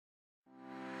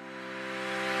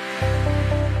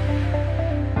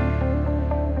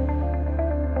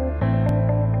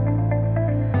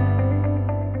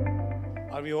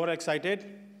excited?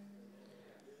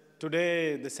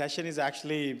 Today, the session is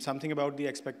actually something about the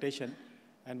expectation,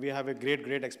 and we have a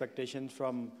great expectation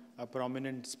from a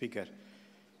prominent speaker.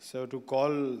 So to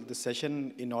call the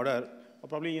session in order, or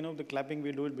probably, the clapping,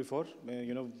 we do it before.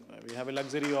 We have a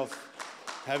luxury of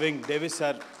having Davis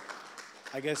sir.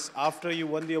 I guess after you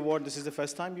won the award, this is the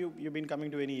first time you've been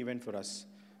coming to any event for us.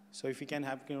 So if we can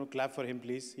have, clap for him,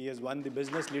 please. He has won the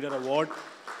Business Leader Award,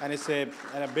 and it's a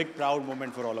big, proud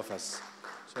moment for all of us.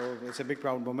 So it's a big,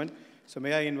 proud moment. So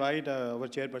may I invite our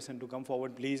chairperson to come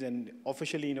forward, please, and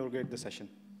officially inaugurate the session.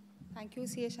 Thank you,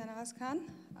 C.A. Shahnawaz Khan.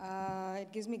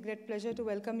 It gives me great pleasure to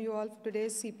welcome you all for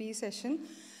today's CPE session.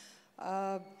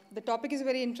 The topic is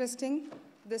very interesting.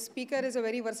 The speaker is a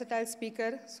very versatile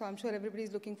speaker, so I'm sure everybody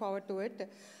is looking forward to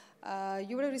it.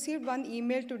 You would have received one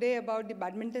email today about the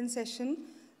badminton session.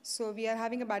 So we are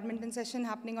having a badminton session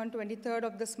happening on 23rd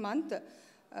of this month.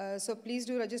 So please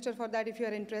do register for that if you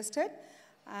are interested.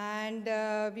 And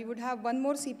we would have one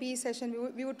more CPE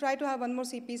session. We would try to have one more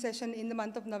CPE session in the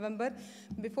month of November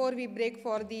before we break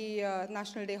for the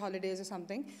National Day holidays or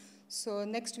something. So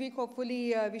next week,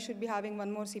 hopefully, we should be having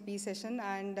one more CPE session.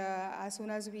 And as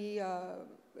soon as we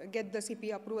get the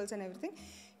CPE approvals and everything,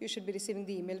 you should be receiving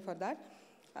the email for that.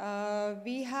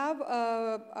 We have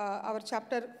our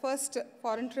chapter first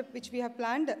foreign trip, which we have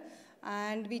planned.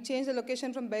 And we changed the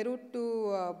location from Beirut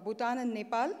to Bhutan and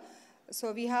Nepal.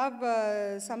 So we have,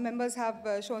 some members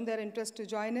have shown their interest to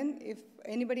join in. If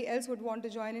anybody else would want to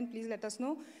join in, please let us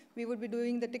know. We would be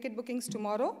doing the ticket bookings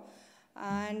tomorrow.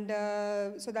 And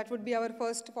so that would be our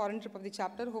first foreign trip of the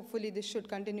chapter. Hopefully this should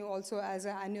continue also as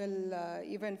an annual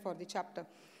event for the chapter.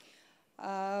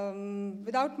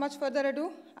 Without much further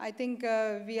ado, I think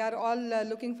we are all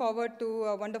looking forward to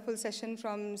a wonderful session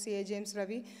from C.A. James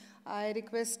Ravi. I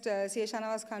request C.A.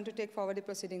 Shahnawaz Khan to take forward the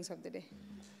proceedings of the day.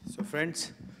 So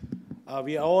friends,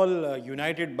 we are all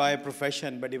united by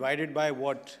profession, but divided by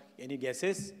what? Any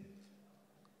guesses?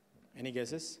 Any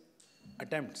guesses?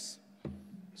 Attempts.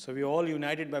 So we are all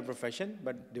united by profession,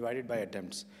 but divided by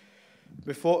attempts.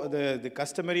 Before the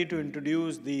customary to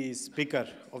introduce the speaker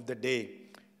of the day,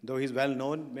 though he's well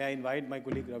known, may I invite my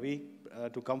colleague Ravi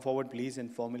to come forward, please, and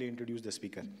formally introduce the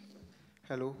speaker.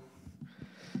 Hello.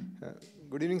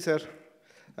 Good evening, sir.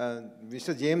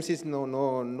 Mr. James is no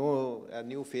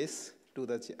new face to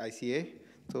the ICA.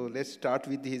 So let's start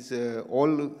with his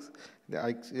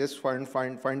I just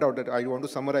find out that I want to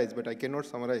summarize, but I cannot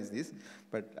summarize this.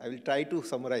 But I will try to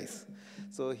summarize.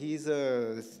 So he's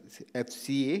a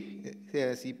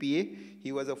CPA.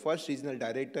 He was the first regional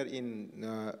director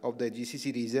of the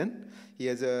GCC region. He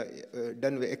has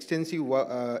done extensive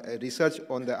research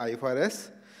on the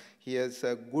IFRS. He is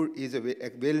a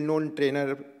well-known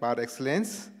trainer par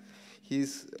excellence.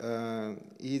 He's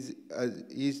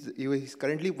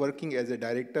currently working as a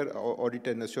director of audit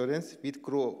and assurance with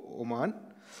Crow Oman,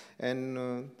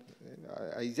 and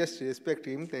I just respect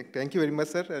him. Thank you very much,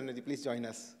 sir, and please join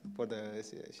us for the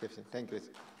session. Thank you.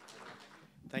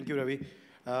 Thank you, Ravi.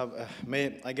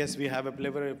 I guess we have a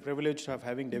privilege of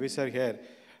having Davis sir here.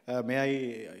 May I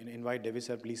invite Davis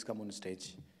sir, please come on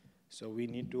stage. So we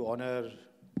need to honor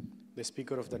the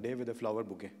speaker of the day with a flower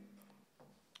bouquet.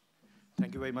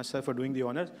 Thank you very much, sir, for doing the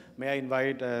honors. May I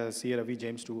invite C.A. Ravi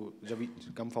James to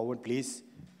come forward, please,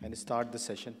 and start the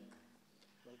session.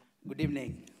 Good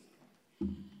evening.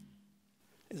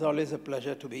 It's always a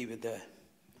pleasure to be with the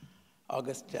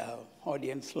august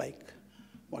audience like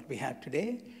what we have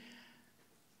today.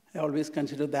 I always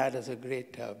consider that as a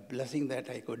great blessing that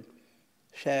I could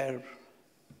share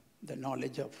the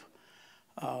knowledge of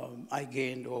I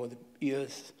gained over the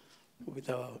years with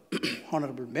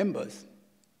honorable members.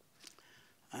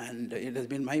 And it has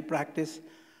been my practice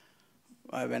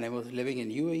when I was living in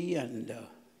UAE and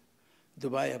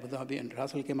Dubai, Abu Dhabi, and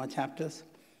Ras Al Khaimah chapters.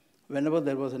 Whenever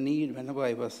there was a need, whenever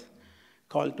I was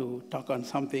called to talk on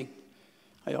something,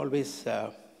 I always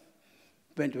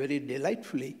went very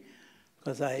delightfully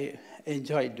because I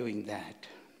enjoyed doing that.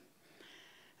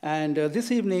 And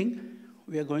this evening,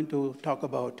 we are going to talk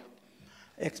about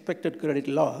expected credit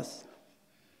loss.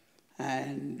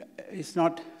 And it's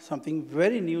not something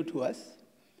very new to us.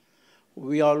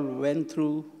 We all went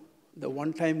through the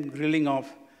one-time grilling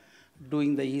of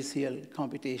doing the ECL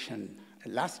computation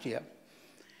last year.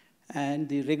 And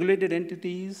the regulated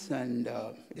entities and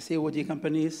SAOG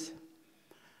companies,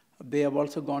 they have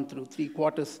also gone through 3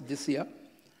 quarters this year,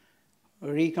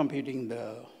 recomputing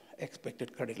the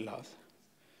expected credit loss.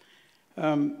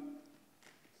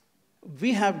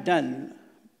 We have done,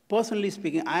 personally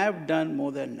speaking, I have done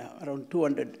more than around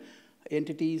 200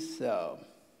 entities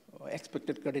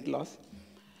expected credit loss.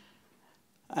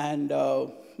 And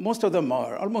most of them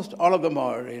are, almost all of them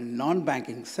are in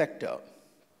non-banking sector.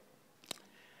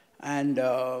 And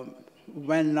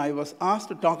when I was asked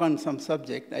to talk on some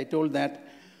subject, I told that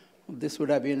this would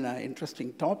have been an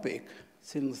interesting topic,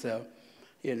 since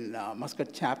in Muscat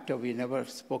chapter we never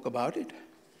spoke about it.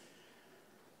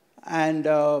 And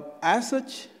as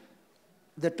such,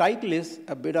 the title is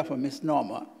a bit of a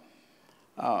misnomer,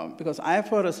 because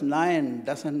IFRS 9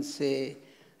 doesn't say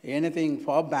anything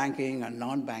for banking and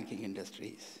non-banking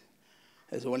industries.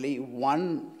 There's only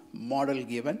one model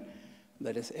given,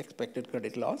 that is expected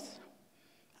credit loss.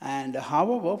 And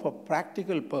however, for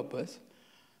practical purpose,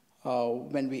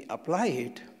 when we apply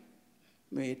it,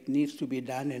 it needs to be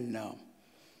done in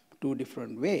two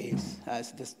different ways,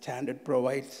 as the standard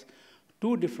provides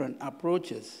two different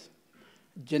approaches,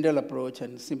 general approach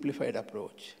and simplified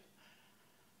approach.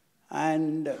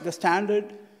 And the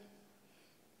standard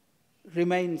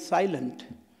remains silent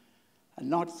and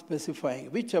not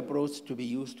specifying which approach to be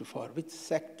used for which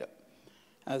sector.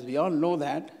 As we all know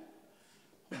that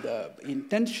the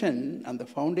intention and the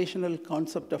foundational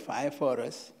concept of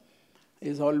IFRS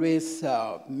is always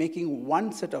making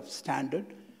one set of standard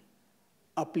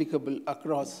applicable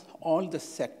across all the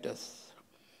sectors.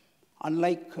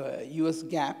 Unlike US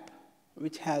GAAP,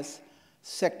 which has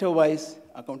sector-wise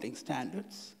accounting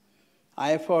standards,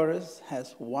 IFRS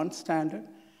has one standard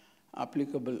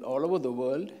applicable all over the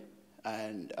world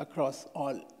and across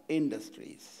all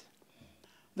industries.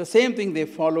 The same thing they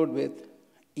followed with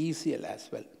ECL as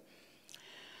well.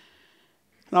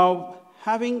 Now,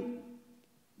 having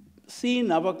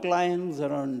seen our clients,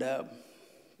 around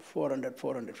 400,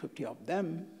 450 of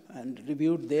them, and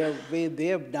reviewed their way they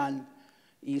have done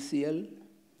ECL,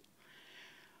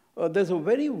 there's a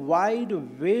very wide,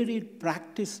 varied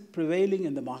practice prevailing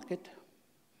in the market.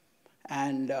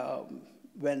 And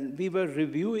when we were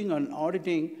reviewing and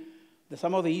auditing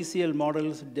some of the ECL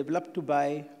models developed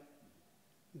by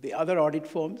the other audit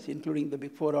firms, including the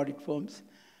Big Four audit firms,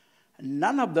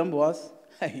 none of them was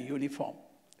uniform.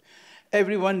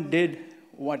 Everyone did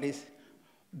what is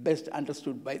best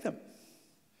understood by them.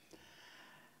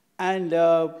 And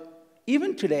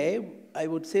even today, I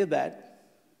would say that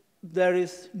there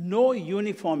is no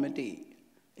uniformity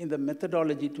in the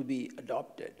methodology to be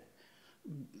adopted.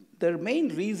 The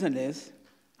main reason is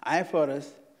IFRS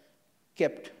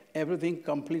kept everything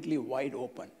completely wide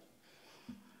open.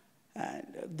 And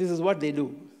this is what they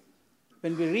do.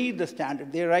 When we read the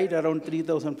standard, they write around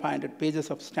 3,500 pages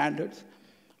of standards.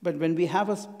 But when we have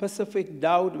a specific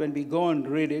doubt, when we go and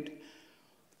read it,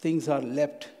 things are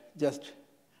left just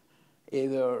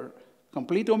either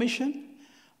complete omission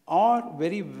or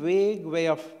very vague way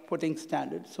of putting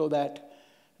standards so that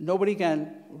nobody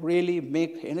can really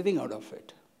make anything out of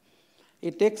it.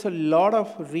 It takes a lot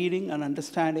of reading and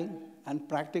understanding and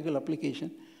practical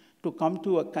application to come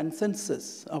to a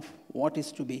consensus of what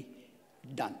is to be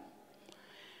done.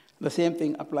 The same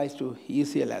thing applies to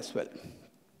ECL as well.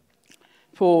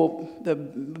 For the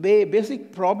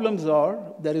basic problems are,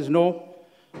 there is no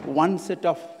one set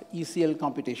of ECL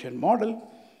computation model.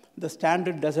 The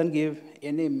standard doesn't give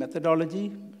any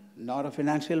methodology, nor a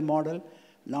financial model,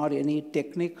 nor any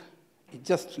technique. It's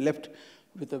just left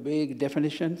with the vague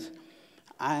definitions.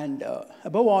 And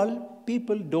above all,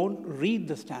 people don't read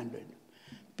the standard.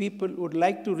 People would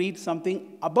like to read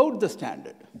something about the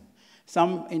standard,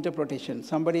 some interpretation.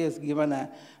 Somebody has given a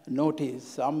notice,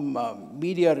 some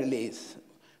media release,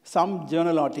 some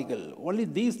journal article. Only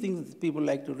these things people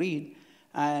like to read,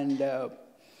 and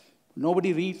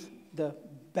nobody reads the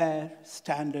bare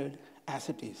standard as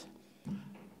it is.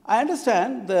 I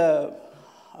understand the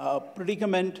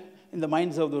predicament in the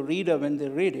minds of the reader when they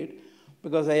read it,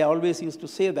 because I always used to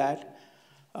say that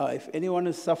if anyone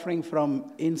is suffering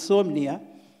from insomnia,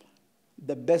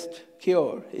 the best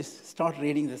cure is start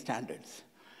reading the standards.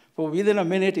 For within a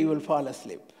minute, you will fall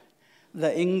asleep.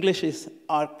 The English is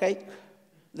archaic,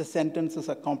 the sentences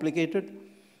are complicated,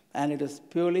 and it is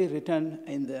purely written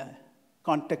in the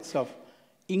context of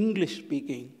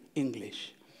English-speaking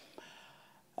English.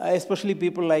 Especially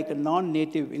people like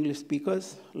non-native English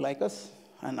speakers like us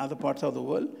and other parts of the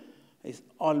world, it's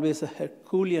always a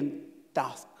Herculean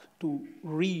task to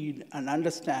read and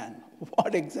understand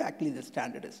what exactly the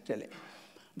standard is telling.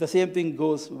 The same thing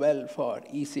goes well for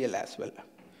ECL as well.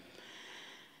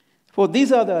 For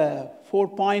these are the 4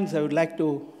 points I would like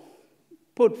to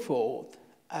put forth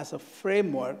as a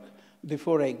framework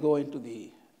before I go into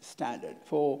the standard.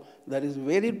 For there is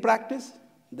varied practice,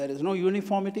 there is no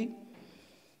uniformity,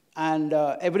 and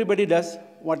everybody does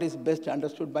what is best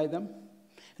understood by them.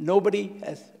 Nobody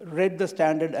has read the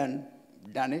standard and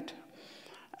done it.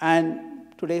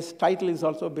 And today's title is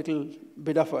also a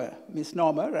bit of a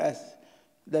misnomer, as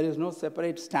there is no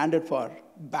separate standard for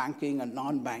banking and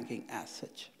non-banking as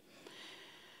such.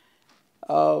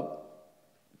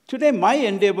 Today, my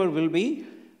endeavor will be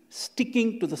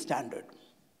sticking to the standard.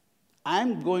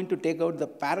 I'm going to take out the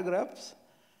paragraphs.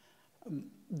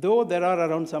 Though there are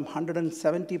around some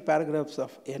 170 paragraphs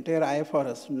of entire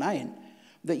IFRS 9,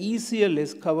 the ECL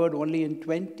is covered only in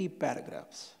 20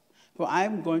 paragraphs. So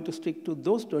I'm going to stick to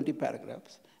those 20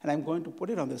 paragraphs, and I'm going to put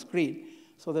it on the screen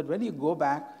so that when you go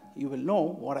back, you will know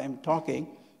what I'm talking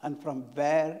and from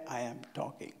where I am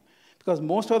talking. Because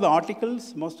most of the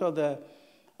articles, most of the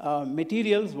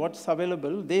materials, what's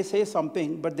available, they say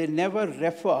something, but they never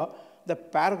refer the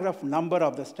paragraph number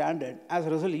of the standard. As a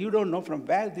result, you don't know from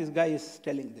where this guy is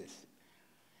telling this.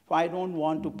 So I don't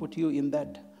want to put you in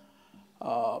that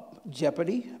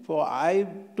jeopardy. For I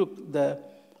took the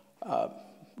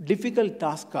difficult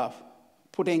task of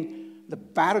putting the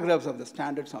paragraphs of the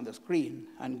standards on the screen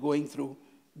and going through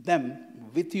them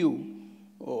with you.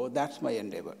 Oh, that's my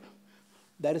endeavor.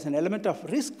 There is an element of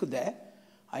risk there,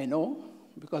 I know,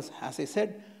 because as I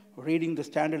said, reading the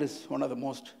standard is one of the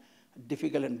most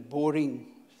difficult and boring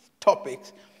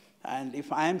topics. And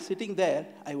if I am sitting there,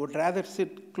 I would rather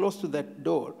sit close to that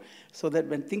door so that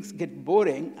when things get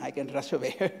boring, I can rush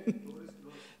away.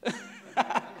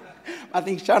 I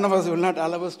think Shanavas will not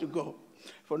allow us to go.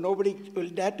 For nobody will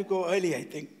dare to go early, I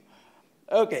think.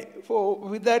 Okay,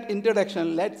 with that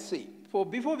introduction, let's see.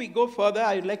 Before we go further,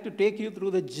 I'd like to take you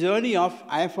through the journey of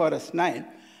IFRS 9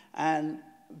 and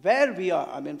where we are,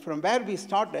 from where we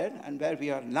started and where we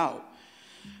are now.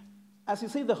 As you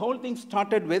see, the whole thing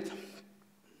started with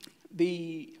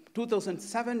the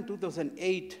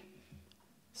 2007-2008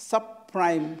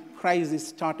 subprime crisis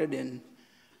started in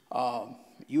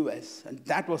US, and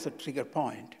that was a trigger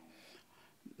point.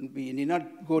 We need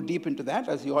not go deep into that,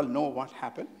 as you all know what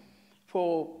happened.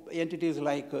 For entities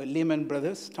like Lehman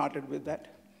Brothers started with that,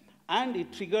 and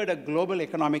it triggered a global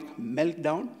economic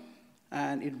meltdown,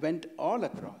 and it went all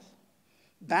across.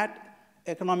 That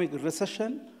economic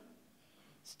recession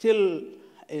still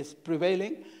is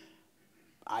prevailing.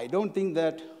 I don't think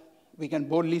that we can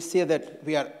boldly say that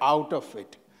we are out of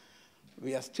it.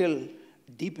 We are still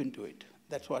deep into it.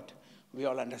 That's what we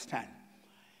all understand.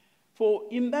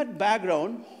 In that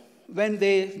background, when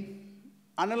they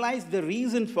analyzed the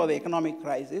reasons for the economic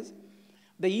crisis,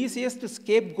 the easiest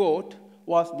scapegoat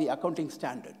was the accounting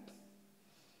standard.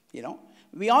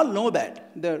 We all know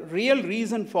that the real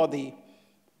reason for the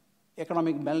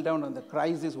economic meltdown and the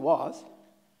crisis was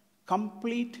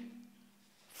complete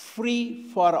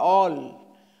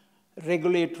free-for-all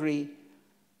regulatory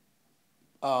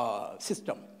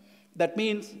system. That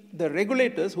means the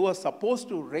regulators who are supposed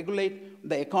to regulate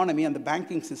the economy and the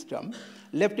banking system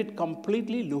left it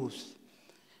completely loose.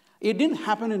 It didn't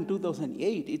happen in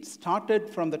 2008. It started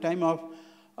from the time of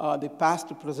the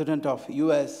past president of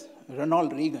US,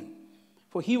 Ronald Reagan.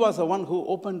 For he was the one who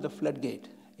opened the floodgate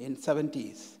in the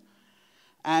 70s.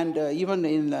 And even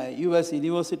in US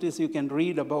universities, you can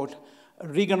read about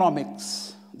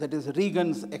Reaganomics, that is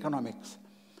Reagan's economics,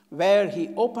 where he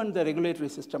opened the regulatory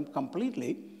system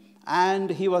completely, and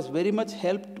he was very much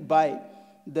helped by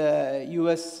the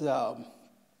US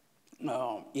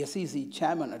SEC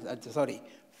chairman,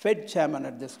 Fed chairman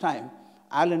at this time,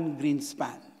 Alan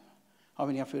Greenspan. How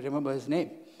many of you remember his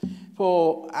name?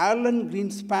 Alan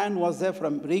Greenspan was there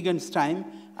from Reagan's time,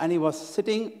 and he was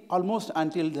sitting almost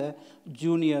until the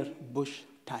junior Bush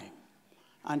time,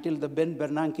 until the Ben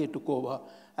Bernanke took over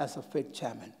as a Fed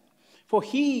chairman.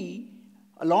 He,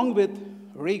 along with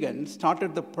Reagan,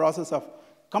 started the process of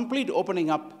complete opening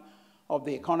up of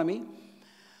the economy.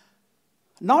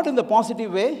 Not in the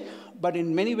positive way, but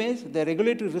in many ways, the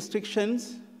regulatory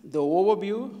restrictions, the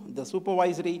overview, the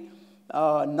supervisory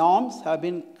norms have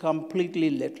been completely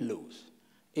let loose.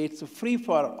 It's free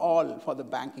for all for the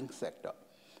banking sector.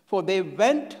 They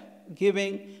went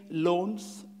giving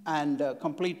loans, and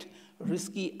complete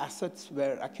risky assets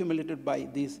were accumulated by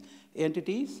these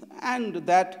entities, and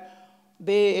that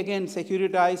they again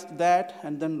securitized that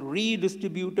and then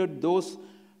redistributed those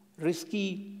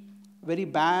risky, very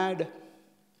bad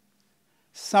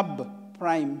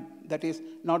subprime, that is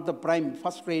not the prime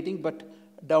first rating, but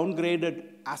downgraded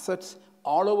assets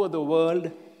all over the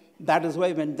world. That is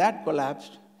why when that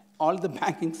collapsed, all the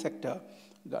banking sector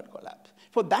got collapsed.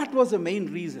 That was the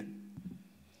main reason.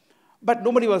 But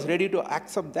nobody was ready to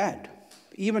accept that.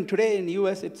 Even today in the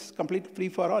US, it's complete free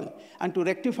for all. And to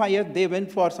rectify it, they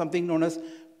went for something known as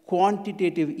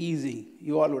quantitative easing.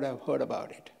 You all would have heard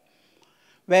about it.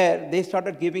 Where they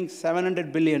started giving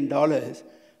 $700 billion,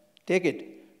 take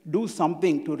it, do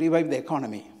something to revive the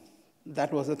economy.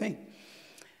 That was the thing.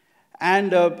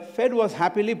 And Fed was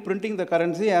happily printing the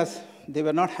currency as they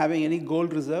were not having any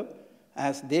gold reserve,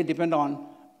 as they depend on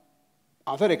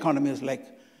other economies like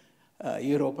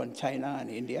Europe and China and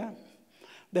India.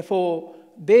 Therefore,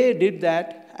 they did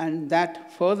that, and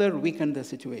that further weakened the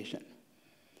situation.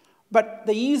 But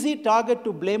the easy target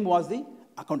to blame was the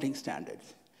accounting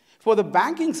standards. For the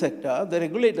banking sector, the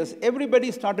regulators,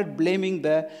 everybody started blaming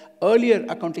the earlier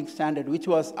accounting standard, which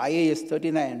was IAS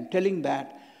 39, telling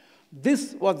that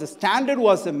this was the standard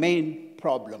was the main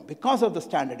problem. Because of the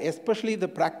standard, especially the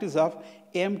practice of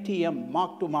MTM,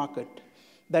 mark to market.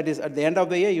 That is, at the end of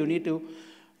the year, you need to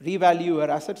revalue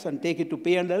your assets and take it to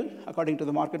P&L according to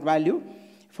the market value.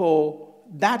 For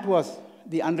that was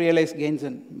the unrealized gains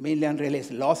and mainly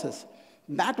unrealized losses.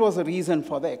 That was the reason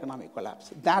for the economic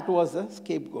collapse. That was the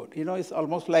scapegoat. You know, it's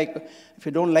almost like if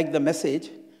you don't like the message,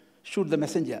 shoot the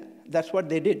messenger. That's what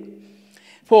they did.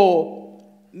 For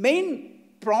main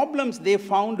problems they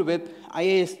found with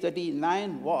IAS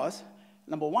 39 was,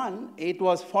 number one, it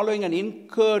was following an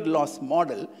incurred loss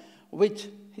model, which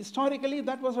historically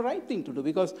that was the right thing to do,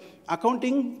 because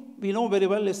accounting, we know very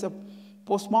well, is a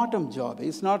post-mortem job.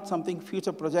 It's not something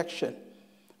future projection.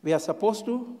 We are supposed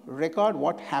to record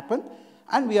what happened,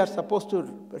 and we are supposed to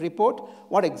report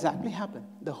what exactly happened.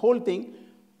 The whole thing,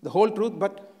 the whole truth,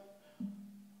 but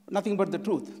nothing but the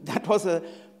truth. That was a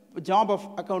job of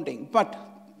accounting. But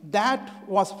that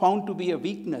was found to be a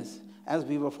weakness as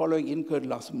we were following incurred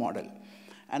loss model.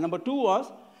 And number two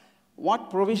was, what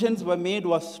provisions were made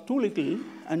was too little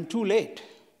and too late.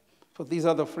 So these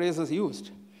are the phrases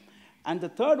used. And the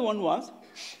third one was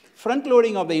front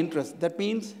loading of the interest. That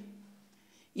means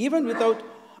even without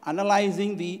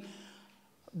analyzing the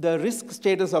risk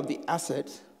status of the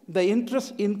assets, the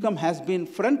interest income has been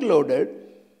front loaded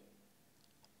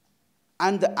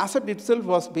and the asset itself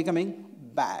was becoming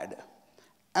bad.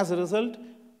 As a result,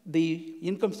 the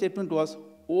income statement was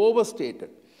overstated.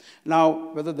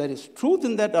 Now, whether there is truth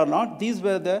in that or not, these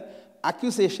were the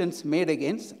accusations made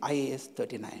against IAS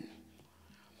 39.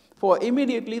 For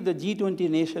immediately, the G20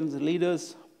 nations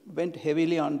leaders went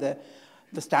heavily on the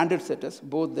standard setters,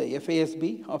 both the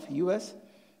FASB of US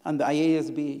and the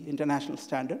IASB international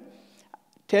standard,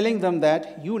 telling them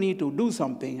that you need to do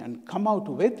something and come out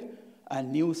with a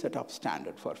new set of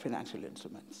standard for financial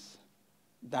instruments.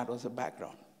 That was the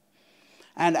background.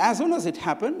 And as soon as it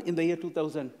happened, in the year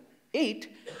 2008,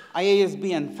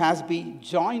 IASB and FASB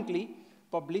jointly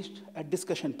published a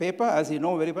discussion paper. As you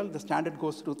know very well, the standard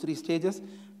goes through 3 stages: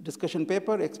 discussion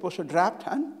paper, exposure draft,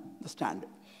 and the standard.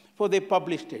 So they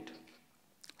published it.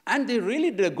 And they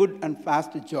really did a good and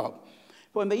fast job.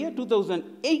 So in the year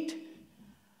 2008,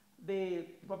 they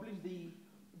published the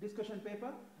discussion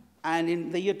paper. And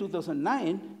in the year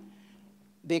 2009,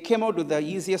 they came out with the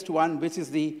easiest one, which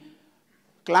is the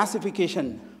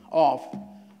classification of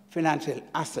financial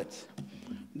assets.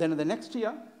 Then in the next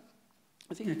year,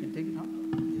 I think I can take it now.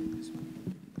 Yeah, this one.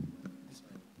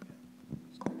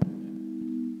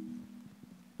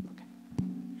 Okay.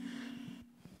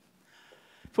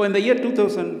 So in the year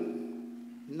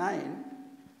 2009,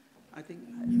 I think.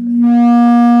 Yeah,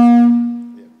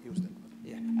 use that one.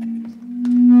 Yeah.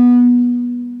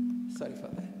 Sorry for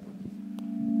that.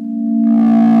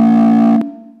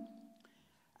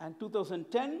 And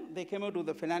 2010, they came out with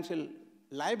the financial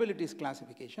liabilities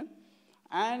classification.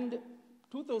 And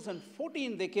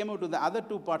 2014, they came out with the other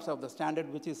 2 parts of the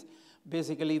standard, which is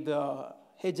basically the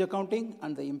hedge accounting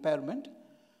and the impairment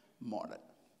model.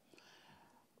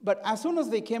 But as soon as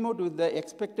they came out with the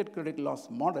expected credit loss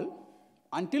model,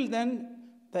 until then,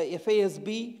 the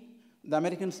FASB, the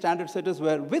American standard setters,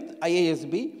 were with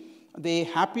IASB. They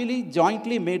happily,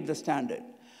 jointly made the standard.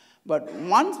 But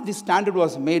once the standard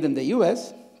was made in the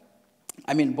US,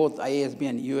 I mean both IASB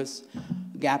and US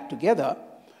GAAP together,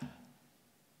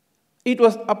 it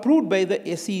was approved by the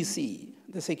SEC,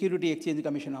 the Security Exchange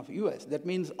Commission of US. That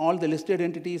means all the listed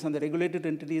entities and the regulated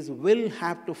entities will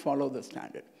have to follow the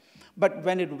standard. But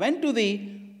when it went to the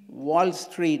Wall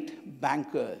Street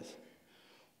bankers,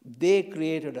 they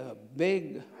created a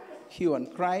big hue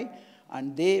and cry,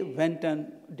 and they went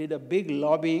and did a big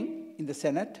lobbying in the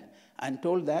Senate and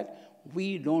told that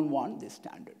we don't want this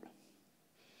standard.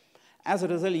 As a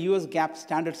result, US GAAP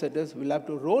standard setters will have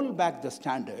to roll back the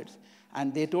standards,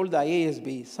 and they told the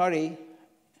IASB, sorry,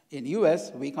 in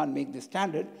US, we can't make this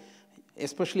standard,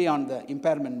 especially on the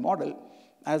impairment model,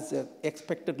 as the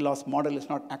expected loss model is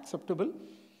not acceptable.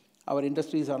 Our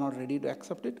industries are not ready to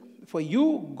accept it. For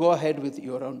you, go ahead with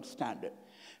your own standard.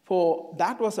 For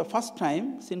that was the first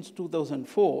time since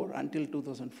 2004 until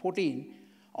 2014,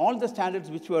 all the standards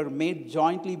which were made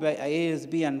jointly by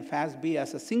IASB and FASB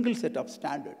as a single set of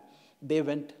standard, they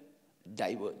went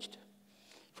diverged.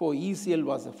 For ECL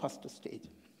was the first stage.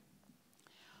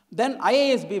 Then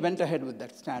IASB went ahead with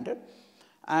that standard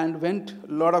and went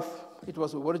a lot of, it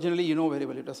was originally, you know very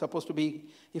well, it was supposed to be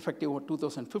effective in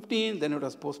 2015, then it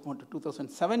was postponed to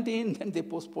 2017, then they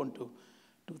postponed to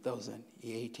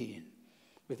 2018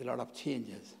 with a lot of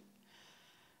changes.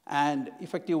 And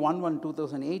effective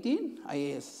 1/1/2018,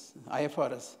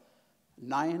 IFRS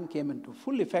 9 came into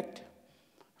full effect.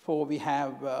 For we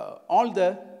have all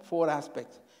the 4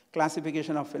 aspects: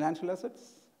 classification of financial assets,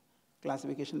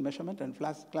 classification measurement, and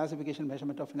classification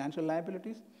measurement of financial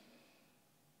liabilities,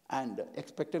 and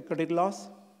expected credit loss,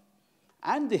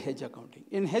 and the hedge accounting.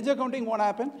 In hedge accounting, what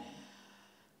happened?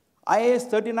 IAS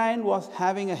 39 was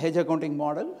having a hedge accounting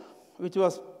model, which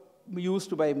was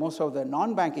used by most of the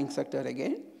non-banking sector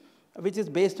again, which is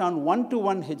based on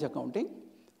one-to-one hedge accounting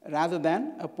rather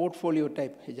than a portfolio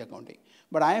type hedge accounting.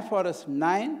 But IFRS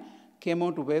 9 came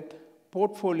out with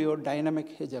portfolio dynamic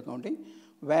hedge accounting,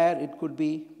 where it could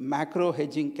be macro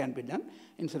hedging can be done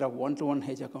instead of one-to-one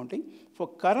hedge accounting. For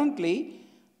currently,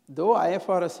 though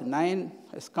IFRS 9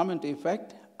 has come into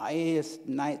effect, IAS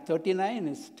 39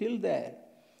 is still there.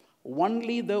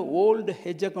 Only the old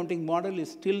hedge accounting model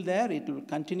is still there. It will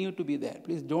continue to be there.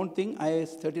 Please don't think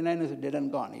IAS 39 is dead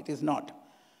and gone. It is not.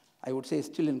 I would say it's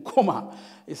still in coma.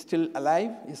 It's still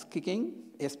alive, it's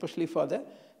kicking, especially for the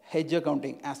hedge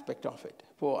accounting aspect of it.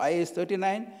 For IAS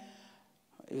 39,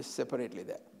 is separately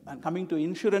there. And coming to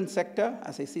insurance sector,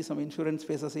 as I see some insurance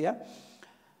faces here,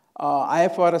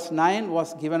 IFRS 9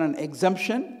 was given an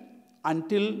exemption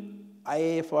until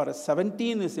IFRS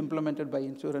 17 is implemented by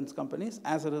insurance companies.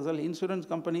 As a result, insurance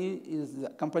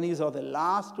companies are the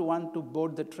last one to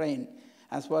board the train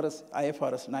as far as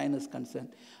IFRS 9 is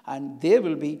concerned. And they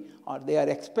will be, or they are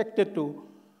expected to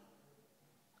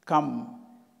come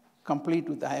complete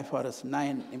with the IFRS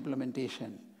 9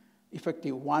 implementation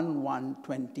effective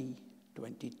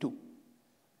 1/1/2022.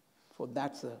 So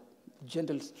that's a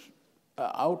general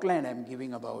outline I'm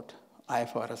giving about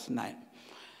IFRS 9.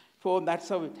 So that's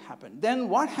how it happened. Then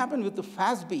what happened with the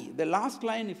FASB? The last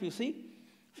line, if you see,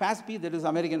 FASB, that is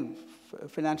American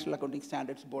Financial Accounting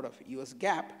Standards Board of US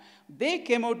GAAP, they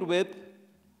came out with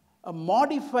a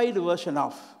modified version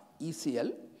of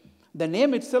ECL. The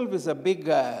name itself is a big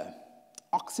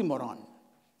oxymoron.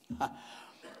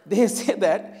 They say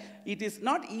that it is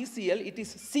not ECL, it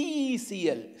is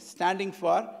CECL, standing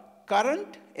for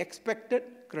Current Expected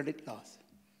Credit Loss.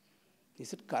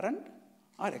 Is it current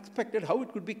or expected? How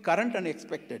it could be current and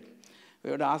expected?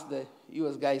 We would ask the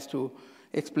US guys to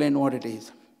explain what it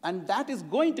is. And that is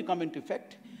going to come into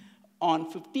effect on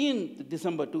 15th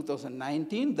December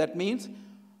 2019. That means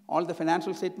all the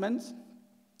financial statements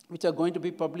which are going to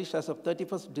be published as of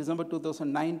 31st December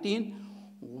 2019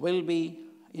 will be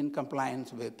in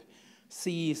compliance with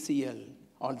CECL,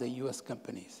 all the US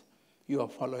companies. You are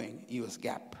following US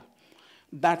GAAP.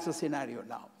 That's the scenario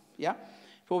now, yeah?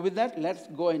 So with that, let's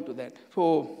go into that.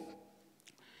 So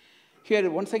here,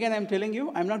 once again, I'm telling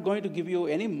you, I'm not going to give you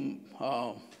any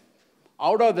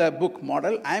out of the book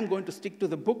model. I'm going to stick to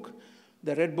the book,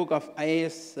 the red book of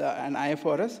IAS and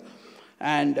IFRS,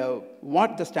 and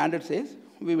what the standard says,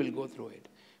 we will go through it.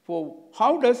 So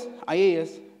how does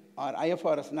IAS or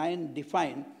IFRS 9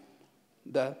 define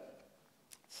the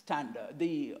standard,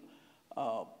 the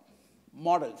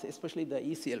models, especially the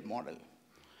ECL model?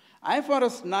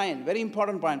 IFRS 9, very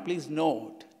important point, please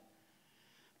note,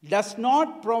 does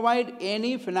not provide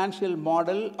any financial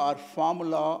model or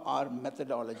formula or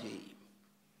methodology.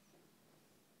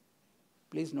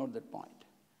 Please note that point.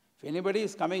 If anybody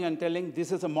is coming and telling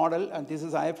this is a model and this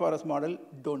is IFRS model,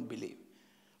 don't believe.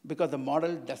 Because the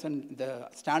model doesn't, the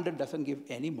standard doesn't give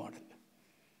any model.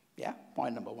 Yeah,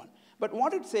 point number one. But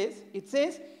what it says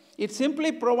it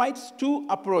simply provides 2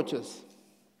 approaches.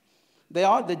 They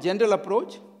are the general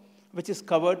approach, which is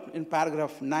covered in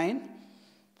paragraph 9,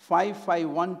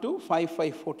 5512 to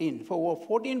 5514. For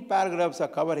 14 paragraphs are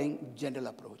covering general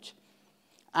approach.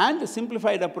 And the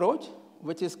simplified approach,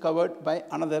 which is covered by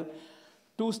another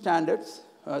 2 standards,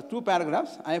 2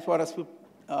 paragraphs, IFRS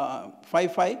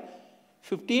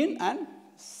 5515 and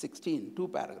 16, 2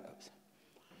 paragraphs.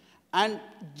 And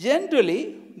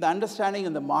generally, the understanding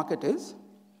in the market is,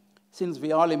 since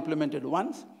we all implemented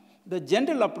once, the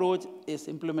general approach is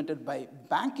implemented by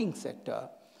banking sector,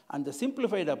 and the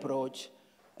simplified approach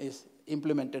is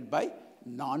implemented by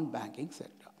non-banking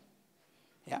sector.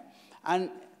 Yeah, and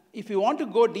if you want to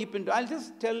go deep into, I'll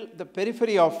just tell the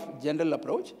periphery of general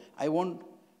approach. I won't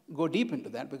go deep into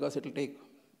that because it will take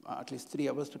at least 3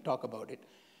 hours to talk about it.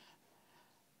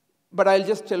 But I'll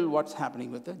just tell what's happening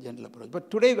with the general approach.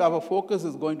 But today our focus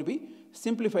is going to be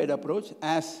simplified approach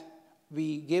as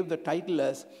we gave the title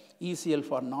as ECL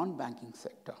for non-banking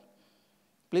sector.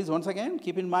 Please, once again,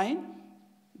 keep in mind,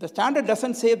 the standard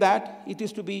doesn't say that it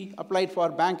is to be applied for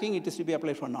banking, it is to be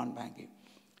applied for non-banking.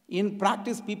 In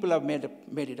practice, people have made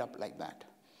it up like that.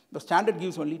 The standard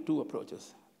gives only two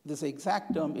approaches. This is the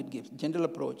exact term it gives, general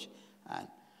approach and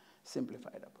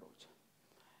simplified approach.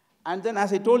 And then,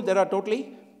 as I told, there are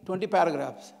totally 20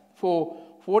 paragraphs.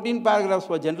 14 paragraphs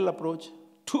for general approach,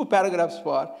 2 paragraphs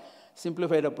for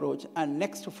simplified approach, and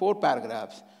next 4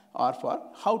 paragraphs are for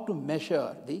how to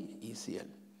measure the ECL.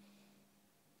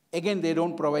 Again, they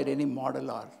don't provide any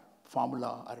model or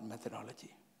formula or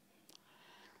methodology.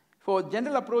 For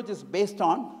general approach is based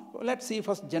on, let's see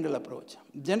first general approach.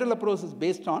 General approach is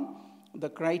based on the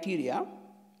criteria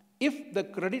if the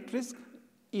credit risk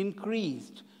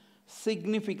increased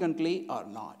significantly or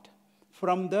not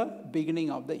from the beginning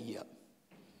of the year.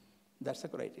 That's the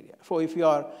criteria. So if you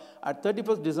are at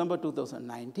 31st December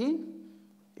 2019,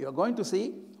 you are going to see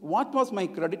what was my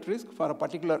credit risk for a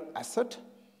particular asset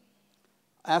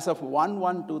as of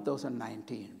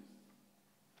 1/1/2019,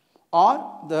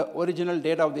 or the original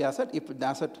date of the asset if the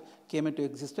asset came into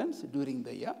existence during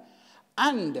the year,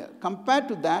 and compared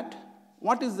to that,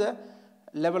 what is the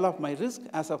level of my risk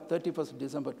as of 31st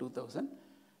December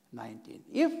 2019.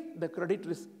 If the credit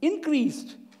risk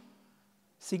increased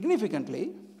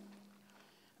significantly,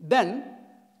 then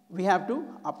we have to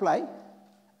apply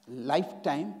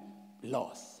lifetime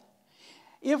loss.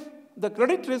 If the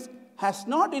credit risk has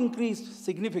not increased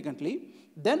significantly,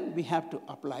 then we have to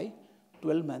apply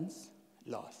 12 months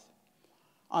loss.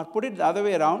 Or put it the other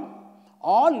way around,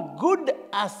 all good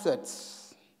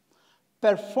assets,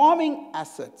 performing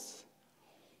assets,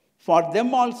 for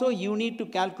them also you need to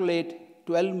calculate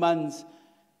 12 months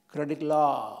credit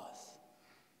loss.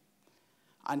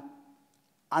 And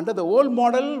under the old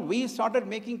model, we started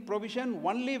making provision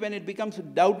only when it becomes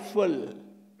doubtful.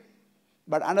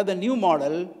 But under the new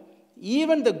model,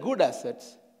 even the good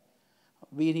assets,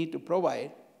 we need to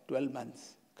provide 12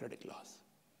 months credit loss.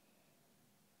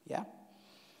 Yeah?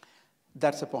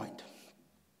 That's the point.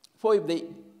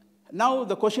 Now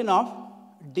the question of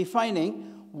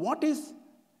defining what is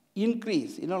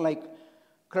increase, like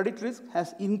credit risk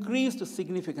has increased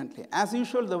significantly. As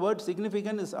usual, the word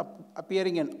significant is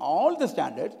appearing in all the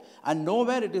standards, and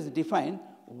nowhere it is defined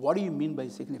what do you mean by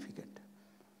significant.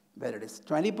 Whether it is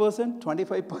 20%,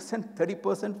 25%,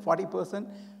 30%, 40%,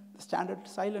 the standard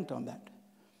is silent on that.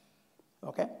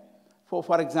 Okay?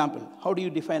 For example, how do you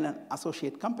define an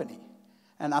associate company?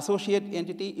 An associate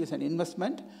entity is an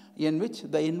investment in which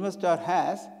the investor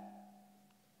has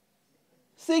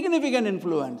significant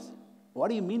influence. What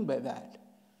do you mean by that?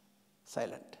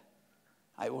 Silent.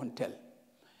 I won't tell.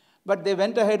 But they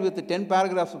went ahead with the 10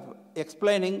 paragraphs of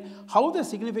explaining how the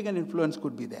significant influence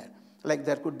could be there. Like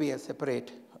there could be a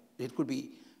separate, it could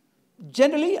be,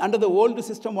 generally under the old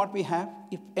system what we have,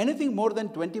 if anything more than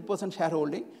 20%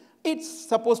 shareholding, it's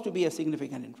supposed to be a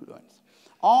significant influence.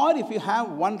 Or if you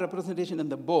have one representation in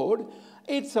the board,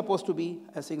 it's supposed to be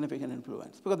a significant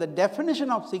influence. Because the definition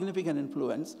of significant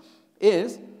influence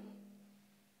is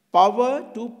power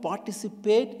to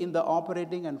participate in the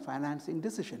operating and financing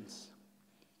decisions.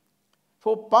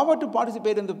 For power to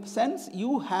participate in the sense,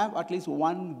 you have at least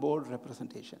one board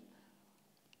representation.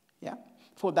 Yeah?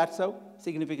 For that's how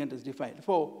significant is defined.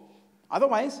 For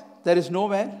otherwise, there is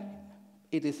nowhere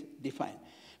it is defined.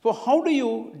 For how do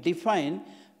you define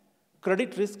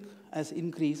credit risk has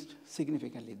increased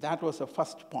significantly? That was the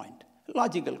first point.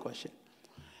 Logical question.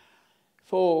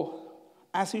 For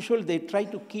as usual, they try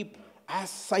to keep as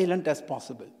silent as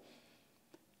possible.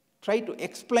 Try to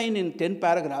explain in 10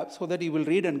 paragraphs so that you will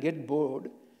read and get bored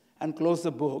and close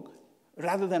the book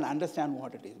rather than understand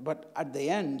what it is. But at the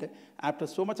end, after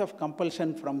so much of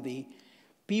compulsion from the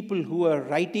people who are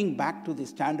writing back to the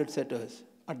standard setters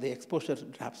at the exposure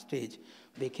draft stage,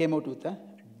 they came out with a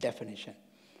definition.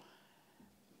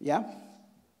 Yeah?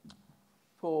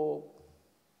 So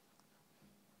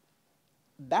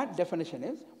that definition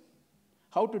is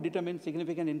how to determine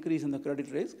significant increase in the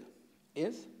credit risk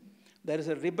is there is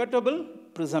a rebuttable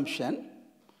presumption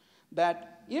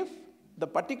that if the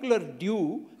particular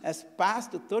due has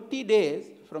passed 30 days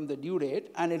from the due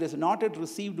date and it is not yet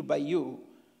received by you,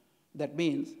 that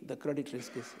means the credit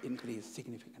risk is increased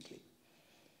significantly.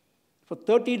 For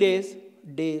 30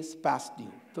 days past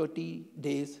due, 30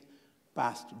 days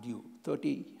past due,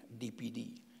 30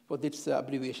 DPD. For this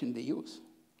abbreviation they use.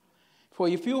 For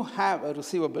if you have a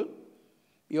receivable,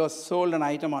 you have sold an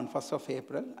item on 1st of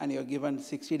April and you are given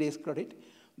 60 days credit,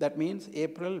 that means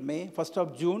April, May, 1st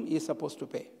of June he is supposed to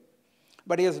pay.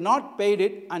 But he has not paid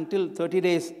it until 30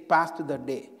 days past the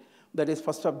day, that is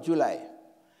 1st of July.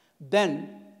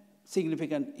 Then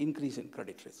significant increase in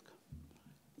credit risk.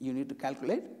 You need to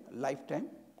calculate lifetime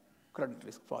credit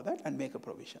risk for that and make a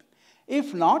provision.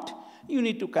 If not, you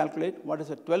need to calculate what is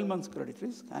a 12 months credit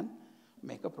risk and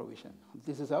make a provision.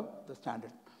 This is how the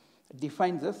standard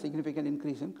defines a significant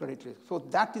increase in credit risk. So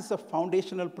that is a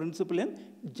foundational principle in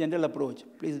general approach.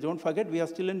 Please don't forget, we are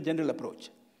still in general approach.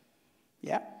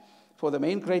 Yeah? For the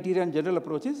main criteria in general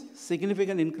approach is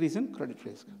significant increase in credit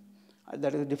risk.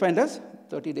 That is defined as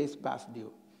 30 days past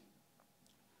due.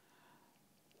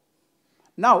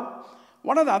 Now,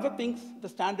 what are the other things the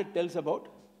standard tells about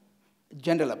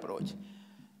general approach?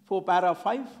 For para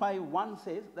 551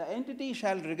 says, the entity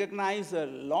shall recognize a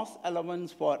loss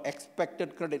allowance for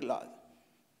expected credit loss.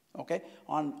 Okay?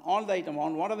 On all the items,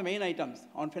 on what are the main items?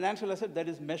 On financial asset that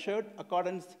is measured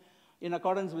in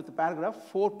accordance with paragraph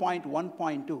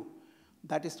 4.1.2.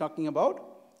 That is talking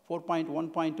about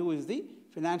 4.1.2 is the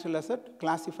financial asset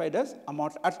classified as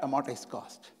at amortized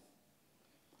cost.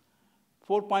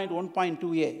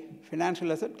 4.1.2a,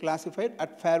 financial asset classified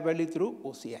at fair value through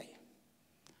OCI.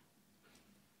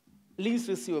 Lease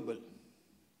receivable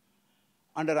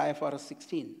under IFRS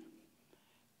 16.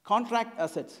 Contract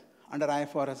assets under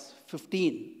IFRS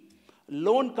 15.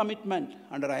 Loan commitment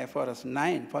under IFRS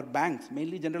 9 for banks,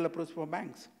 mainly general approach for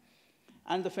banks.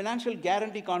 And the financial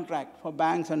guarantee contract for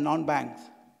banks and non-banks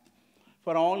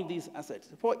for all these assets.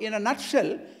 In a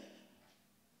nutshell,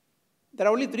 there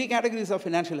are only three categories of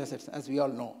financial assets, as we all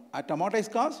know. At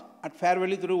amortized cost, at fair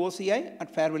value through OCI,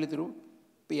 at fair value through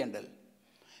P&L.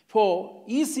 For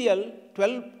ECL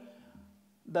 12,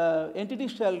 the entity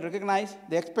shall recognize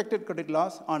the expected credit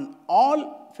loss on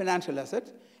all financial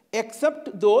assets,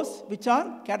 except those which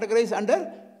are categorized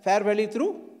under fair value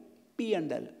through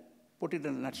P&L. Put it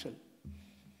in a nutshell.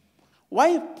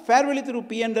 Why fair value through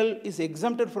P&L is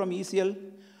exempted from ECL?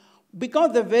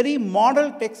 Because the very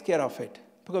model takes care of it.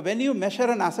 Because when you measure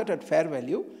an asset at fair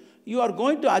value, you are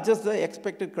going to adjust the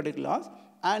expected credit loss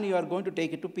and you are going to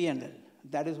take it to P&L.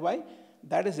 That is why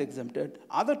that is exempted.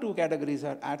 Other two categories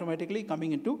are automatically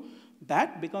coming into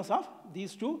that because of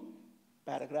these two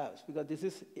paragraphs. Because this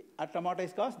is at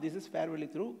amortized cost, this is fair value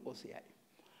through OCI.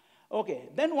 Okay,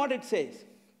 then what it says,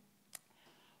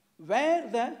 where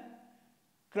the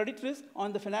credit risk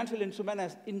on the financial instrument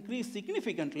has increased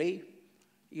significantly,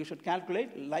 you should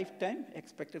calculate lifetime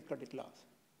expected credit loss.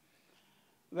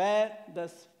 Where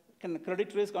the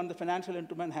credit risk on the financial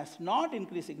instrument has not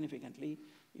increased significantly,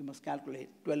 you must calculate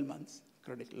 12 months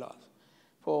credit loss.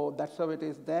 So that's how it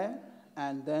is there,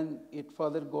 and then it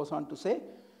further goes on to say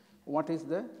what is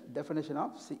the definition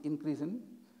of increase in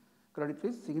credit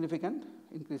risk, significant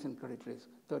increase in credit risk,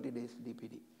 30 days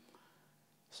DPD.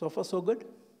 So far, so good?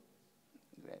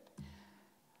 Great.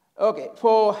 Okay,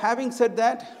 for having said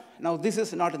that, now this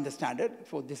is not in the standard,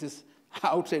 for this is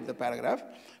outside the paragraph.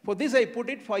 For this I put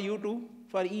it for you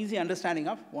for easy understanding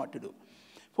of what to do.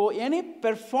 For any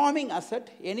performing asset,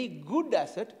 any good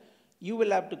asset, you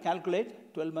will have to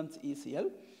calculate 12 months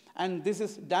ECL, and this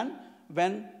is done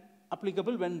when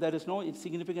applicable, when there is no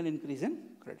significant increase in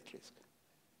credit risk.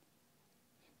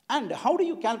 And how do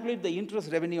you calculate the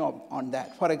interest revenue on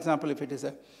that? For example, if it is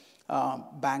a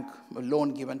bank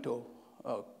loan given to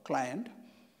a client,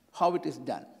 how it is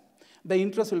done? The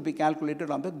interest will be calculated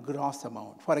on the gross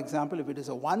amount. For example, if it is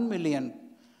a 1 million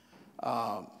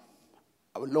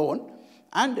loan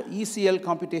and ECL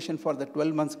computation for the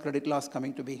 12 months credit loss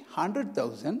coming to be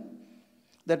 100,000,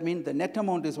 that means the net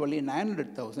amount is only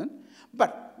 900,000,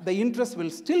 but the interest will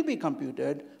still be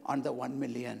computed on the 1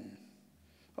 million.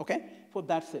 Okay? So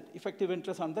that's it. Effective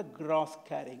interest on the gross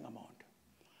carrying amount.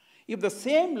 If the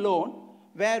same loan,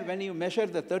 where when you measure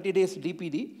the 30 days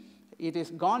DPD, it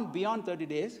is gone beyond 30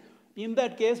 days, in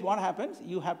that case, what happens?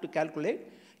 You have to calculate.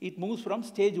 It moves from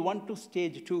stage 1 to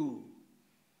stage 2.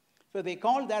 So they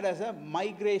call that as a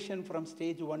migration from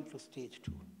stage 1 to stage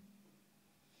 2.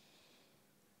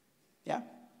 Yeah?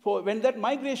 For when that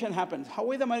migration happens,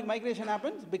 how the migration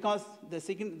happens? Because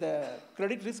the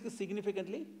credit risk is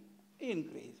significantly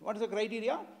increased. What is the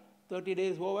criteria? 30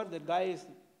 days over, the guy is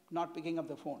not picking up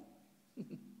the phone.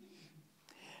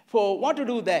 For what to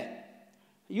do there?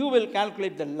 You will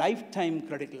calculate the lifetime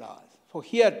credit loss. For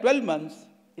here, 12 months,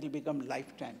 it will become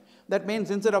lifetime. That means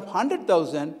instead of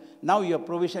 100,000, now your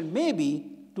provision may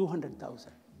be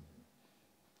 200,000.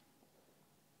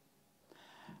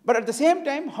 But at the same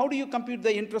time, how do you compute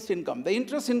the interest income? The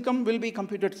interest income will be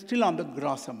computed still on the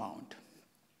gross amount.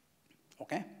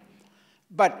 Okay?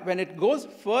 But when it goes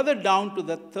further down to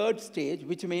the third stage,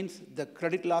 which means the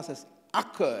credit loss has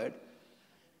occurred,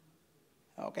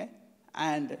 okay?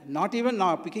 And not even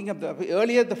now picking up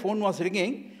earlier the phone was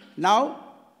ringing, now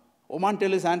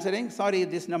Omantel is answering, sorry,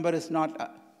 this number is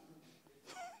not,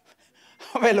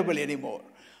 available anymore.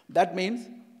 That means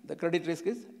the credit risk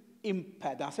is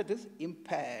impaired, the asset is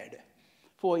impaired.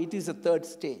 For it is a third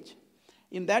stage.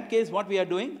 In that case, what we are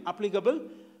doing, applicable,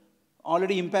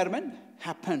 already impairment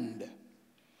happened.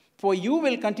 For you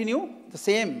will continue the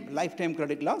same lifetime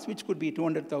credit loss, which could be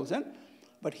 200,000,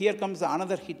 but here comes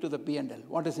another hit to the P&L.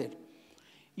 What is it?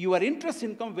 Your interest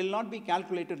income will not be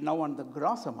calculated now on the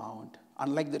gross amount,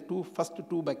 unlike the first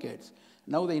two buckets.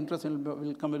 Now the interest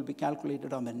income will be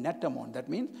calculated on the net amount. That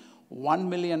means 1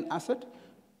 million asset,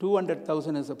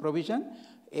 200,000 is a provision,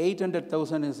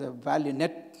 800,000 is a value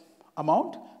net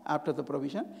amount after the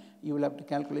provision. You will have to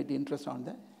calculate the interest on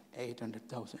the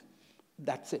 800,000.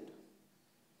 That's it.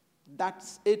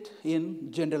 That's it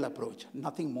in general approach,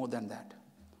 nothing more than that.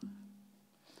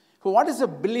 So what is a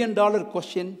billion-dollar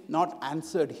question not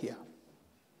answered here?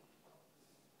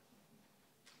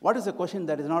 What is the question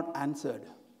that is not answered?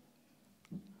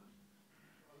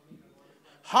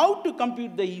 How to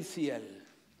compute the ECL?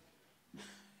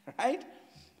 Right?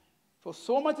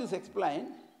 So much is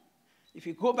explained. If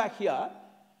you go back here,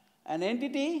 an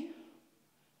entity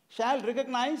shall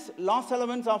recognize loss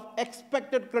elements of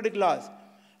expected credit loss.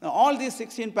 Now, all these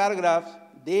 16 paragraphs,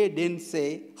 they didn't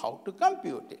say how to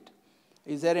compute it.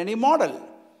 Is there any model?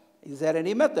 Is there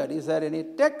any method? Is there any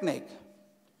technique?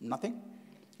 Nothing.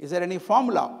 Is there any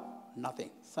formula? Nothing.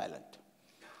 Silent.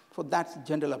 So that's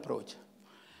general approach.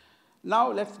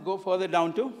 Now let's go further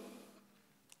down to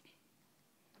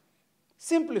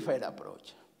simplified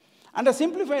approach. Under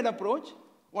simplified approach,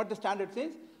 what the standard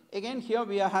says, again here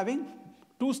we are having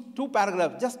two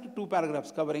paragraphs, just two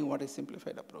paragraphs covering what is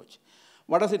simplified approach.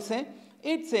 What does it say?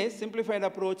 It says simplified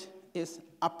approach is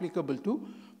applicable to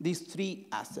these three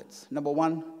assets. Number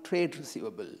one, trade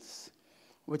receivables,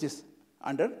 which is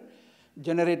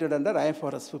generated under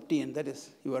IFRS 15. That is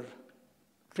your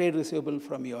trade receivable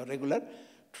from your regular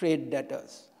trade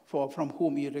debtors, from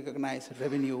whom you recognize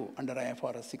revenue under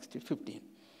IFRS 15.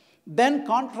 Then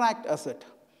contract asset.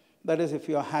 That is if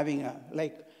you are having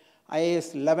like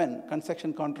IAS 11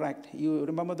 construction contract. You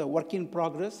remember the work in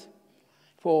progress?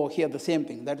 For here, the same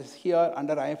thing. That is here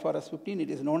under IFRS 15, it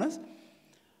is known as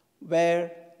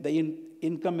where the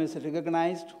income is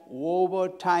recognized over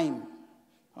time.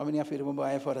 How many of you remember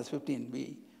IFRS 15?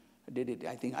 We did it.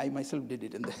 I think I myself did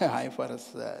it in the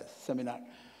IFRS seminar.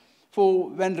 For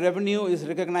when revenue is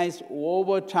recognized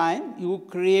over time, you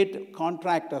create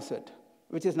contract asset,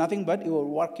 which is nothing but your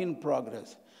work in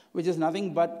progress, which is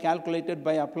nothing but calculated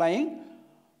by applying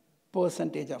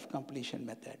percentage of completion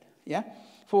method. Yeah?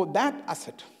 For that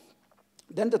asset.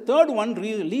 Then the third one,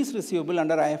 lease receivable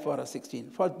under IFRS 16.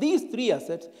 For these three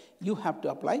assets, you have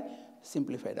to apply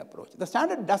simplified approach. The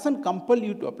standard doesn't compel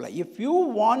you to apply. If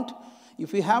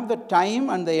you have the time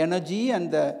and the energy and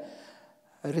the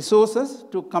resources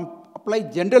to apply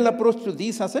general approach to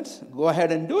these assets, go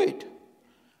ahead and do it.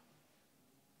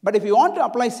 But if you want to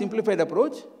apply simplified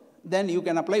approach, then you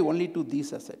can apply only to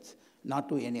these assets, not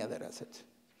to any other assets.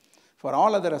 For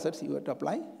all other assets, you have to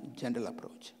apply general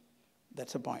approach.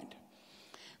 That's the point.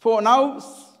 For now,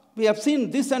 we have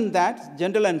seen this and that,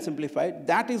 general and simplified.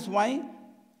 That is why,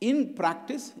 in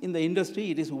practice, in the industry,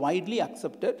 it is widely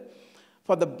accepted.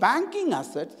 For the banking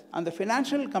assets and the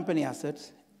financial company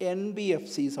assets,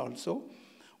 NBFCs also,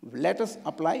 let us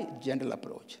apply general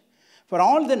approach. For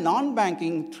all the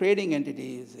non-banking trading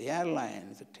entities,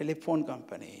 airlines, telephone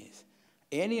companies,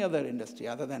 any other industry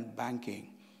other than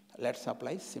banking, let's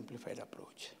apply simplified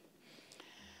approach.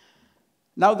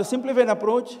 Now, the simplified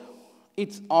approach,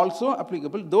 it's also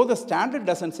applicable, though the standard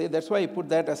doesn't say, that's why I put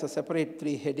that as a separate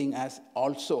three heading as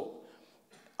also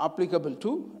applicable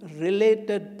to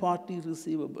related party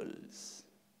receivables.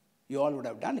 You all would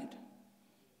have done it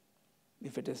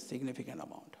if it is significant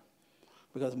amount.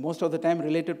 Because most of the time,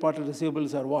 related party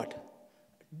receivables are what?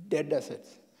 Dead assets.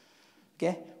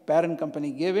 Okay? Parent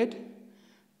company gave it,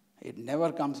 it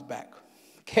never comes back.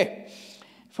 Okay?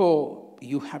 So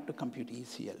you have to compute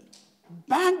ECL.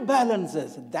 Bank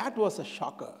balances, that was a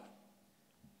shocker.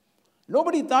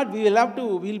 Nobody thought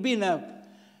we'll be in a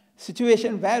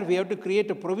situation where we have to create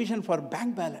a provision for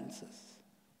bank balances.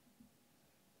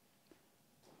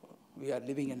 We are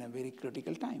living in a very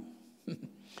critical time.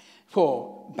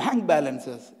 For bank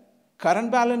balances,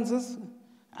 current balances,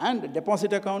 and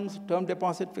deposit accounts, term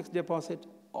deposit, fixed deposit,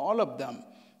 all of them,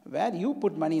 where you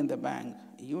put money in the bank,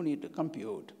 you need to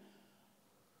compute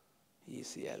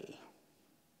ECL.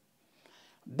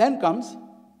 Then comes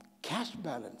cash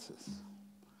balances.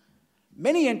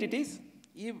 Many entities,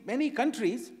 many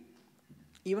countries,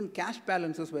 even cash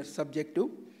balances were subject to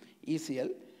ECL.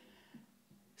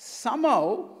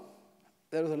 Somehow,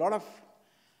 there was a lot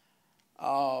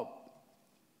of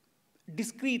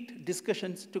discrete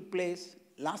discussions took place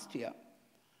last year.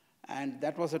 And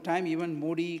that was a time even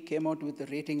Modi came out with a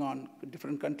rating on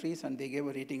different countries, and they gave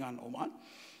a rating on Oman.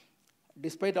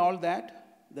 Despite all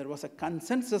that, there was a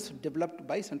consensus developed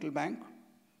by central bank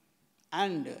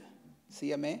and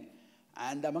CMA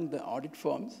and among the audit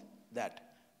firms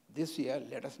that this year,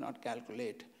 let us not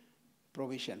calculate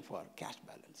provision for cash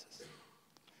balances.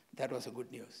 That was a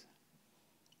good news.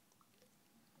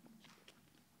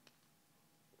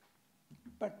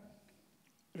 But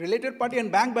related party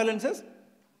and bank balances,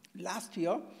 last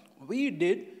year we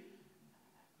did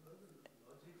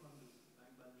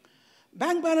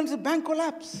bank balances, bank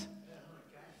collapse.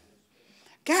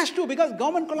 Cash too, because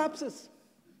government collapses.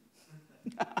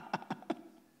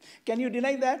 Can you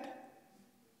deny that?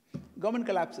 Government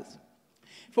collapses.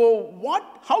 For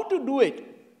how to do it,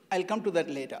 I'll come to that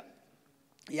later.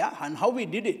 Yeah, and how we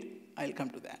did it, I'll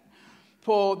come to that.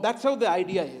 That's how the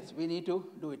idea is. We need to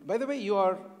do it. By the way, you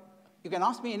can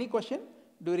ask me any question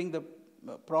during the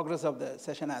progress of the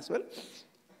session as well.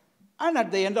 And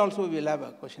at the end also, we'll have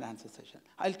a question-answer session.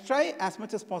 I'll try as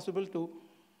much as possible to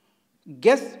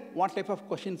guess what type of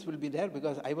questions will be there,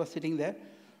 because I was sitting there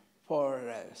for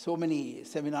so many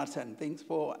seminars and things.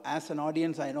 As an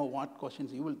audience, I know what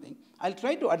questions you will think. I'll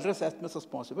try to address as much as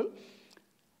possible.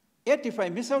 Yet, if I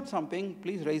miss out something,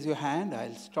 please raise your hand.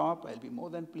 I'll stop. I'll be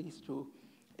more than pleased to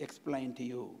explain to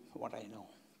you what I know.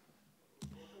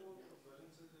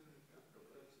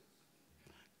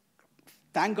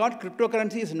 Thank God,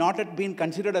 cryptocurrency is not yet been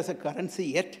considered as a currency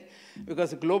yet,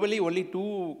 because globally only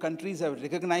 2 countries have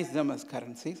recognized them as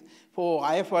currencies.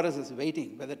 IFRS is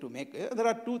waiting whether to make. There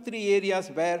are 2-3 areas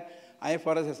where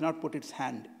IFRS has not put its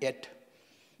hand yet.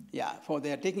 Yeah,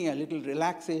 they are taking a little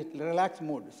relaxed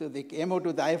mode. So they came out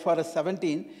with the IFRS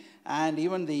 17, and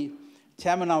even the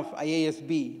chairman of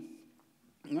IASB,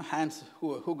 Hans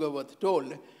Hugerworth,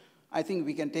 told, I think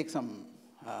we can take some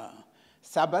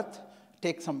Sabbath,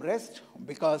 take some rest,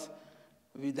 because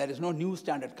there is no new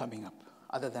standard coming up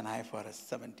other than IFRS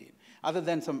 17, other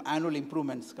than some annual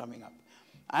improvements coming up.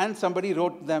 And somebody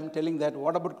wrote them telling that,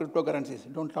 what about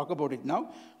cryptocurrencies? Don't talk about it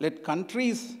now. Let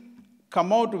countries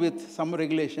come out with some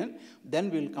regulation, then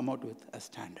we'll come out with a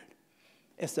standard.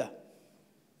 Yes, sir?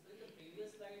 So in the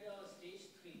previous slide, stage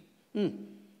 3, we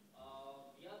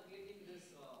are creating this,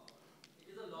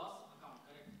 it is a loss account,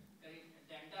 correct? The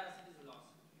entire asset is a loss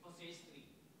for stage 3.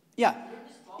 Yeah.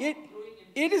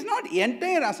 It is not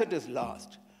entire asset is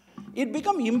lost. It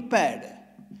becomes impaired.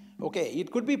 Okay, it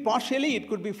could be partially, it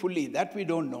could be fully. That we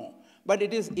don't know. But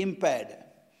it is impaired.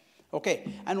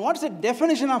 Okay, and what's the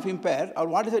definition of impaired, or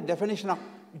what is the definition of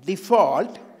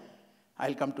default?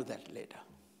 I'll come to that later.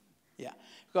 Yeah,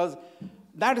 because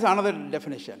that is another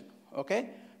definition. Okay,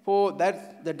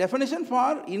 the definition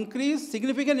for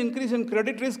significant increase in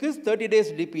credit risk is 30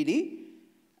 days DPD,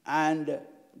 and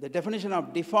the definition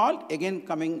of default, again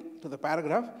coming to the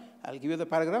paragraph. I'll give you the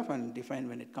paragraph and define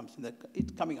when it comes.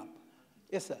 It's coming up.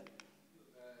 Yes, sir.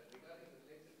 Regarding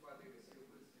related party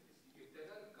receivables, if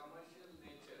there are commercial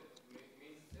nature,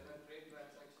 means there are trade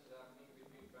transactions happening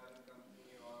between parent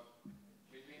company or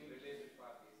between related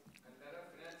parties, and there are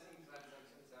financing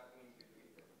transactions happening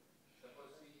between them.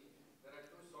 Suppose there are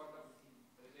 2 sort of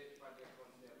related party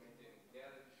accounts they are maintaining.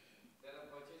 There are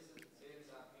purchases, sales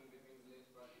happening between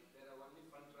related parties. There are only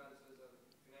fund transfers or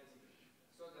financing.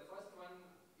 So the first one,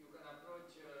 you can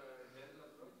approach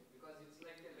general approach, because it's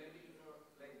like a lending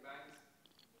like banks.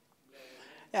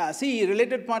 Yeah, see,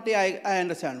 related party, I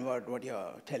understand what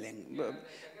you're telling.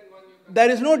 There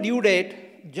is no due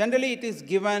date. Generally, it is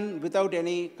given without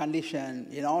any condition,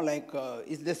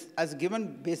 is this as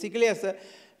given basically as a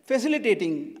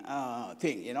facilitating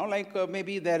thing,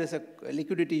 maybe there is a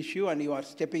liquidity issue and you are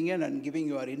stepping in and giving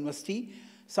your investee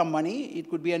some money. It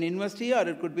could be an investee or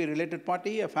it could be a related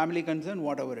party, a family concern,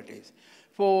 whatever it is.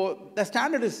 The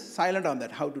standard is silent on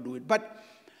that, how to do it. But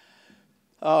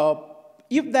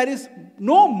if there is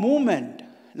no movement,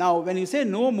 now when you say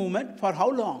no movement, for how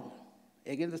long?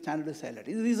 Again, the standard is silent.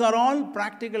 These are all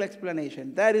practical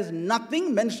explanations. There is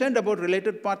nothing mentioned about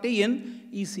related party in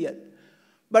ECL.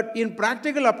 But in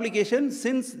practical application,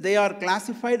 since they are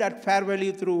classified at fair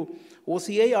value through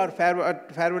OCI or fair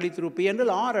value through P&L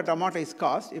or at amortized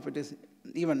cost, if it is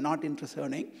even not interest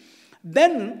earning,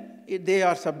 then they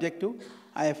are subject to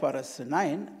IFRS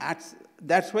 9.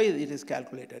 That's why it is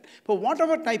calculated. For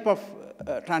whatever type of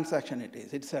transaction it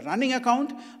is, it's a running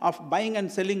account of buying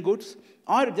and selling goods,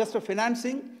 or just a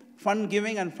financing, fund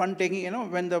giving and fund taking,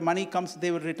 when the money comes,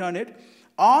 they will return it,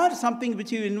 or something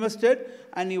which you invested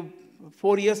and you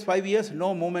 4 years, 5 years,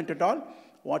 no movement at all,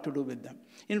 what to do with them.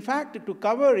 In fact, to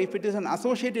cover if it is an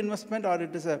associate investment or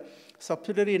it is a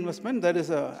subsidiary investment, there is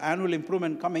an annual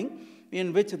improvement coming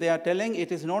in which they are telling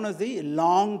it is known as the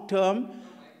long-term. My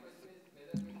question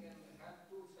is whether we can have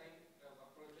two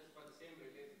approaches for the same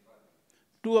related party.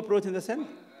 Two approach in the sense?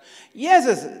 Yes,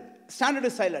 yes. Standard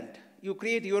is silent. You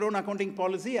create your own accounting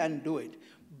policy and do it.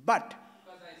 But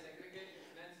Because I segregate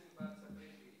financing part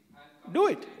separately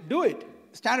and do it.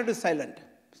 Standard is silent.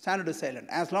 Standard is silent,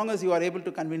 as long as you are able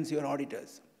to convince your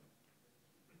auditors.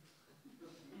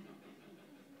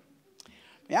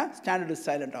 Yeah, standard is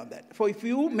silent on that. So if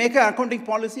you make an accounting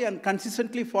policy and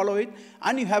consistently follow it,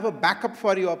 and you have a backup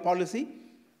for your policy,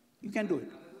 you can do it.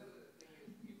 another thing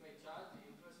is if I charge the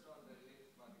interest on the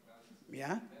related party balances,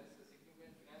 Yeah. there is a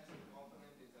significant financing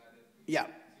component is added. Yeah.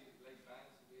 See, like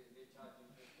banks, they charge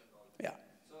interest and all. Yeah.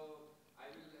 So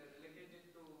I will relocate it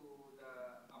to the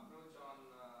approach on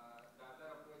the other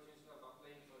approach instead of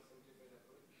applying for simplified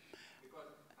approach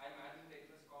because I'm adding the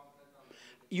interest component on the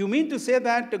related. You mean to say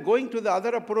that going to the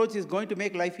other approach is going to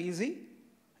make life easy?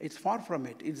 It's far from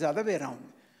it. It's the other way around.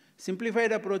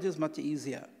 Simplified approach is much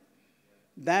easier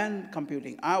than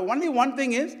computing. Only one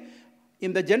thing is,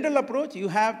 in the general approach, you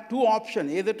have two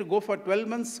options, either to go for 12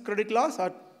 months credit loss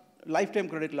or lifetime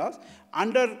credit loss.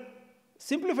 Under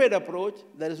simplified approach,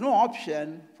 there is no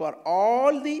option for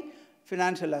all the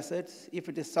financial assets. If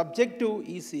it is subject to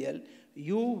ECL,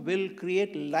 you will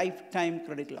create lifetime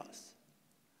credit loss.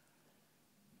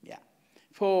 Yeah.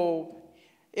 So,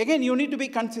 again, you need to be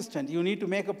consistent. You need to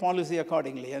make a policy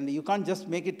accordingly, and you can't just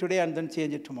make it today and then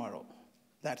change it tomorrow.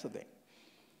 That's the thing.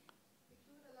 If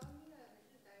you would allow me a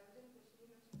little divergent question,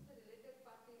 you mentioned the related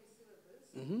party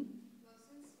receivables. Now,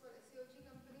 since for SEOG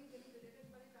companies, any related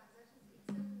party transactions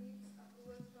itself needs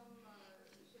approvals from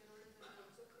shareholders as well.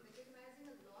 So, recognizing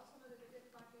a loss on a related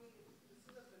party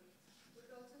receivable would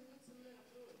also need similar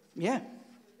approvals. Yeah,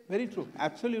 very true.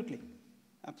 Absolutely.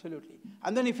 Absolutely.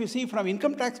 And then if you see from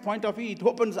income tax point of view, it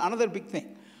opens another big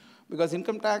thing. Because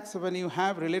income tax, when you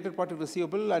have related party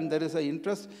receivable and there is an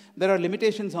interest, there are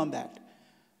limitations on that.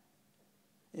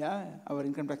 Yeah, our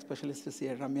income tax specialist is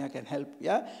here, Ramya can help.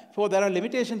 Yeah, so there are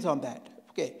limitations on that.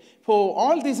 Okay, so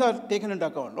all these are taken into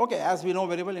account. Okay, as we know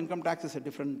very well, income tax is a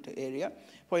different area.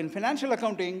 For in financial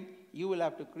accounting, you will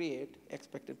have to create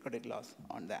expected credit loss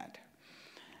on that.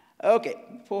 Okay,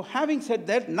 for having said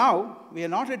that, now we are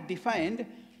not yet defined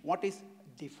what is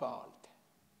default.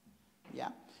 Yeah,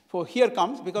 for here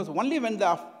comes, because only when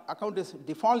the account is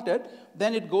defaulted,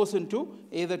 then it goes into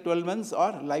either 12 months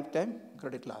or lifetime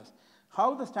credit loss.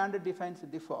 How the standard defines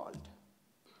default?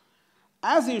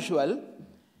 As usual,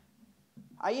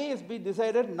 IASB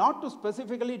decided not to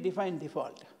specifically define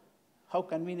default. How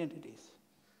convenient it is.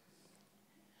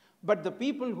 But the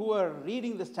people who are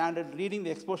reading the standard, reading the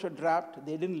exposure draft,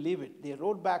 they didn't leave it. They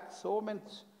wrote back so much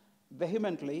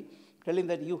vehemently, telling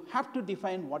that you have to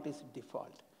define what is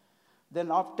default. Then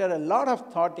after a lot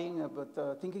of thoughting about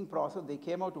the thinking process, they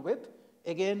came out with,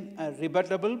 again, a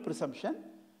rebuttable presumption,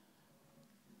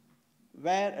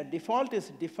 where a default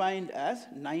is defined as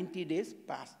 90 days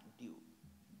past due.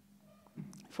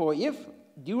 For if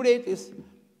due date is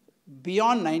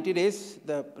beyond 90 days,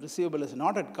 the receivable is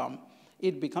not yet come,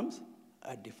 it becomes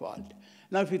a default.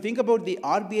 Now, if you think about the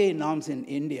RBI norms in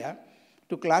India,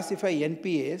 to classify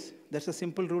NPAs, that's a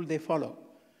simple rule they follow.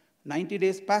 90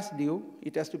 days past due,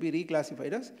 it has to be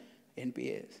reclassified as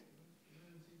NPAs.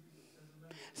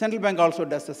 Central Bank also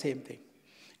does the same thing.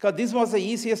 Because this was the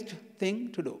easiest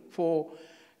thing to do. For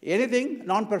anything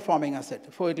non-performing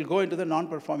asset, for it will go into the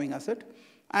non-performing asset,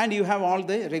 and you have all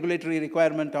the regulatory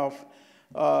requirement of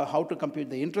how to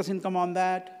compute the interest income on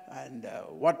that, and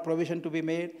what provision to be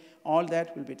made, all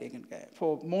that will be taken care of.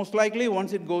 For most likely,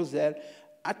 once it goes there,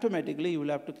 automatically you will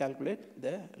have to calculate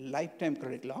the lifetime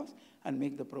credit loss and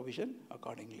make the provision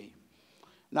accordingly.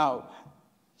 Now,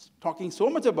 talking so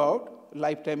much about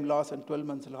lifetime loss and 12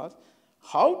 months loss,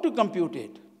 how to compute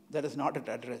it, that is not yet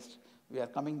addressed. We are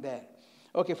coming there.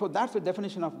 Okay, so that's the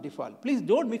definition of default. Please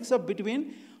don't mix up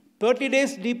between 30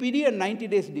 days DPD and 90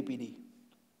 days DPD.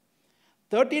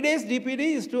 30 days DPD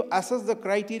is to assess the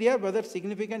criteria whether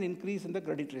significant increase in the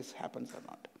credit risk happens or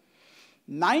not.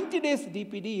 90 days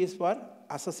DPD is for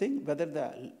assessing whether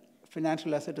the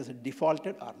financial asset is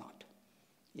defaulted or not.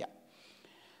 Yeah.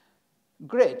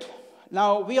 Great.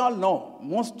 Now, we all know,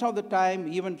 most of the time,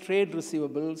 even trade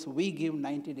receivables, we give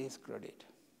 90 days credit.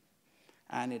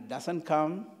 And it doesn't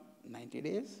come 90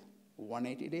 days,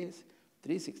 180 days,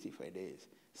 365 days.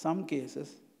 Some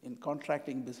cases, in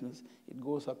contracting business, it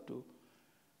goes up to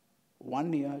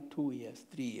 1 year, 2 years,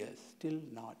 3 years, still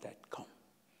not that come.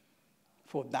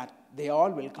 For that, they all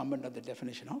will come under the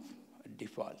definition of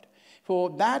default.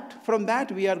 From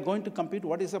that, we are going to compute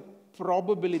what is the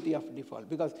probability of default.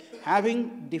 Because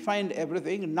having defined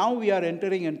everything, now we are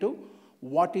entering into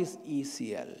what is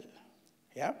ECL.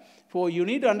 Yeah? So you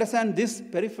need to understand this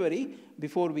periphery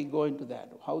before we go into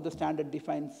that, how the standard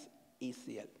defines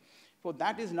ECL. So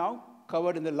that is now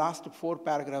covered in the last 4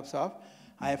 paragraphs of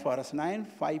IFRS 9,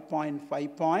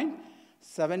 5.5,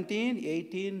 17,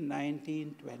 18,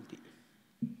 19, 20.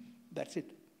 That's it.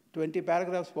 20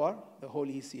 paragraphs for the whole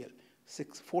ECL.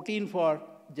 14 for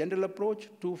general approach,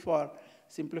 2 for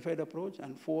simplified approach,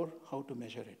 and 4 how to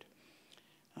measure it.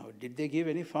 Now, did they give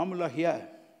any formula here?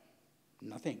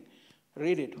 Nothing.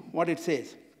 Read it, what it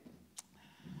says.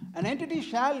 An entity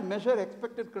shall measure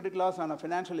expected credit loss on a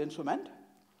financial instrument,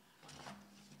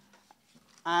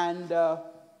 and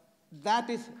that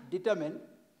is determined,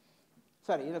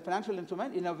 in a financial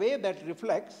instrument, in a way that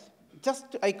reflects,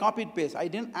 just I copied paste. I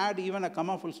didn't add even a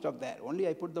comma full stop there. Only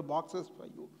I put the boxes for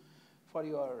you, for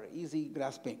your easy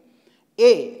grasping.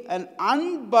 A, an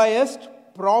unbiased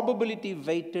probability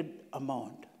weighted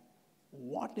amount.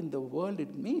 What in the world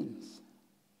it means?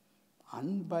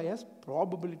 Unbiased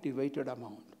probability weighted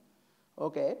amount.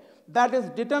 Okay, that is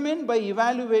determined by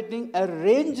evaluating a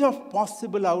range of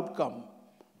possible outcome.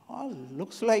 All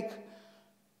looks like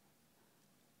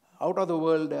out of the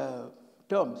world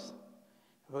terms.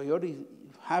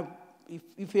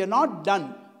 If you are not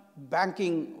done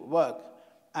banking work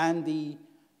and the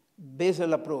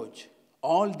Basel approach,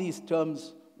 all these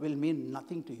terms will mean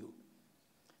nothing to you.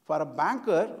 For a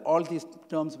banker, all these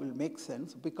terms will make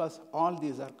sense because all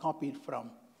these are copied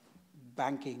from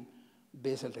banking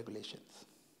Basel regulations.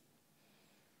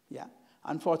 Yeah.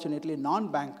 Unfortunately,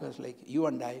 non-bankers like you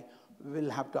and I will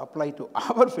have to apply to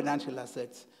our financial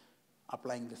assets,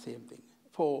 applying the same thing.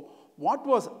 For what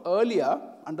was earlier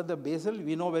under the Basel,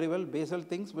 we know very well Basel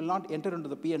things will not enter into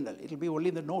the P&L. It will be only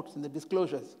in the notes, in the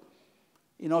disclosures.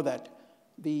 You know that.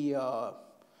 The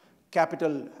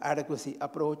capital adequacy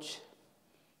approach,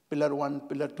 Pillar 1,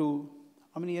 Pillar 2.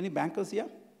 Any bankers here?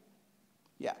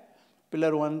 Yeah.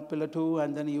 Pillar 1, Pillar 2,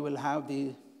 and then you will have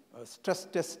the stress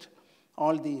test,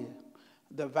 all the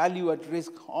value at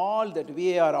risk, all that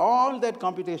VAR, all that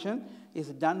computation is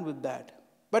done with that.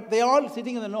 But they are all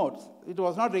sitting in the notes. It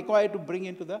was not required to bring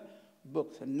into the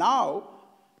books. And now,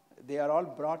 they are all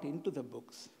brought into the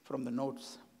books from the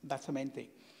notes. That's the main thing.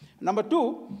 Number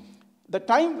 2, the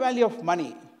time value of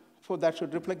money. So that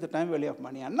should reflect the time value of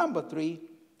money. And number 3,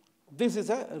 this is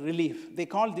a relief. They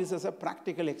call this as a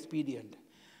practical expedient.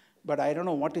 But I don't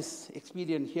know what is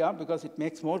expedient here because it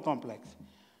makes more complex.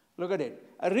 Look at it.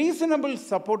 A reasonable,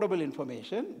 supportable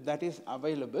information that is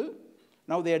available.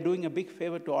 Now they are doing a big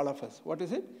favor to all of us. What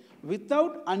is it?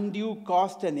 Without undue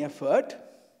cost and effort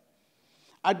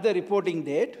at the reporting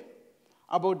date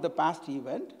about the past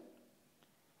event.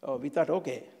 We thought,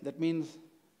 okay, that means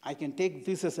I can take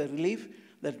this as a relief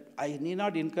that I need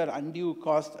not incur undue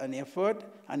cost and effort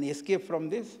and escape from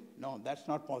this. No, that's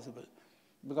not possible.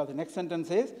 Because the next sentence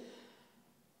says,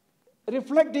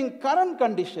 reflecting current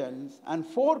conditions and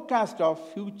forecast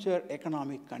of future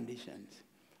economic conditions.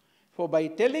 For by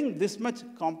telling this much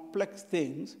complex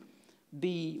things,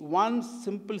 the one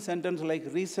simple sentence like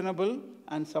reasonable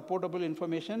and supportable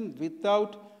information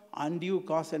without undue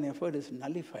cost and effort is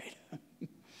nullified.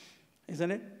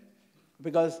 Isn't it?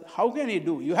 Because how can you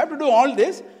do? You have to do all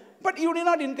this, but you do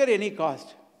not incur any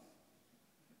cost.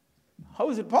 How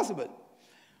is it possible?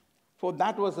 For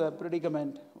that was a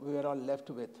predicament we were all left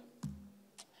with.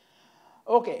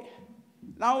 Okay,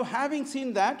 now having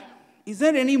seen that, is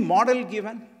there any model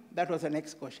given? That was the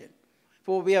next question.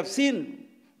 For we have seen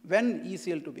when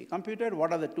ECL to be computed,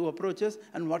 what are the 2 approaches,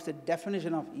 and what's the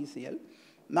definition of ECL.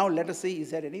 Now let us see,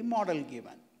 is there any model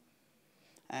given?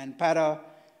 And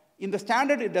in the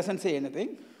standard, it doesn't say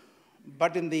anything,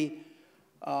 but in the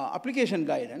application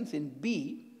guidance, in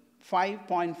B,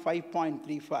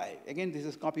 5.5.35, again, this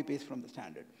is copy-paste from the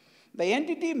standard. The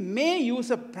entity may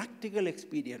use a practical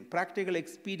expedient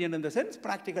in the sense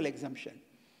practical exemption.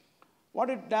 What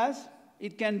it does,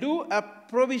 it can do a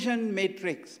provision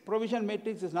matrix. Provision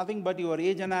matrix is nothing but your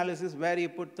age analysis where you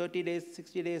put 30 days,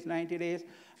 60 days, 90 days,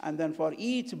 and then for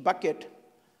each bucket,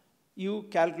 you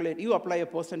apply a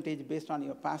percentage based on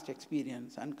your past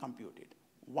experience and compute it.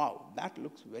 Wow, that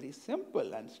looks very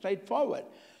simple and straightforward.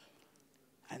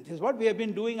 And this is what we have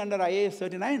been doing under IAS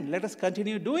 39. Let us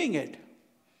continue doing it.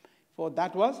 For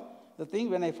that was the thing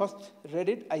when I first read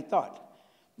it, I thought.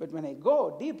 But when I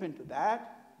go deep into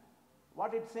that,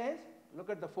 what it says, look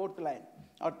at the 4th line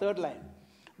or 3rd line.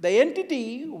 The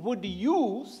entity would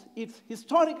use its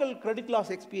historical credit loss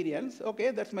experience.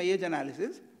 Okay, that's my age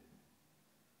analysis.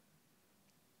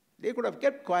 They could have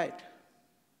kept quiet.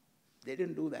 They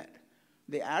didn't do that.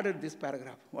 They added this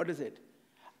paragraph. What is it?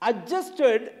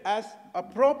 Adjusted as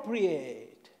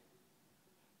appropriate.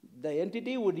 The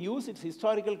entity would use its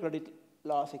historical credit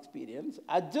loss experience,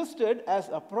 adjusted as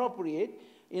appropriate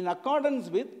in accordance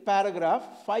with paragraph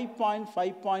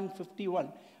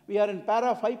 5.5.51. We are in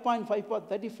para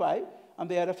 5.5.35, and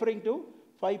they are referring to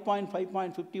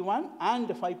 5.5.51 and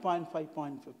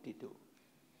 5.5.52.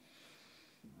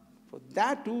 So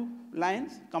that two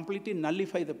lines completely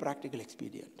nullify the practical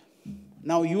expedient.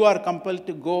 Now you are compelled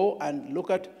to go and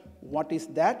look at what is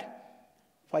that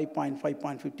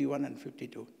 5.5.51 and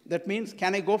 52. That means,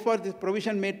 can I go for this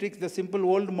provision matrix, the simple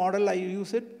old model, I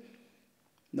use it?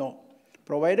 No.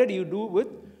 Provided you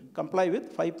comply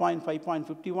with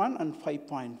 5.5.51 and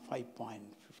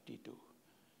 5.5.52.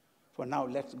 For now,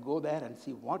 let's go there and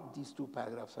see what these two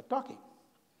paragraphs are talking.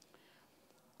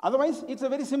 Otherwise, it's a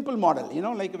very simple model.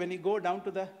 Like when you go down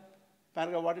to the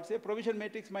paragraph, what it says, provision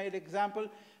matrix might, example,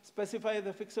 specify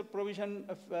the fixed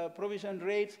provision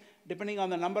rates depending on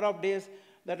the number of days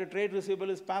that a trade receivable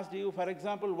is past due. For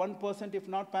example, 1% if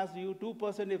not past due,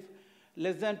 2% if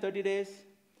less than 30 days,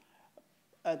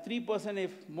 3%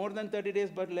 if more than 30 days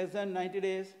but less than 90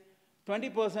 days,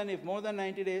 20% if more than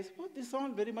 90 days. Well, this is all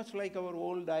very much like our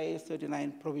old IAS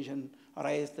 39 provision or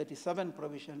IAS 37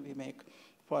 provision we make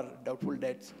for doubtful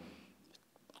debts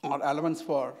or allowance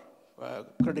for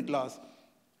credit loss,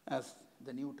 as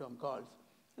the new term calls.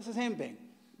 It's the same thing.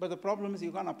 But the problem is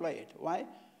you can't apply it. Why?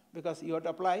 Because you have to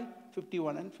apply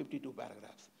 51 and 52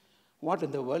 paragraphs. What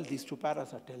in the world these two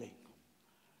paragraphs are telling?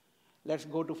 Let's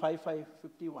go to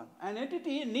 5.5.51. An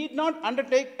entity need not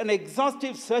undertake an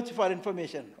exhaustive search for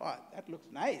information. Oh, that looks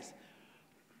nice.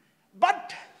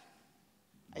 But,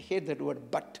 I hate that word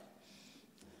but.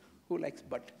 Who likes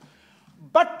but?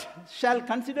 But shall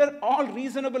consider all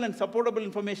reasonable and supportable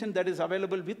information that is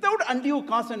available without undue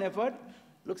cost and effort.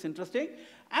 Looks interesting.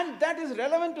 And that is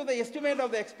relevant to the estimate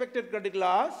of the expected credit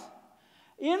loss,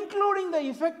 including the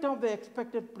effect of the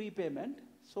expected prepayment.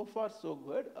 So far, so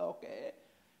good. Okay.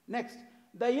 Next,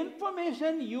 the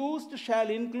information used shall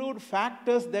include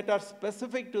factors that are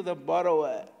specific to the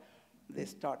borrower. They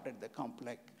started the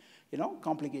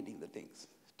complicating the things.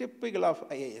 Typical of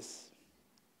IAS.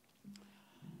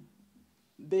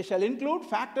 They shall include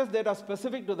factors that are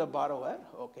specific to the borrower.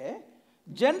 Okay.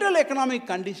 General economic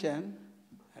condition.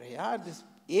 This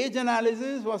age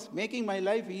analysis was making my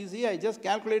life easy. I just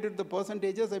calculated the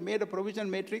percentages. I made a provision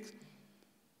matrix.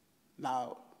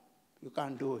 Now, you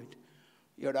can't do it.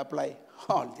 You have to apply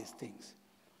all these things.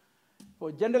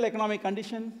 For general economic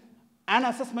condition, an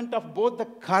assessment of both the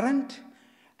current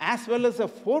as well as the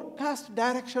forecast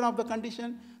direction of the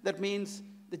condition. That means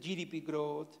the GDP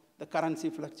growth, the currency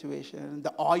fluctuation,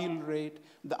 the oil rate,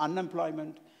 the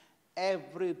unemployment,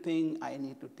 everything I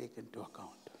need to take into account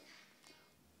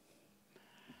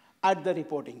at the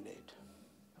reporting date.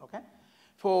 Okay?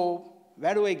 So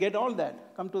where do I get all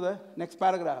that? Come to the next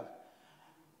paragraph.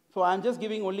 So I'm just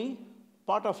giving only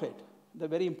part of it, the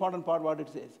very important part what it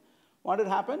says. What it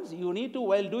happens, you need to,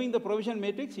 while doing the provision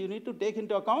matrix, you need to take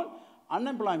into account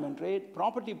unemployment rate,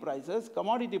 property prices,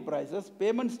 commodity prices,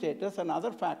 payment status, and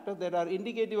other factors that are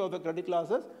indicative of the credit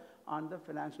losses on the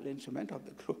financial instrument of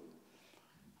the group.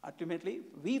 Ultimately,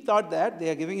 we thought that they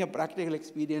are giving a practical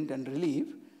expedient and relief.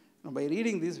 Now, by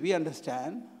reading this, we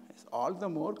understand it's all the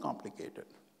more complicated.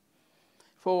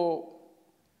 For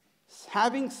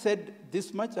having said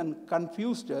this much and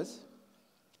confused us,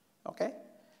 okay,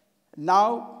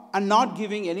 now, and not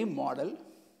giving any model,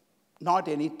 not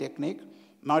any technique,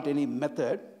 not any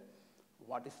method,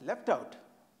 what is left out?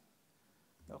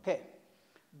 Okay,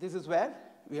 this is where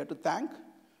we have to thank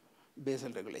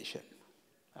Basel regulation.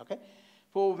 Okay,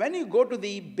 so when you go to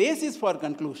the basis for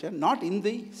conclusion, not in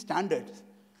the standards,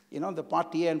 the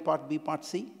part A and part B, part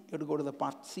C, you have to go to the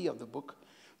part C of the book.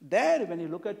 There, when you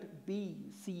look at B,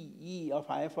 C, E of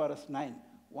IFRS 9,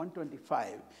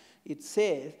 125, it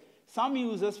says, some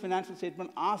users' financial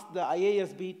statement ask the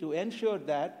IASB to ensure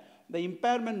that the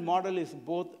impairment model is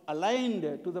both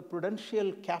aligned to the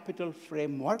prudential capital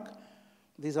framework.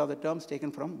 These are the terms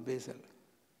taken from Basel.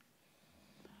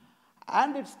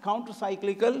 And it's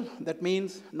counter-cyclical. That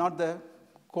means not the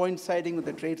coinciding with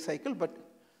the trade cycle, but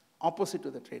opposite to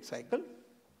the trade cycle,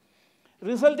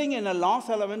 resulting in a loss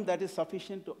allowance that is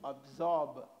sufficient to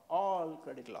absorb all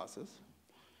credit losses.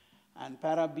 And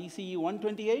para BCE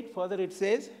 128, further it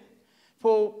says,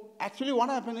 actually what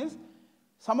happened is,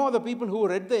 some of the people who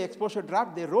read the exposure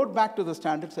draft, they wrote back to the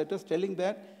standard setters telling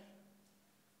that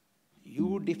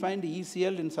you defined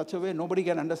ECL in such a way nobody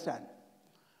can understand.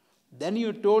 Then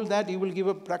you told that you will give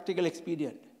a practical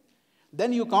expedient.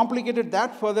 Then you complicated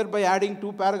that further by adding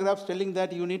 2 paragraphs telling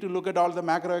that you need to look at all the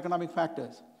macroeconomic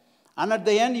factors. And at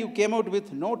the end, you came out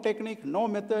with no technique, no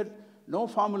method, no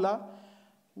formula.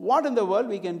 What in the world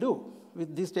we can do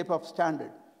with this type of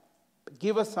standard?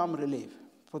 Give us some relief.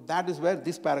 So that is where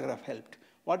this paragraph helped.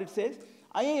 What it says,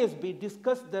 IASB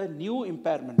discussed the new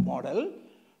impairment model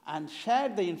and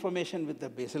shared the information with the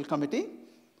Basel Committee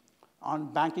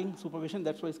on Banking Supervision.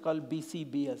 That's why it's called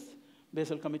BCBS,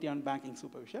 Basel Committee on Banking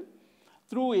Supervision,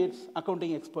 through its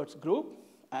accounting experts group.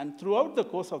 And throughout the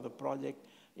course of the project,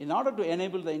 in order to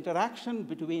enable the interaction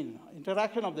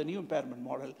of the new impairment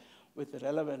model with the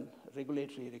relevant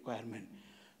regulatory requirement.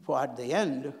 For at the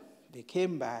end, they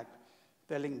came back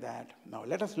telling that, now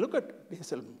let us look at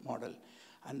Basel model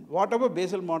and whatever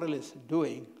Basel model is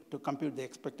doing to compute the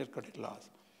expected credit loss,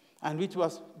 and which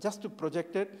was just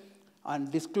projected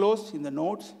and disclosed in the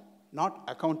notes, not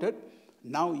accounted.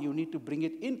 Now you need to bring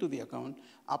it into the account,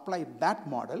 apply that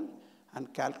model,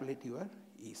 and calculate your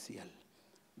ECL.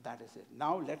 That is it.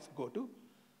 Now let's go to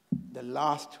the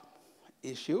last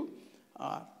issue,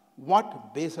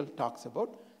 what Basel talks about,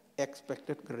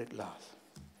 expected credit loss.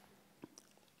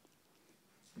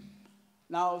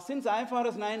 Now, since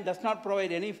IFRS 9 does not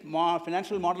provide any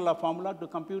financial model or formula to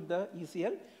compute the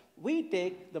ECL, we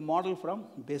take the model from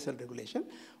Basel regulation,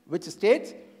 which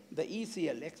states the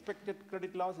ECL, expected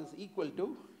credit loss, is equal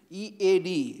to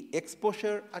EAD,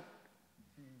 exposure at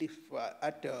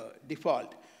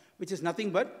default, which is nothing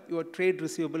but your trade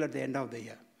receivable at the end of the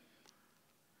year,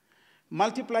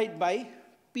 multiplied by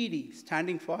PD,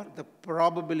 standing for the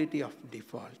probability of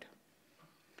default,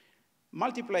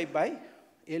 multiplied by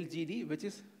LGD, which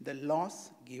is the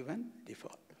loss given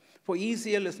default. For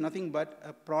ECL is nothing but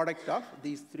a product of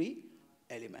these 3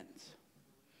 elements.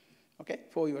 Okay,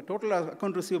 for your total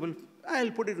account receivable,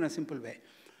 I'll put it in a simple way.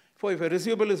 For if a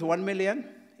receivable is 1 million,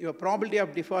 your probability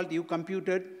of default you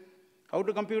computed, how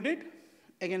to compute it?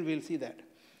 Again, we'll see that.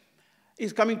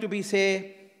 Is coming to be,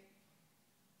 say,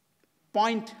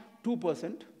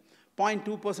 0.2%.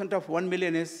 0.2% of 1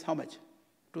 million is how much?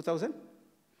 2,000?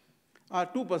 Or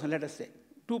 2%, let us say.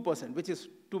 2%, which is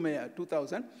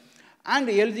 2,000. And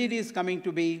the LGD is coming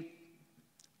to be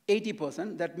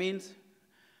 80%. That means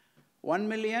 1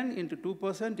 million into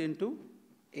 2% into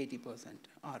 80%,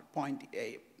 or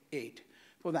 0.8.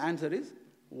 So the answer is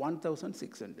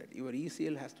 1,600. Your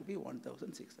ECL has to be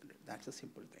 1,600. That's a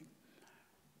simple thing.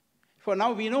 For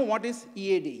now, we know what is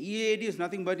EAD. EAD is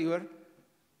nothing but your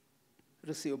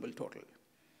receivable total,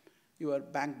 your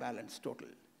bank balance total,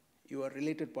 your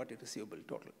related party receivable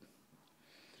total.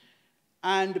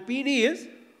 And PD is,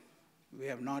 we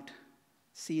have not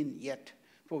seen yet,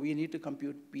 for we need to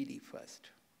compute PD first.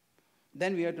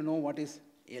 Then we have to know what is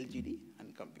LGD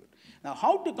and compute. Now,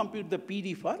 how to compute the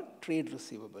PD for trade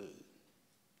receivable?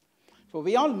 So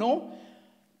we all know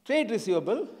trade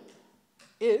receivable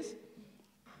is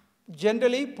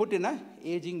generally put in an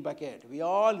aging bucket. We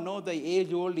all know the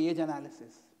age-old age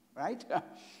analysis, right?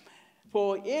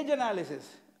 For age analysis,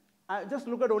 just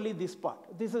look at only this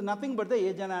part. This is nothing but the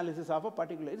age analysis of a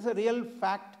particular. It's a real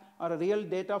fact or a real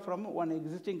data from one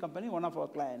existing company, one of our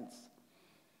clients.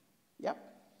 Yep.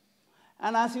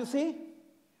 And as you see,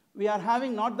 we are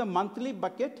having not the monthly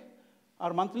bucket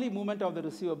or monthly movement of the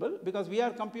receivable, because we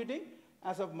are computing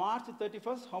as of March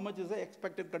 31st, how much is the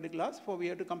expected credit loss. For we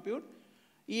have to compute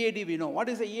EAD, we know. What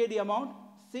is the EAD amount?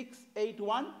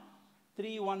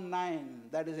 681,319.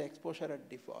 That is the exposure at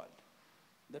default,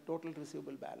 the total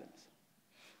receivable balance.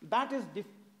 That is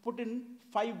put in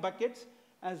 5 buckets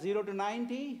as 0 to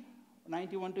 90,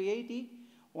 91 to 80,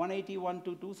 181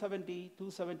 to 270,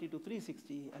 270 to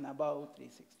 360, and above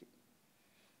 360.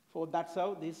 So that's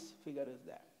how this figure is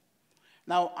there.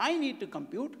 Now, I need to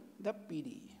compute the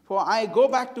PD. For I go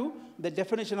back to the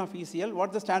definition of ECL,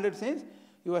 what the standard says,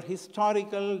 your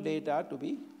historical data to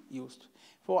be used.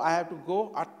 For I have to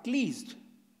go at least.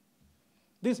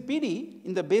 This PD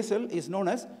in the Basel is known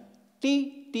as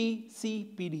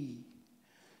TTCPD.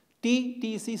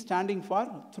 TTC standing for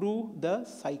through the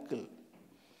cycle.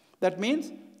 That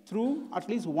means through at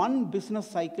least one business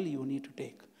cycle you need to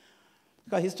take.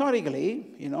 Because historically,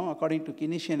 according to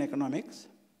Keynesian economics,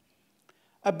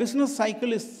 a business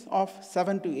cycle is of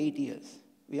 7 to 8 years.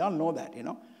 We all know that,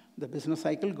 The business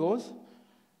cycle goes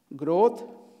growth,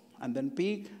 and then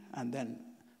peak, and then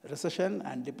recession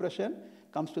and depression,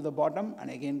 comes to the bottom,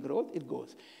 and again growth, it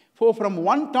goes. So from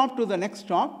one top to the next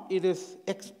top, it is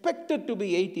expected to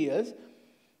be 8 years,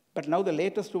 but now the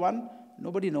latest one,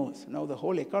 nobody knows. Now the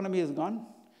whole economy has gone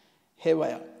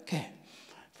haywire. Okay.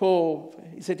 So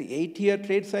is it an 8-year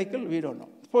trade cycle? We don't know.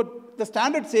 For the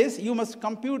standard says you must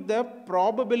compute the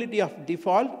probability of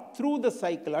default through the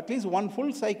cycle. At least one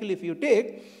full cycle if you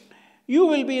take, you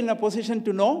will be in a position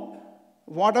to know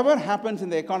whatever happens in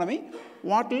the economy,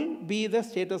 what will be the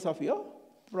status of your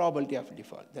probability of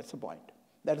default. That's the point.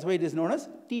 That's why it is known as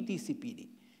TTCPD.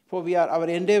 For our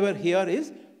endeavor here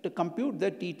is to compute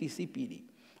the TTCPD.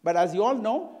 But as you all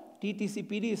know,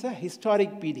 TTCPD is a historic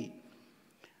PD.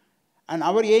 And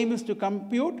our aim is to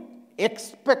compute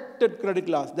expected credit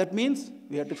loss. That means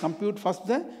we have to compute first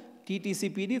the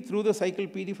TTCPD through the cycle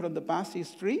PD from the past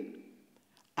history.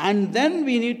 And then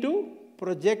we need to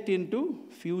project into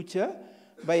future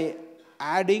by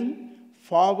adding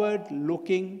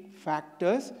forward-looking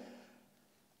factors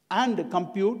and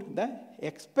compute the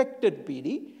expected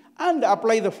PD and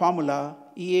apply the formula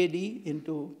EAD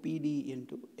into PD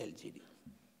into LGD.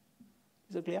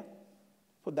 Is it clear?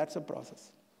 So that's a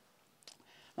process.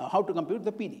 Now, how to compute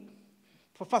the PD?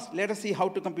 First, let us see how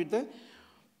to compute the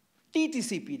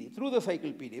TTC PD through the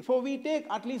cycle PD. For we take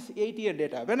at least 8-year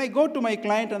data. When I go to my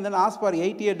client and then ask for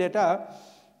 8-year data,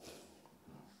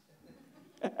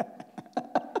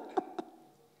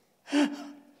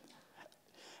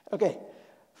 okay,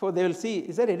 so they will see,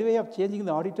 is there any way of changing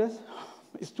the auditors?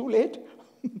 It's too late.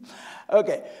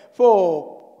 Okay,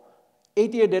 for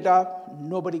 8-year data,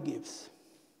 nobody gives.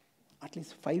 At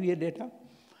least 5-year data.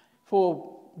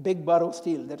 For beg, borrow,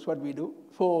 steal, that's what we do.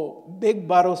 For beg,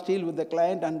 borrow, steal with the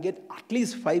client and get at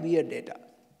least 5-year data.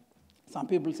 Some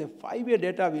people say 5-year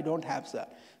data we don't have, sir.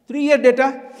 3-year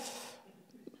data,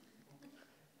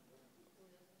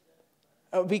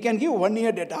 we can give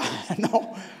 1-year data.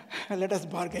 No, let us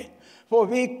bargain. For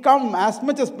we come as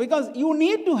much as, because you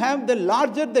need to have the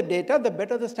larger the data, the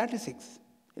better the statistics.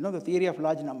 You know, the theory of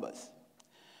large numbers.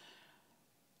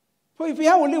 So if you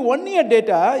have only 1-year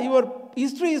data, your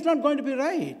history is not going to be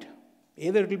right.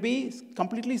 Either it will be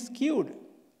completely skewed.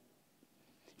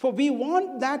 For we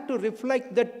want that to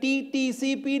reflect the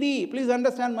TTCPD. Please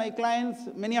understand, my clients,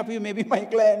 many of you may be my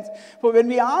clients. For when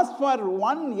we ask for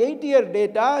 1 8-year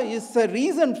data, is a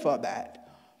reason for that.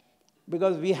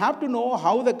 Because we have to know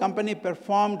how the company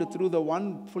performed through the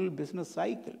one full business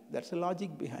cycle. That's the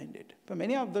logic behind it. For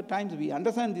many of the times we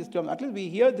understand this term, at least we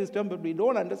hear this term, but we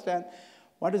don't understand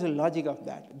what is the logic of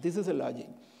that. This is a logic.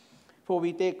 For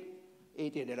we take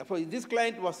 8-year data. For this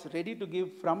client was ready to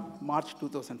give from March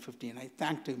 2015. I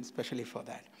thanked him especially for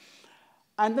that.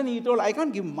 And then he told, I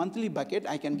can't give monthly bucket,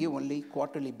 I can give only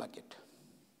quarterly bucket.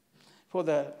 For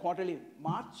the quarterly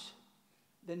March,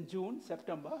 then June,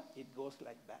 September, it goes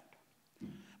like that.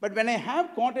 But when I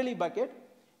have quarterly bucket,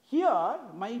 here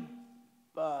my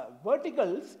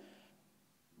verticals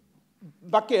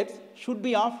buckets should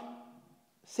be of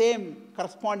same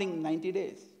corresponding 90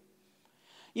 days.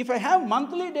 If I have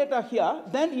monthly data here,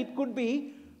 then it could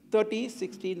be 30,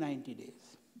 60, 90 days.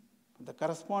 The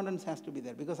correspondence has to be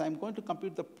there because I'm going to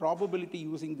compute the probability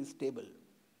using this table.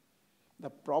 The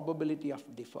probability of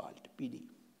default, PD.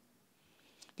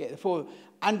 Okay,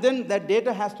 and then that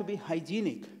data has to be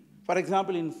hygienic. For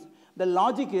example, the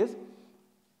logic is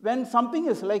when something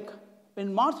is like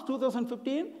in March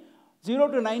 2015, 0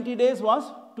 to 90 days was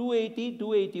 280,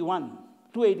 281,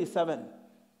 287.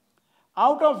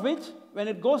 Out of which, when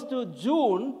it goes to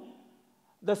June,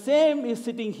 the same is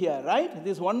sitting here, right?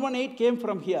 This 118 came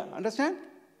from here. Understand?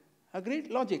 Agreed?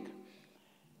 Logic.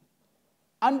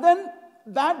 And then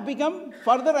that became,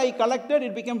 further I collected,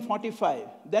 it became 45.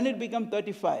 Then it became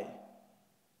 35.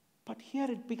 But here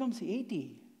it becomes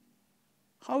 80.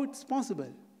 How it's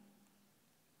possible?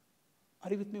 Are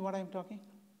you with me what I'm talking?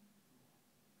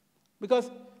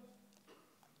 Because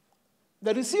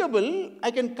the receivable, I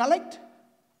can collect.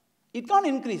 It can't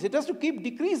increase. It has to keep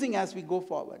decreasing as we go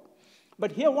forward.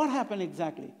 But here, what happened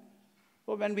exactly?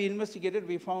 Well, when we investigated,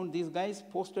 we found these guys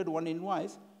posted one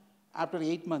invoice after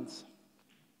 8 months,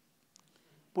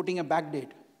 putting a back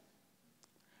date.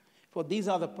 For these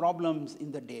are the problems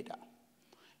in the data.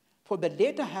 For the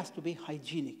data has to be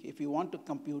hygienic if you want to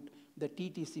compute the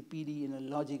TTCPD in a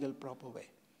logical, proper way.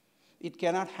 It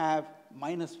cannot have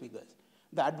minus figures.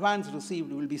 The advance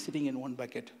received will be sitting in one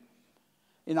bucket.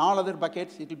 In all other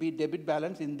buckets, it will be debit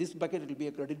balance. In this bucket, it will be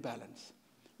a credit balance.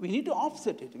 We need to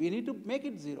offset it. We need to make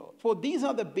it 0. For these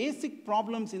are the basic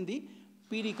problems in the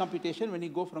PD computation when you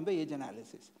go from the age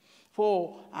analysis.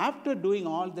 For after doing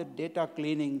all the data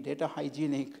cleaning, data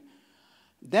hygienic,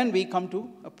 then we come to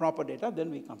a proper data,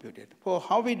 then we compute it. For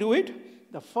how we do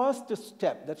it, the first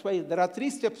step, that's why there are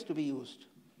 3 steps to be used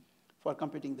for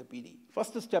computing the PD.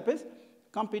 First step is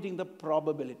computing the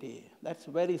probability. That's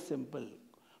very simple.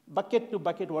 Bucket to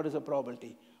bucket, what is the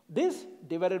probability? This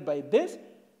divided by this,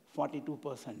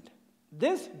 42%.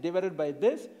 This divided by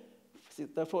this, See,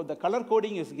 therefore, the color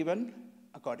coding is given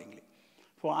accordingly.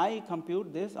 For I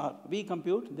compute this, or we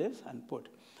compute this and put.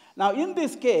 Now, in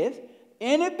this case,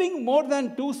 anything more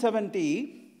than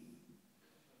 270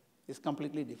 is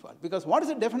completely default. Because what is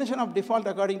the definition of default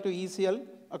according to ECL,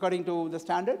 according to the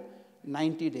standard?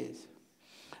 90 days.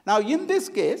 Now, in this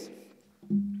case,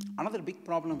 another big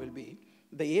problem will be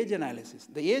the age analysis.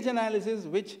 The age analysis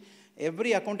which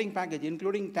every accounting package,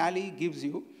 including Tally, gives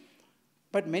you,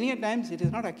 but many a times it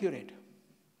is not accurate.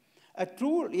 A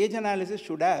true age analysis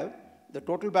should have the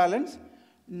total balance,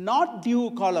 not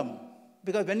due column.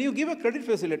 Because when you give a credit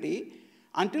facility,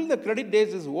 until the credit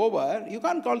days is over, you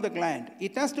can't call the client.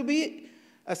 It has to be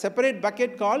a separate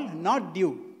bucket called not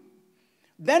due.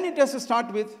 Then it has to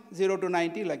start with 0 to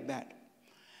 90 like that.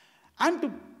 And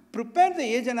to prepare the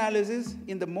age analysis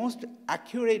in the most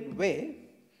accurate way,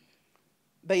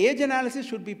 the age analysis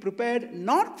should be prepared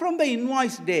not from the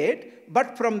invoice date,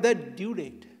 but from the due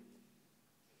date.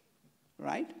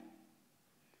 Right?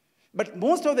 But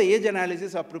most of the age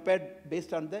analysis are prepared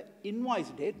based on the invoice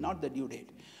date, not the due date.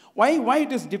 Why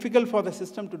it is difficult for the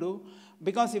system to do?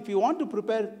 Because if you want to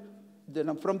prepare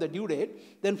from the due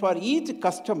date, then for each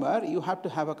customer, you have to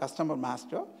have a customer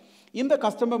master. In the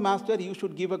customer master, you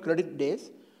should give a credit days.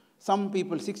 Some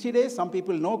people 60 days, some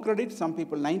people no credit, some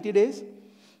people 90 days.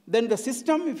 Then the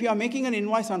system, if you are making an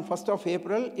invoice on 1st of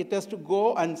April, it has to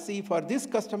go and see for this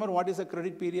customer what is the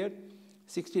credit period?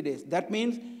 60 days. That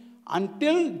means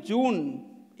until June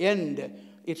end,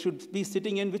 it should be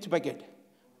sitting in which bucket?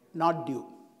 Not due.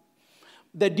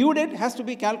 The due date has to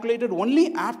be calculated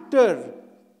only after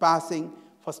passing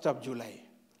 1st of July.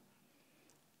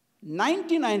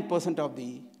 99% of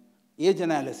the age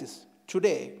analysis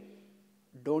today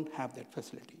don't have that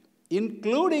facility,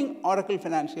 including Oracle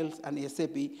Financials and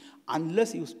SAP,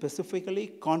 unless you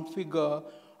specifically configure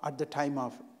at the time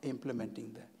of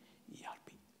implementing the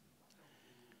ERP.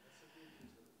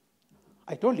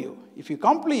 I told you, if you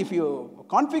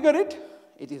configure it,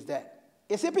 it is there.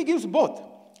 SAP gives both.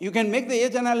 You can make the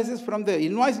age analysis from the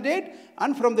invoice date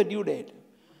and from the due date.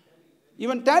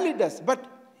 Even Tally does, but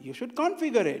you should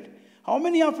configure it. How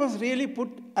many of us really put,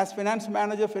 as finance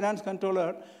manager, finance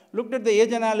controller, looked at the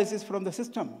age analysis from the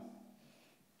system?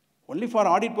 Only for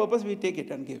audit purpose, we take it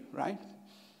and give, right?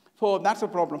 So that's a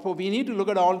problem. So we need to look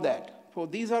at all that. So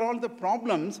these are all the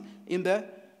problems in the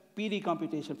PD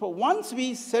computation. So once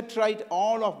we set right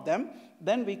all of them,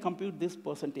 then we compute these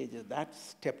percentages. That's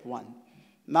step one.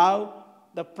 Now,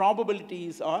 the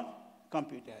probabilities are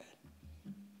computed.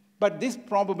 But these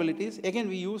probabilities, again,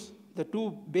 we use the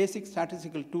two basic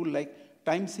statistical tools like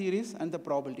time series and the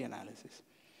probability analysis.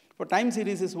 For time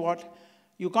series is what?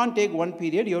 You can't take one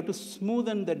period. You have to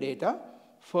smoothen the data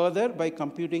further by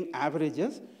computing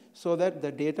averages so that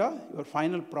the data, your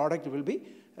final product, will be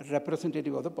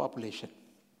representative of the population.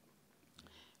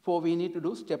 So we need to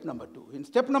do step number 2. In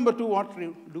step number 2, what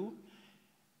we do?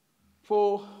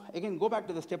 Again, go back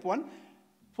to the step 1.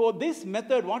 For this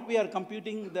method, what we are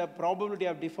computing, the probability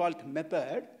of default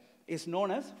method, is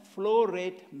known as flow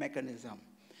rate mechanism.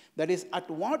 That is, at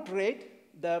what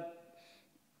rate the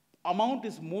amount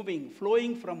is moving,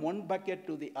 flowing from one bucket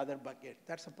to the other bucket.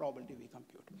 That's the probability we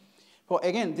compute. So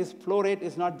again, this flow rate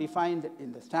is not defined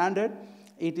in the standard.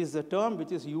 It is a term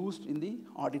which is used in the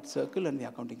audit circle and the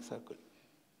accounting circle.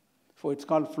 So it's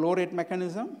called flow rate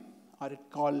mechanism, or it's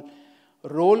called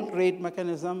roll rate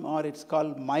mechanism, or it's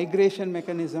called migration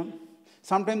mechanism.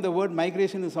 Sometimes the word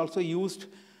migration is also used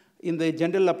in the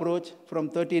general approach from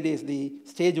 30 days. The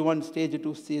stage 1, stage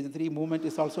 2, stage 3 movement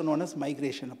is also known as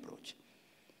migration approach.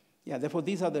 Yeah, therefore,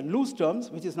 these are the loose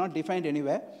terms, which is not defined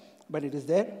anywhere, but it is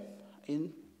there.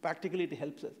 Practically, it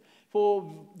helps us.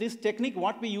 For this technique,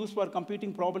 what we use for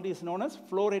computing probability is known as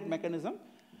flow rate mechanism.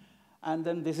 And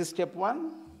then this is step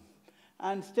 1.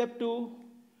 And step 2,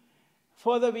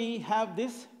 further we have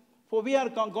this. For we are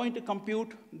going to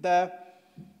compute the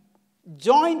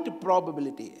joint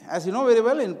probability. As you know very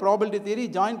well, in probability theory,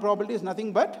 joint probability is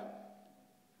nothing but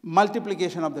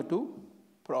multiplication of the two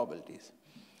probabilities.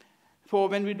 So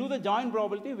when we do the joint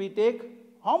probability, we take,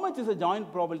 how much is the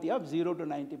joint probability of 0 to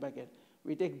 90 bucket?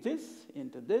 We take this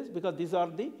into this, because these are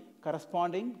the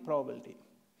corresponding probability.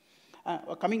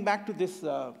 Coming back to this,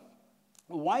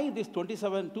 why this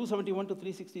 271 to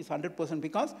 360 is 100%?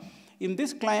 Because in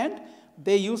this client,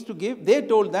 they used to give, they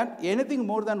told that anything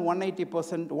more than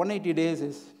 180%, 180 days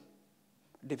is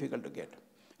difficult to get.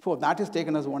 So that is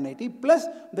taken as 180, plus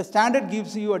the standard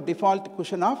gives you a default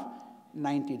cushion of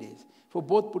 90 days. For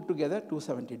both put together,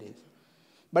 270 days.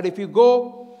 But if you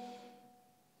go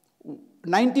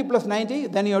 90 plus 90,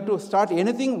 then you have to start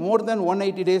anything more than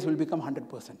 180 days will become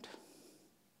 100%.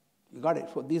 You got it?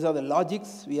 So these are the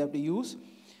logics we have to use.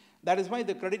 That is why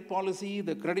the credit policy,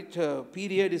 the credit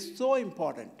period is so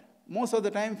important. Most of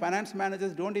the time, finance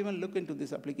managers don't even look into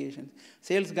these applications.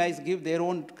 Sales guys give their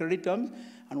own credit terms,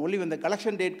 and only when the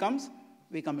collection date comes,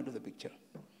 we come into the picture.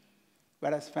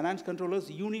 Whereas finance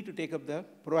controllers, you need to take up the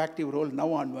proactive role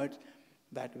now onwards,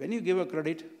 that when you give a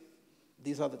credit,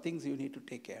 these are the things you need to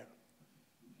take care.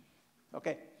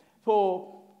 Okay.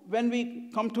 So when we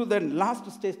come to the last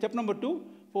stage, step number 2,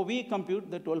 for we compute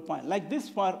the 12 point. Like this,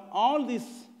 for all these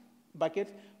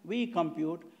buckets, we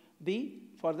compute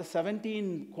for the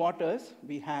 17 quarters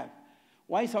we have.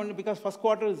 Why 17? Because first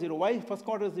quarter is 0. Why first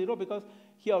quarter is 0? Because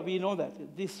here we know that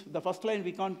the first line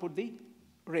we can't put the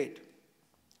rate.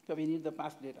 So we need the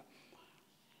past data.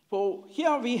 So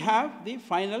here we have the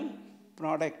final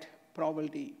product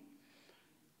probability.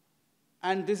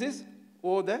 And this is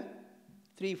over the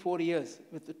 3-4 years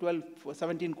with the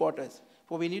 17 quarters.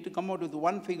 So we need to come out with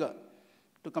one figure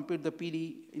to compute the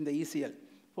PD in the ECL.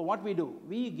 So what we do,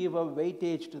 we give a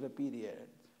weightage to the period.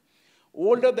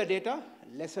 Older the data,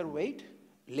 lesser weight.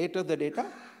 Later the data,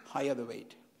 higher the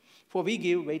weight. So we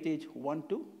give weightage 1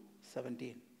 to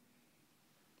 17.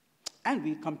 And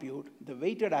we compute the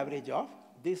weighted average of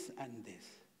this and this,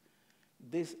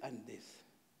 this and this,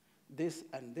 this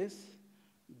and this,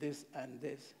 this and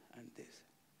this, and this.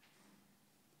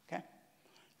 Okay?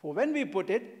 So when we put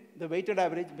it, the weighted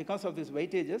average, because of these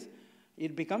weightages,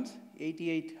 it becomes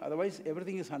 88. Otherwise,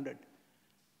 everything is 100.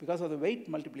 Because of the weight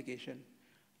multiplication,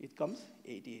 it comes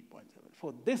 88.7.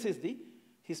 So this is the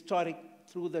historic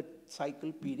through the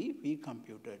cycle PD we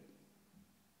computed.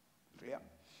 Clear?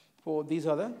 So these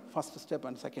are the first step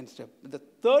and second step. The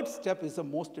third step is the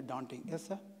most daunting. Yes,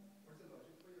 sir? What's the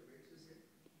logic for your weights the same?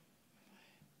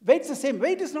 Weight's the same.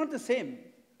 Weight is not the same.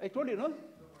 I told you, no? So what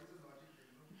is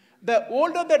the logic? The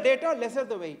older the data, lesser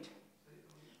the weight.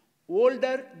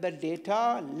 Older the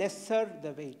data, lesser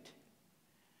the weight.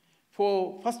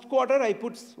 For first quarter, I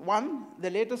put 1. The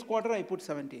latest quarter, I put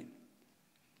 17. And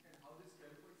how this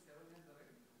 12.7 is the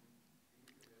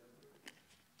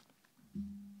right?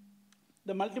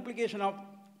 The multiplication of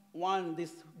 1,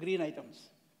 these green items.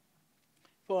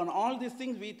 So on all these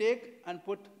things, we take and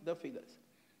put the figures.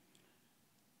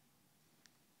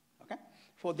 Okay?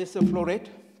 For this flow rate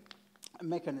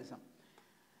mechanism.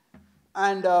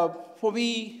 And for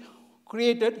we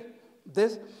created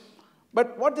this.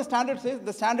 But what the standard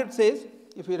says,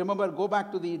 if you remember, go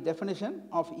back to the definition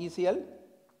of ECL.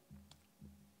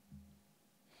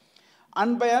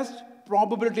 Unbiased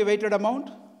probability weighted amount,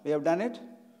 we have done it.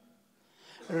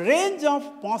 Range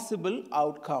of possible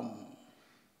outcome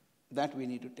that we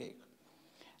need to take.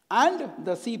 And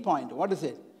the C point, what is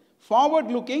it?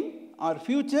 Forward-looking or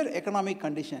future economic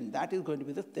condition. That is going to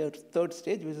be the third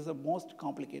stage, which is the most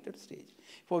complicated stage.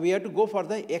 For we have to go for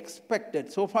the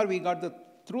expected. So far we got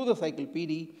through the cycle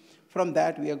PD. From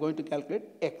that we are going to calculate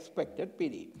expected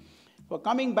PD. For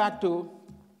coming back to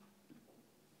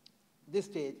this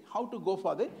stage, how to go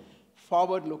for the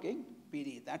forward-looking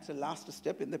PD. That's the last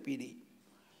step in the PD.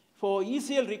 For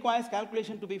ECL requires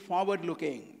calculation to be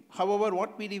forward-looking. However,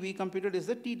 what PD we computed is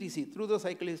the TTC, through the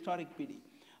cycle historic PD.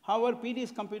 However, PD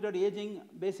is computed using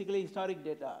basically historic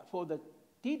data. For the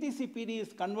TTC PD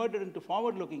is converted into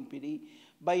forward-looking PD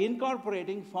by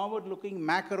incorporating forward-looking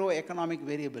macroeconomic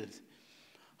variables.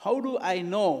 How do I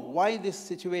know why this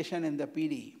situation in the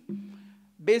PD?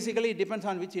 Basically, it depends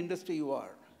on which industry you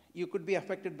are. You could be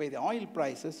affected by the oil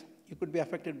prices. You could be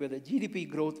affected by the GDP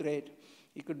growth rate.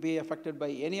 You could be affected by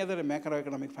any other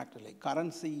macroeconomic factor like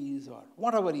currencies or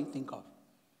whatever you think of.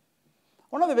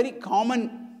 One of the very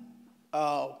common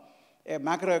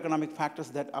macroeconomic factors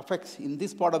that affects in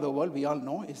this part of the world, we all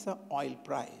know, is the oil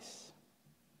price.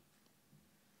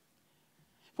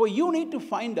 So you need to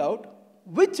find out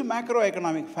which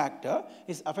macroeconomic factor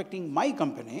is affecting my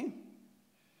company,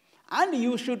 and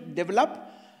you should develop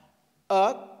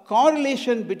a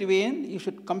correlation between, you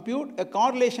should compute a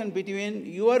correlation between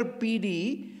your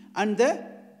PD and the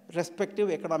respective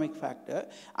economic factor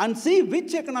and see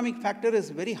which economic factor is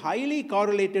very highly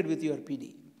correlated with your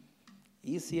PD.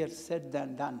 Easier said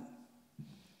than done.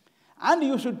 And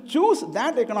you should choose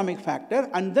that economic factor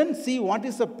and then see what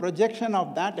is the projection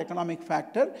of that economic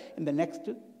factor in the next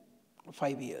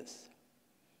 5 years.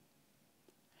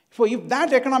 So if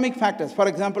that economic factors, for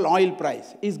example, oil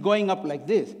price, is going up like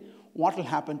this, what will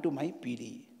happen to my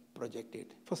PD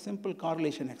projected? For simple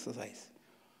correlation exercise.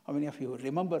 How many of you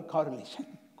remember correlation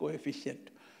coefficient?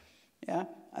 Yeah,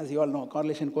 as you all know,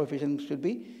 correlation coefficient should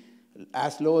be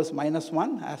as low as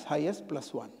 -1, as high as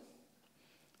 +1.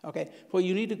 Okay, so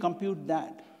you need to compute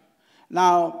that.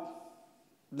 Now,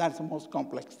 that's the most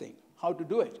complex thing. How to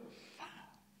do it?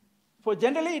 For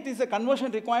generally, it is a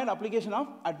conversion required application of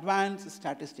advanced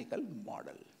statistical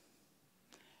model.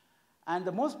 And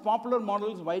the most popular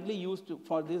models widely used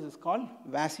for this is called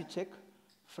Vasicek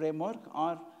framework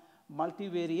or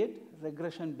multivariate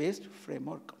regression-based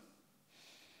framework.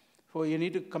 So you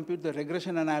need to compute the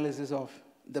regression analysis of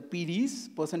the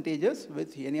PDs, percentages,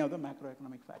 with any of the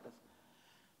macroeconomic factors.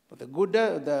 But the good,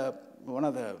 one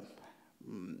of the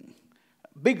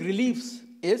big reliefs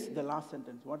is the last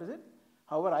sentence. What is it?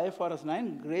 However, IFRS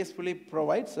 9 gracefully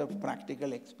provides a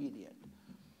practical expedient.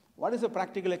 What is a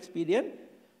practical expedient?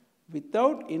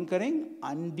 Without incurring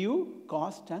undue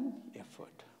cost and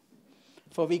effort.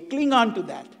 So we cling on to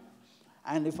that.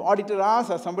 And if auditor asks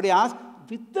or somebody asks,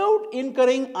 without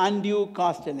incurring undue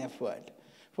cost and effort.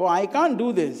 So I can't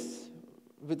do this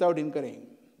without incurring.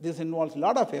 This involves a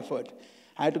lot of effort.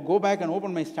 I have to go back and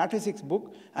open my statistics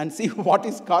book and see what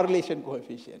is correlation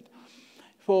coefficient.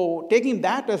 So taking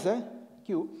that as a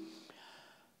cue,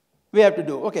 we have to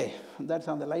do, okay, that's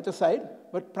on the lighter side.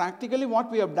 But practically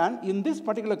what we have done, in this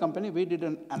particular company, we did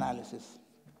an analysis.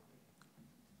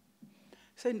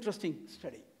 It's an interesting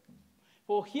study.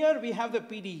 So here we have the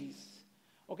PDs.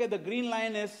 Okay, the green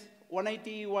line is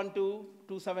 180, 12,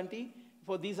 270.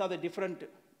 For these are the different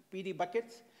PD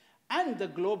buckets. And the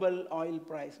global oil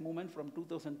price movement from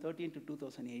 2013 to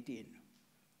 2018.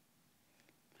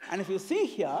 And if you see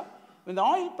here, when the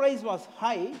oil price was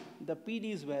high, the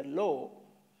PDs were low.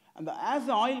 And as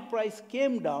the oil price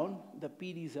came down, the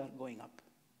PDs are going up.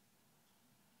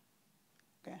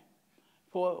 Okay?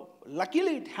 So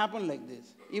luckily it happened like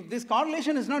this. If this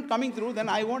correlation is not coming through, then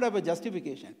I won't have a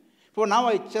justification. For now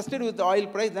I tested with the oil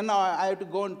price, then I have to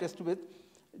go and test with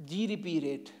GDP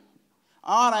rate.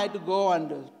 Or I have to go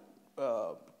and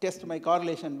test my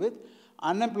correlation with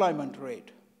unemployment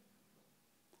rate.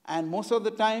 And most of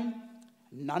the time,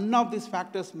 none of these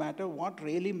factors matter. What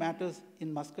really matters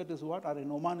in Muscat is what, or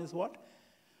in Oman is what?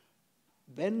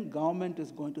 When government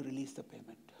is going to release the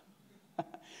payment.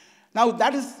 Now,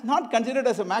 that is not considered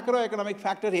as a macroeconomic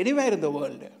factor anywhere in the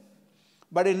world.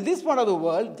 But in this part of the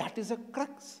world, that is a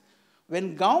crux.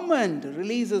 When government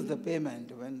releases the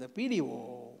payment, when the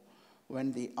PDO,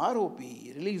 when the ROP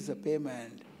release the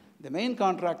payment, the main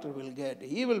contractor will get,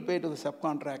 he will pay to the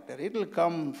subcontractor, it will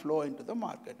come flow into the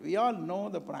market. We all know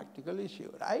the practical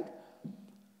issue, right?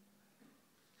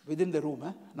 Within the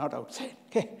room, not outside.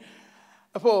 Okay.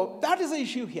 So that is the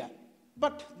issue here.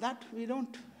 But that we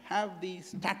don't have the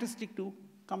statistic to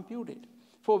compute it.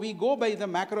 So we go by the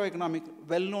macroeconomic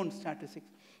well-known statistics,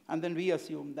 and then we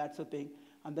assume that's the thing,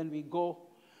 and then we go.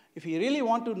 If you really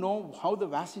want to know how the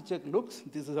Vasicek looks,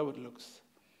 this is how it looks.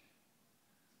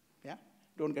 Yeah?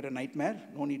 Don't get a nightmare,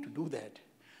 no need to do that.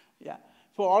 Yeah.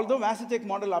 So although Vasicek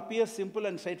model appears simple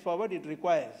and straightforward, it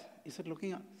requires, is it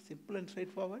looking simple and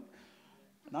straightforward?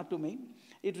 Not to me.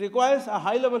 It requires a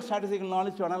high-level statistical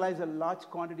knowledge to analyze a large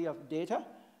quantity of data,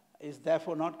 is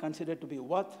therefore not considered to be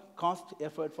worth cost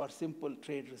effort for simple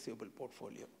trade receivable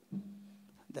portfolio.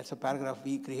 That's a paragraph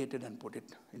we created and put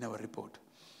it in our report.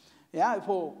 Yeah,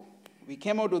 so we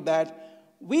came out with that.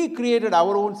 We created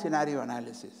our own scenario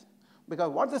analysis. Because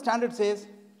what the standard says,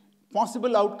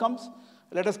 possible outcomes,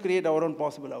 let us create our own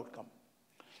possible outcome.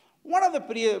 What are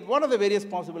the various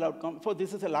possible outcomes? So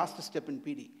this is the last step in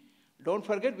PD. Don't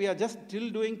forget, we are just still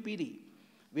doing PD.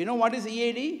 We know what is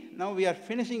EAD. Now we are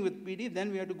finishing with PD.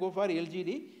 Then we have to go for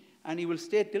LGD. And he will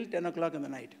stay till 10 o'clock in the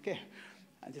night. Okay,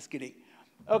 I'm just kidding.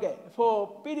 Okay,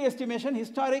 for PD estimation,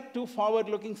 historic to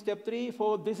forward-looking step 3.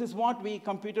 For this is what we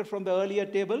computed from the earlier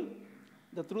table,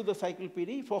 the through the cycle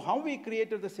PD. For how we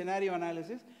created the scenario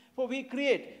analysis, for we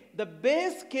create, the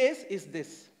base case is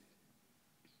this.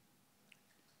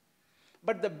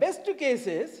 But the best case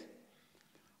is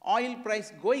oil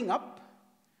price going up.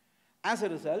 As a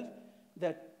result,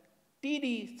 the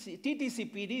TTC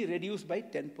PD reduced by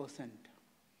 10%.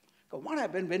 So what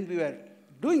happened when we were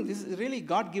doing this? Is really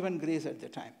God-given grace at the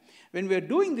time. When we were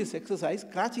doing this exercise,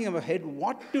 scratching our head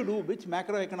what to do, which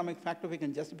macroeconomic factor we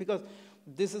can justify, because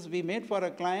this is we made for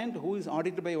a client who is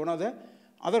audited by one of the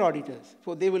other auditors.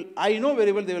 So they will, I know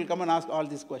very well they will come and ask all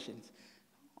these questions.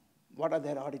 What are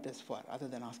their auditors for, other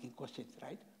than asking questions,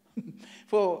 right?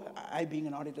 For I being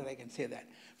an auditor, I can say that.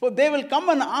 So they will come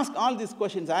and ask all these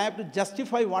questions. I have to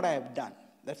justify what I have done.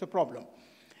 That's a problem.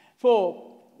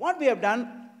 So what we have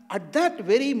done, at that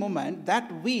very moment,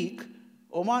 that week,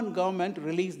 Oman government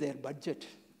released their budget.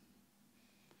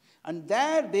 And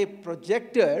there they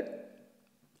projected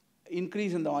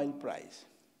increase in the oil price.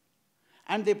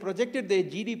 And they projected their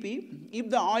GDP. If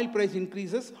the oil price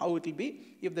increases, how it will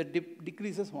be. If the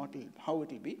decreases, how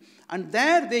it will be. And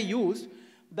there they used,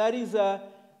 there is a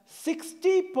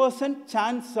 60%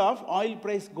 chance of oil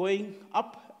price going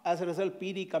up as a result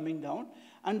PD coming down,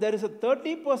 and there is a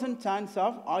 30% chance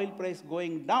of oil price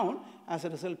going down, as a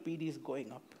result PD is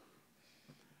going up.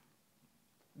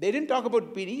 They didn't talk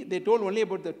about PD, they told only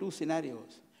about the two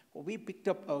scenarios. We picked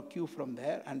up a Q from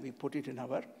there and we put it in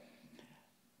our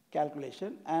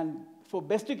calculation. And for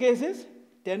best cases,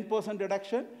 10%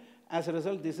 reduction. As a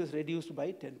result, this is reduced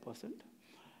by 10%.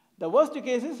 The worst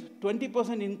case is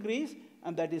 20% increase,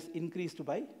 and that is increased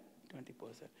by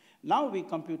 20%. Now we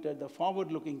computed the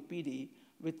forward-looking PD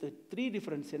with the 3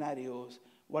 different scenarios.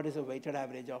 What is the weighted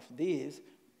average of these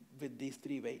with these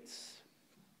 3 weights?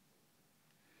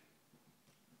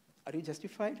 Are you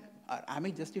justified? Or am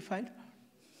I justified?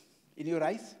 In your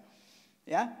eyes?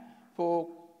 Yeah? For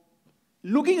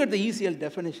looking at the ECL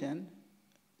definition,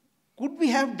 could we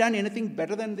have done anything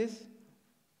better than this?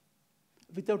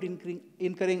 Without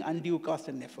incurring undue cost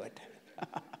and effort.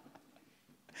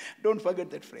 Don't forget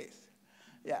that phrase.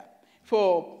 Yeah.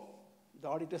 For the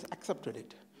auditors accepted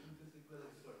it.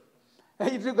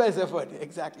 It requires effort,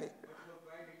 exactly.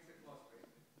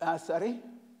 Sorry?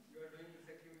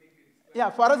 Yeah,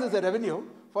 for us it's a revenue.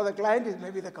 For the client, it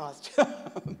may be the cost.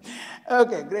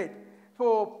 Okay, great.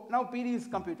 So now PD is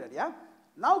computed, yeah?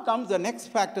 Now comes the next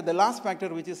factor, the last factor,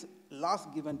 which is loss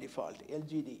given default,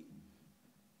 LGD.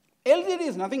 LGD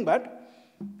is nothing but,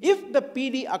 if the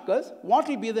PD occurs, what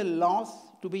will be the loss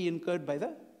to be incurred by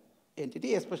the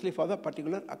entity, especially for the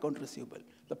particular account receivable,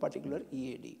 the particular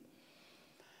EAD.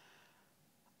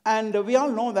 And we all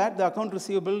know that the account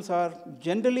receivables are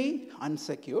generally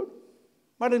unsecured,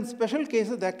 but in special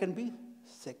cases that can be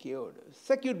secured.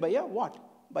 Secured by a what?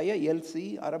 By a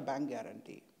LC or a bank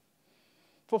guarantee.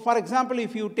 For example,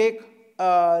 if you take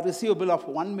a receivable of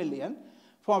 1 million,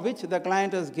 for which the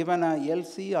client has given a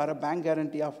LC or a bank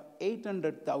guarantee of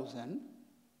 800,000,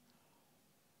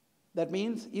 that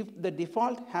means if the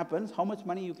default happens, how much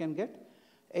money you can get?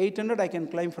 800 I can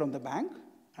claim from the bank,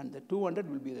 and the 200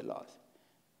 will be the loss.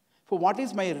 For what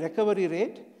is my recovery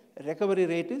rate? Recovery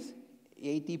rate is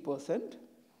 80%.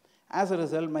 As a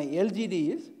result, my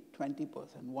LGD is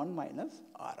 20%, 1 minus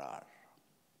RR.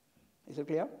 Is it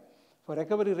clear? For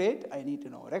recovery rate, I need to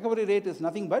know. Recovery rate is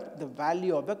nothing but the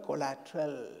value of the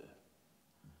collateral.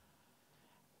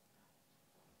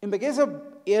 In the case of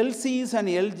LCs and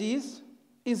LGs,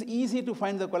 it's easy to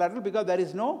find the collateral because there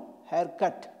is no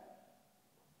haircut.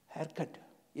 Haircut.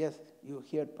 Yes, you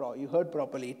heard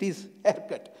properly. It is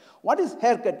haircut. What is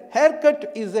haircut?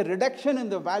 Haircut is a reduction in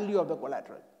the value of the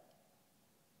collateral.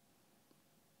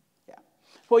 Yeah.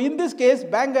 For in this case,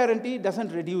 bank guarantee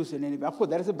doesn't reduce in any way. Of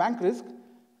course, there is a bank risk.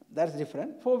 That's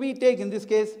different. For we take, in this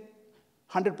case,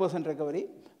 100% recovery.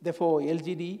 Therefore,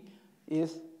 LGD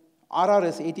is, RR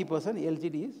is 80%,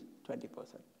 LGD is 20%.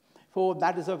 So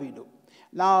that is how we do.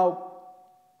 Now,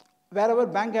 wherever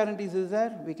bank guarantees is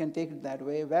there, we can take it that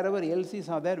way. Wherever LCs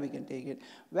are there, we can take it.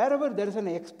 Wherever there is an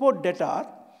export debtor,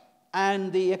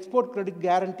 and the export credit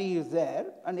guarantee is there,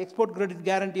 and export credit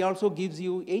guarantee also gives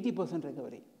you 80%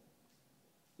 recovery.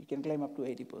 You can claim up to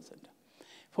 80%.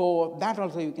 For that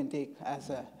also you can take as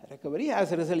a recovery.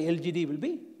 As a result, LGD will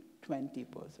be 20%.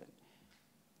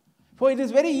 For it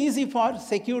is very easy for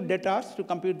secured debtors to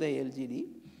compute the LGD.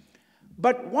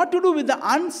 But what to do with the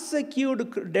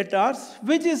unsecured debtors,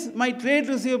 which is my trade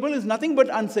receivable is nothing but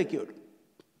unsecured?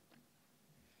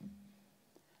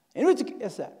 In which case,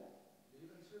 yes, sir? Do you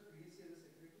consider PDC as a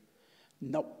security?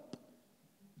 Nope.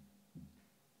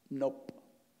 Nope.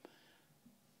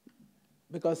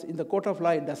 Because in the court of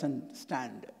law, it doesn't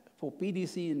stand. For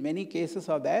PDC, in many cases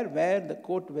are there where the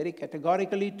court very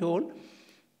categorically told,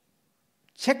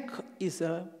 check is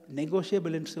a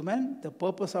negotiable instrument. The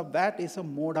purpose of that is a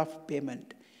mode of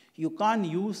payment. You can't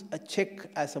use a check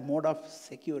as a mode of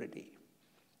security.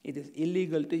 It is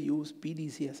illegal to use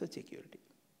PDC as a security.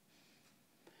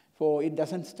 For it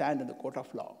doesn't stand in the court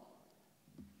of law.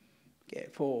 Okay,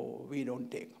 for we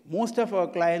don't take. Most of our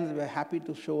clients were happy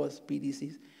to show us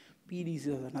PDCs.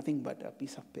 PDCs are nothing but a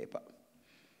piece of paper.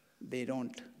 They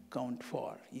don't count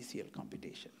for ECL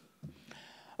computation.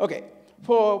 Okay,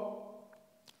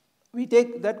 we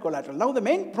take that collateral. Now the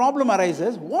main problem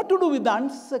arises, what to do with the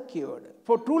unsecured?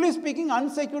 For truly speaking,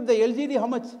 unsecured, the LGD, how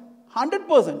much?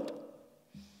 100%.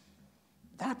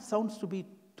 That sounds to be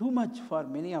too much for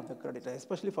many of the creditors,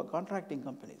 especially for contracting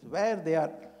companies, where they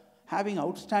are having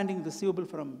outstanding receivable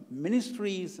from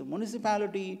ministries,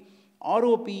 municipality,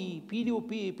 ROP,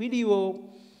 PDO.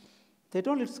 They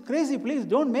told, it's crazy, please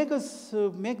don't make us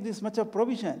make this much of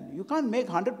provision. You can't make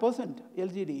 100%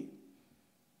 LGD.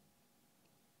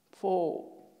 For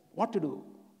what to do?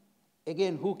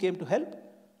 Again, who came to help?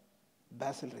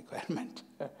 Basel requirement.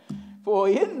 For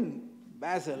in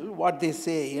Basel, what they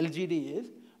say, LGD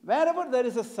is, Wherever there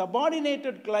is a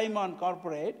subordinated claim on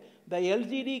corporate, the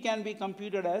LGD can be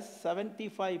computed as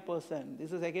 75%.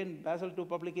 This is again Basel II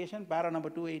publication, para number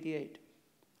 288.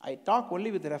 I talk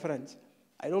only with reference.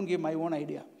 I don't give my own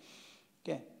idea.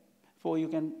 Okay. So you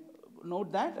can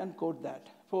note that and quote that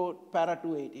for para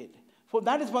 288. For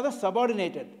that is for the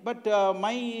subordinated. But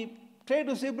my trade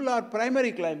receivable are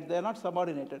primary claims. They are not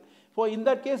subordinated. For in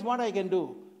that case, what I can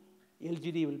do?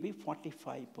 LGD will be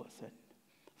 45%.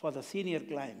 For the senior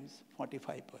claims,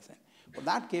 45%. For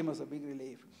that came as a big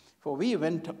relief. For we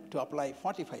went to apply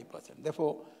 45%.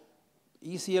 Therefore,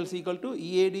 ECL is equal to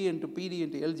EAD into PD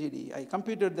into LGD. I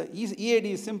computed the EAD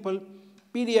is simple.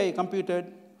 PD I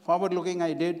computed. Forward looking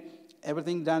I did.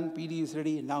 Everything done. PD is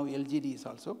ready. Now LGD is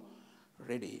also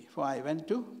ready. So I went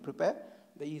to prepare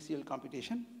the ECL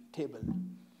computation table.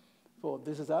 So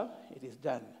this is how it is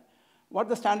done. What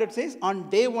the standard says on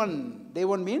day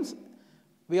one means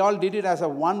we all did it as a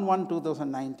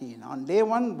 1/1/2019. On day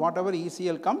one, whatever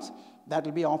ECL comes, that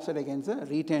will be offset against the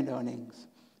retained earnings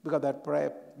because that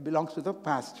belongs to the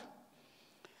past.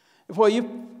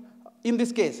 In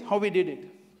this case, how we did it?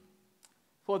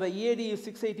 For the EAD is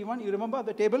 681, you remember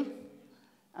the table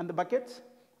and the buckets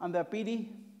and the PD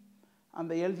and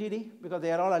the LGD because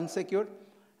they are all unsecured,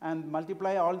 and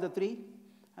multiply all the three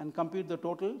and compute the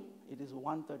total, it is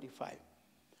 135.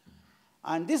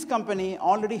 And this company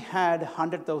already had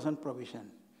 100,000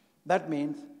 provision. That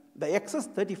means the excess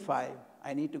 35,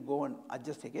 I need to go and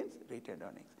adjust against retained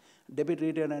earnings. Debit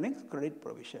retained earnings, credit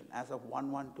provision as of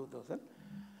 1/1/2000.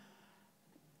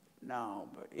 Now,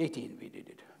 18 we did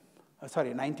it.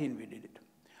 19 we did it.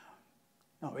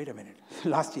 No, wait a minute.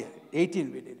 Last year,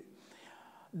 18 we did it.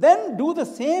 Then do the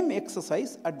same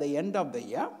exercise at the end of the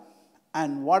year,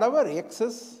 and whatever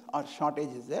excess or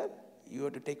shortage is there, you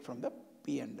have to take from the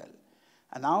P&L.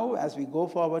 And now, as we go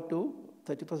forward to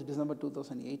 31st December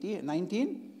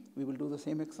 2019, we will do the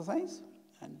same exercise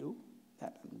and do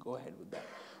that and go ahead with that.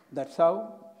 That's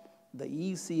how the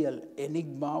ECL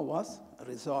enigma was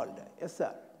resolved. Yes,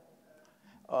 sir.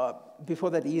 Before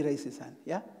that, raised his hand.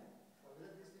 Yeah?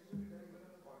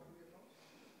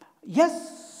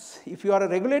 Yes. If you are a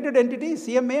regulated entity,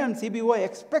 CMA and CBO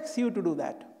expects you to do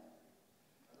that.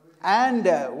 And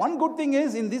one good thing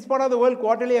is, in this part of the world,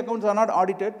 quarterly accounts are not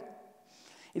audited.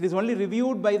 It is only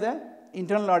reviewed by the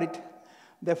internal audit.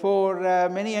 Therefore,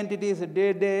 many entities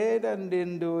did it and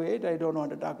didn't do it. I don't want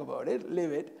to talk about it.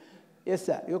 Leave it. Yes,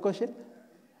 sir. Your question?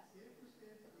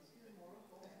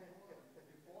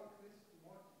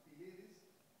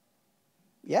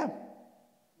 Yeah.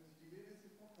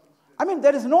 I mean,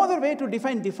 there is no other way to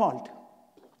define default.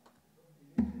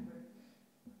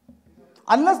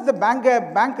 Unless the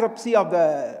bankruptcy of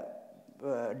the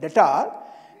debtor,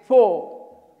 for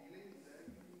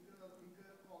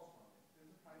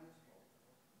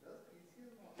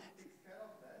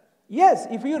yes,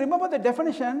 if you remember the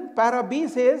definition, para B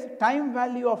says time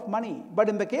value of money. But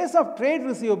in the case of trade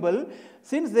receivable,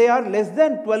 since they are less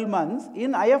than 12 months,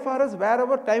 in IFRS,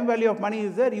 wherever time value of money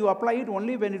is there, you apply it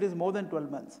only when it is more than 12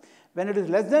 months. When it is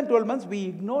less than 12 months, we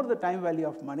ignore the time value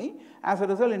of money. As a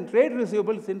result, in trade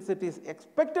receivable, since it is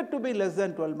expected to be less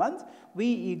than 12 months,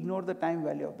 we ignore the time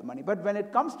value of the money. But when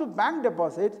it comes to bank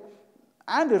deposits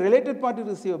and related party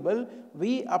receivable,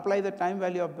 we apply the time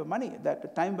value of the money.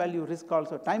 That time value risk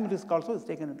also, time risk also is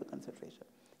taken into consideration,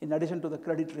 in addition to the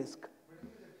credit risk.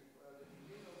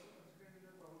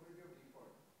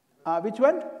 Which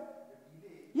one?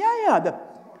 Yeah.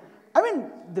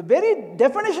 The very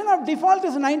definition of default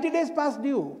is 90 days past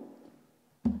due.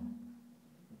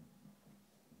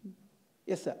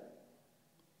 Yes, sir.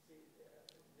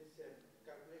 This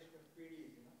calculation of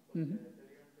PD, from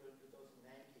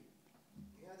 31/12/2019.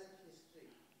 You have that history.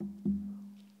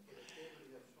 Okay, the table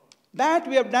you have shown. That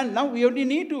we have done. Now we only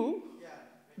need to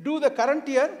do the current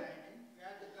year. Add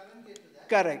the current year to that.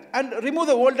 Correct. And remove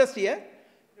the oldest year.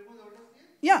 Remove the oldest year?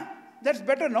 Yeah, that's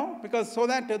better, no? Because so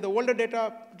that the older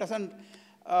data doesn't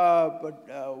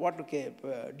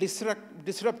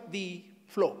disrupt the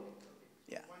flow.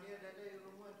 Yeah. 1 year data you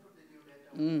remove and put the new data.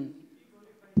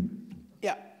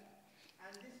 Yeah.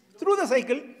 And this Through the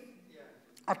cycle,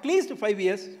 at least 5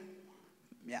 years.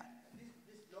 Yeah.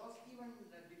 This loss given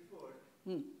deferred,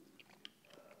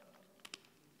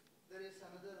 there is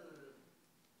another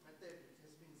method which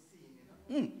has been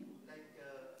seen, like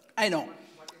I know.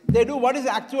 They do what is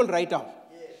the actual write-off.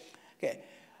 yes. Okay.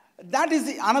 That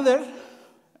is another,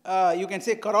 you can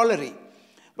say, corollary.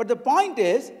 But the point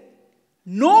is,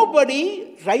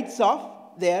 nobody writes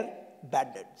off their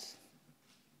bad debts.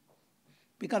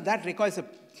 Because that requires a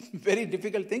very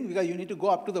difficult thing, because you need to go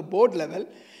up to the board level.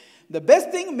 The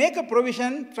best thing, make a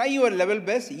provision, try your level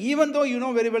best, even though you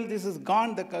know very well this is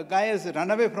gone, the guy has run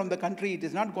away from the country, it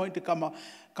is not going to come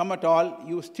at all,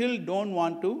 you still don't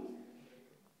want to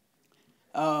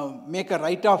make a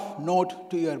write-off note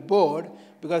to your board,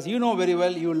 because you know very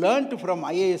well, you learned from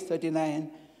IAS 39,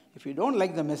 if you don't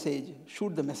like the message,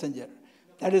 shoot the messenger.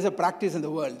 That is a practice in the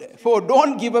world.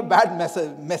 Don't give a bad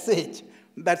message.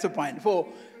 That's the point.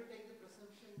 People take the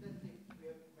presumption that if we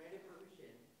have made a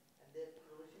provision and that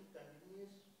provision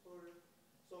continues for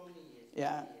so many years,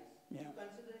 Yeah. 20 years, you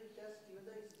consider it as, even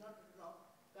though it's not written off,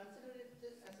 consider it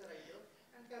as a write-off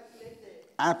and calculate the...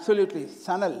 Absolutely.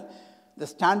 Sanal, the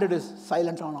standard is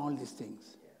silent on all these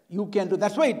things. You can do,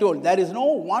 that's why I told, there is no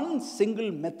one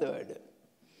single method.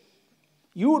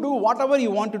 You do whatever you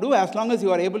want to do as long as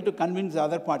you are able to convince the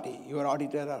other party, your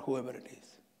auditor or whoever it is.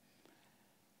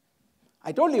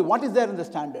 I told you what is there in the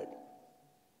standard.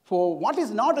 For what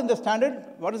is not in the standard,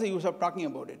 what is the use of talking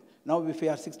about it? Now, if we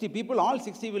are 60 people, all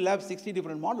 60 will have 60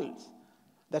 different models.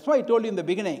 That's why I told you in the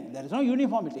beginning, there is no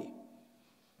uniformity.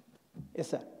 Yes,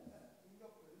 sir.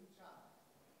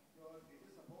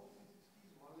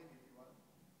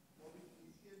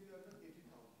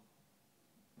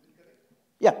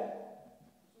 Yeah.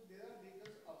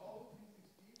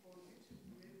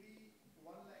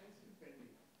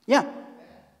 Yeah.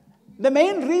 The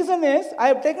main reason is I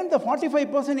have taken the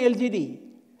 45% LGD.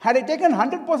 Had I taken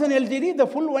 100% LGD, the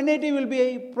full 180 will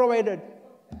be provided.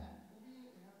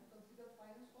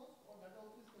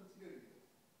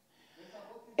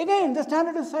 Again, the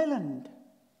standard is silent.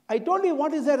 I told you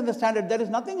what is there in the standard. There is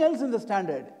nothing else in the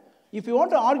standard. If you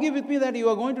want to argue with me that you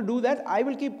are going to do that, I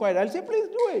will keep quiet. I'll say, please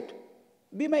do it.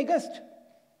 Be my guest.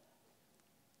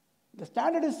 The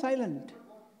standard is silent.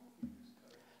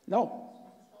 No.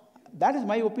 That is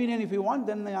my opinion. If you want,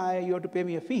 then you have to pay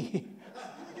me a fee.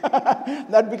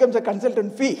 That becomes a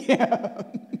consultant fee.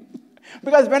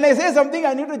 Because when I say something,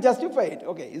 I need to justify it.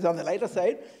 Okay, it's on the lighter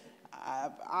side.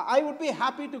 I would be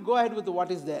happy to go ahead with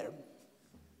what is there.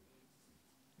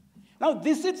 Now,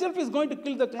 this itself is going to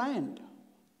kill the client.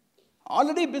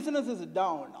 Already business is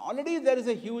down. Already there is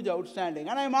a huge outstanding.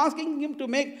 And I'm asking him to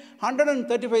make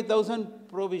 135,000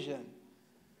 provision.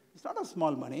 It's not a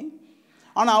small money.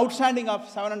 On an outstanding of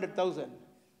 700,000.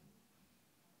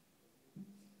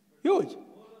 Huge.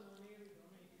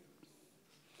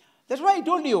 That's why I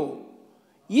told you,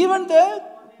 even the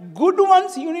good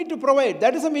ones you need to provide.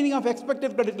 That is the meaning of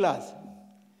expected credit loss.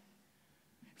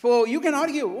 So you can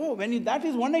argue, oh, when that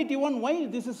is 181, why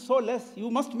this is so less? You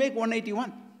must make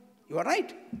 181. You are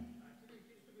right.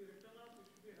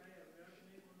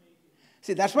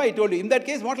 See, that's why I told you. In that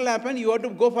case, what will happen? You have to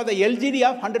go for the LGD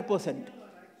of 100%.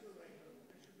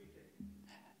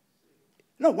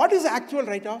 No, what is the actual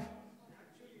write-off?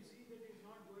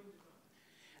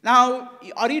 Now,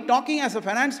 are you talking as a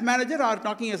finance manager or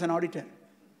talking as an auditor?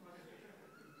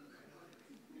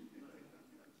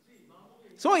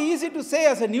 So easy to say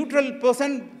as a neutral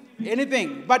person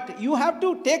anything, but you have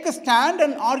to take a stand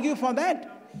and argue for that.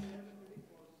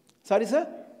 Sorry, sir?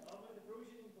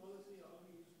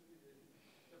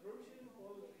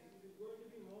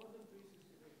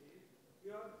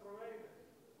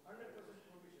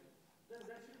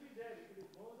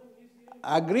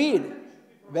 Agreed.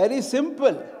 Very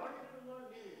simple.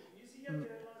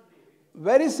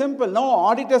 Very simple. No,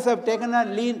 auditors have taken a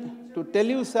lean. To tell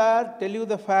you, sir, tell you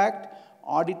the fact,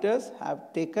 auditors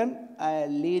have taken a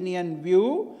lenient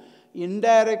view.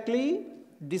 Indirectly,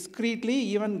 discreetly,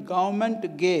 even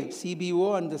government gave,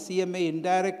 CBO and the CMA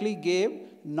indirectly gave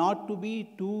not to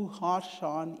be too harsh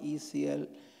on ECL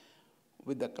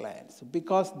with the clients,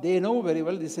 because they know very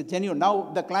well this is genuine.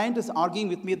 Now, the client is arguing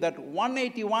with me that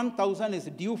 181,000 is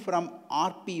due from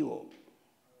RPO,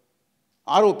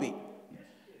 ROP,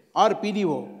 or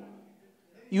PDO.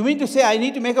 You mean to say I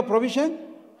need to make a provision?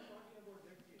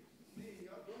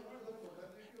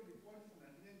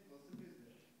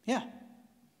 Yeah.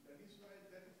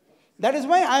 That is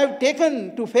why I have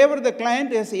taken to favor the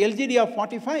client as LGD of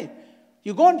 45.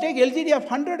 You go and take LGD of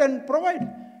 100 and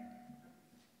provide.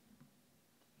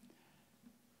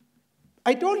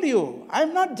 I told you, I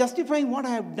am not justifying what I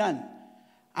have done.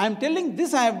 I am telling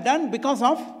this I have done because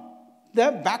of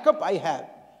the backup I have.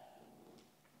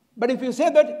 But if you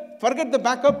say that, forget the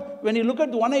backup, when you look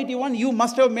at the 181, you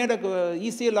must have made a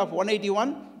ECL of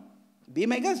 181. Be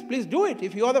my guest, please do it.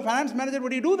 If you are the finance manager,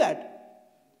 would you do that?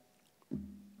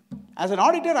 As an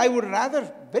auditor, I would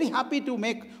rather, very happy to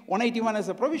make 181 as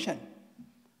a provision,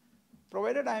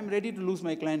 provided I am ready to lose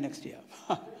my client next year.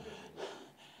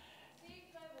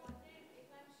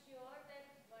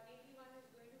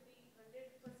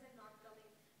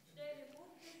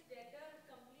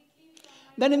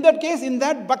 then in that case, in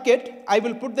that bucket, I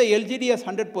will put the LGD as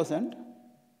 100%,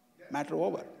 matter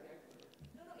over.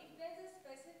 No, if there's a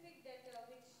specific debtor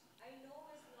which I know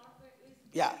is not good,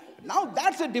 Yeah, now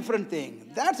that's a different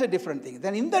thing. That's a different thing.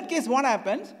 Then in that case, what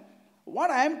happens? What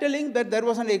I am telling that there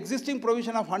was an existing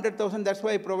provision of 100,000, that's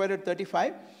why I provided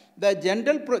 35. The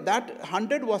that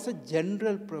 100 was a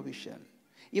general provision.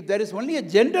 If there is only a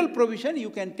general provision, you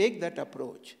can take that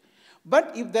approach.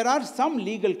 But if there are some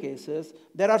legal cases,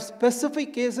 there are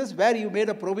specific cases where you made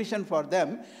a provision for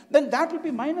them, then that will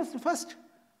be minus first.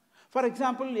 For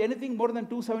example, anything more than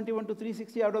 271 to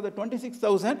 360 out of the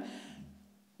 26,000,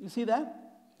 you see that?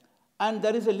 And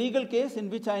there is a legal case in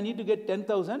which I need to get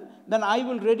 10,000, then I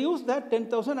will reduce that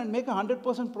 10,000 and make a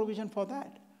 100% provision for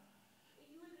that.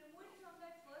 you will remove it from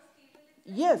that first table.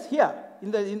 Yes, here,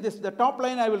 in the top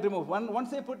line I will remove.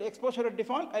 Once I put exposure at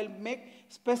default, I'll make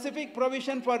specific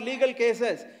provision for legal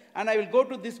cases. And I will go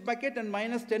to this bucket and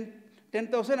minus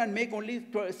 10,000 and make only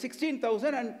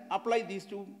 16,000 and apply these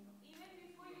two. Even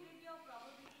before you did your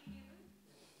probability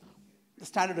table? The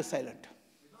standard is silent.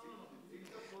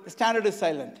 The standard is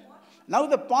silent. Now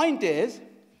the point is,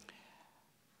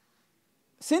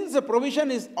 since the provision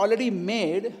is already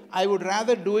made, I would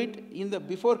rather do it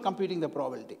before computing the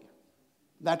probability.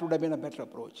 That would have been a better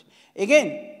approach.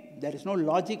 Again, there is no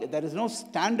logic, there is no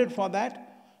standard for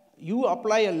that. You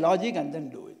apply a logic and then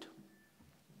do it.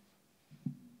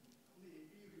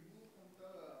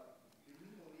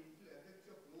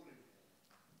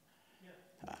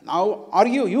 Now,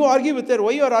 you argue with her.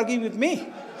 Why you are arguing with me?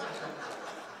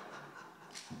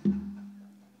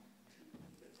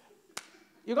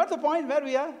 You got the point where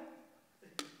we are?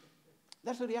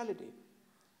 That's the reality.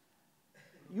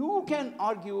 You can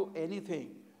argue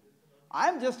anything.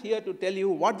 I'm just here to tell you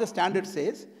what the standard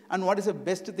says and what is the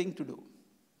best thing to do.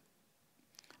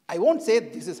 I won't say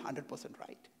this is 100%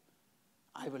 right.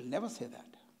 I will never say that.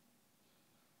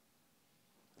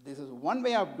 This is one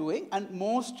way of doing and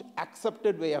most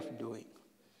accepted way of doing.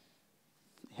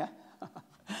 Yeah?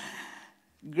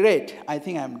 Great. I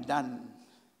think I'm done.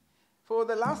 For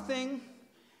the last thing,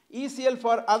 ECL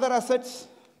for other assets,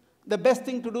 the best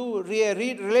thing to do,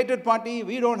 read related party,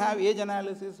 we don't have age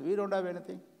analysis, we don't have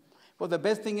anything. For the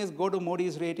best thing is go to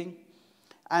Moody's rating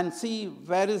and see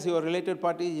where is your related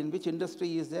party, in which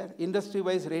industry is there.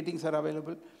 Industry-wise ratings are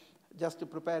available. Just to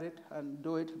prepare it and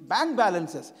do it. Bank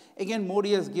balances. Again,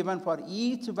 Moody has given for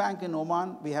each bank in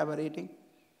Oman, we have a rating.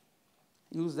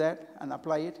 Use that and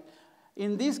apply it.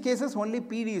 In these cases, only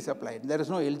PD is applied. There is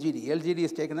no LGD. LGD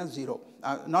is taken as 0.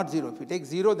 Not 0. If you take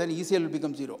 0, then ECL will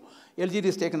become 0. LGD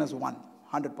is taken as 1,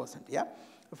 100%. Yeah?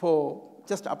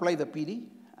 Just apply the PD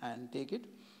and take it.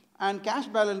 And cash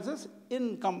balances,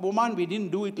 in Oman, we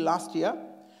didn't do it last year.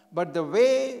 But the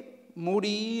way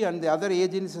Moody and the other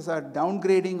agencies are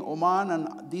downgrading Oman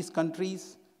and these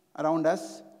countries around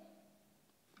us,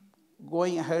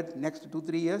 going ahead next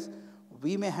 2-3 years,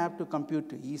 we may have to compute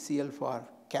ECL for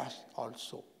cash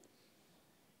also.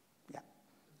 Yeah.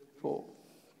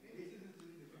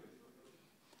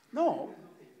 No.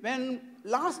 When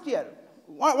last year,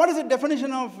 what is the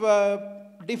definition of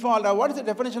default, or what is the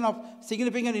definition of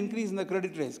significant increase in the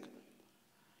credit risk?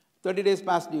 30 days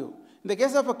past due. In the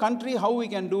case of a country, how we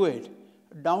can do it?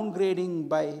 Downgrading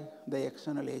by the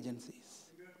external agencies.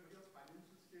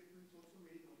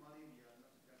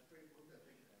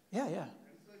 Yeah, yeah.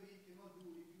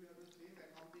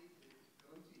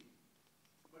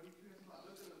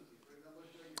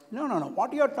 No.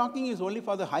 What you are talking is only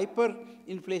for the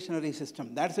hyperinflationary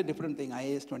system. That's a different thing.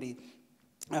 IAS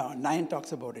 29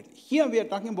 talks about it. Here we are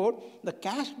talking about the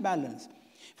cash balance.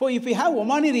 If we have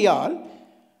Omani Riyal,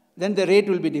 then the rate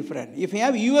will be different. If we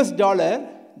have US dollar,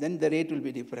 then the rate will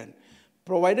be different.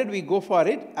 Provided we go for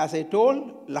it, as I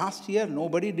told last year,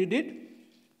 nobody did it.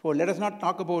 Let us not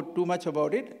talk too much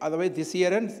about it. Otherwise, this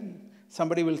year and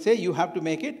somebody will say, you have to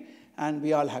make it, and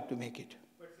we all have to make it.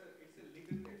 But sir, it's a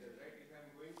legal matter, right? If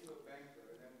I'm going to a bank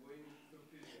and I'm going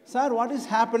 50 years. Sir, what is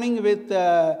happening with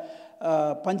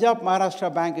Punjab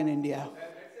Maharashtra Bank in India? It's a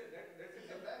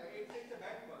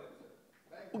bank balance,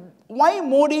 sir. Why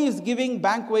Modi is giving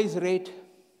bank-wise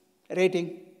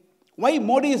rating? Why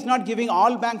Modi is not giving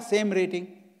all banks same rating?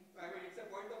 I mean, it's a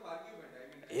point of argument.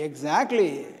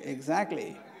 Exactly. That will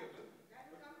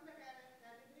come in the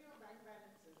category of bank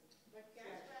balances. But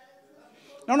cash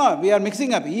balances. No, we are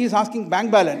mixing up. He is asking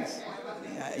bank balance.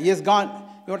 He has gone.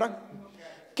 You want to talk?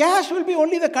 Cash will be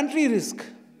only the country risk. No,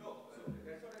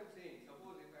 that's what I'm saying.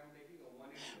 Suppose if I'm taking a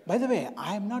money. By the way,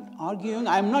 I am not arguing.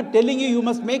 I am not telling you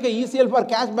must make a ECL for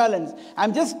cash balance. I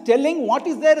am just telling what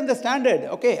is there in the standard.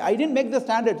 Okay, I didn't make the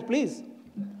standards, please.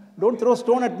 Don't throw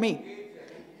stone at me. Yeah,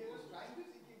 but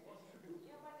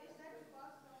is that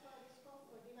cost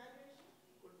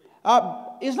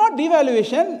It's not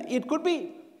devaluation. It could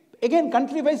be, again,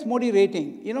 country-wise Modi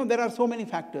rating. There are so many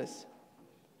factors.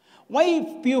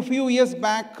 Why few years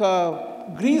back,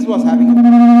 Greece was having a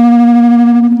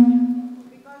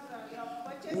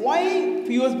Why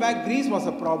few years back Greece was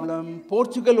a problem,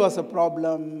 Portugal was a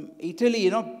problem,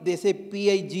 Italy, they say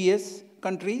PIGS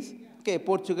countries. Okay,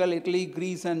 Portugal, Italy,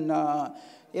 Greece, and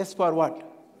S for what?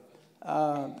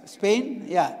 Spain,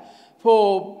 yeah.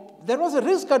 So there was a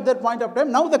risk at that point of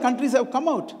time. Now the countries have come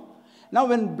out. Now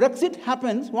when Brexit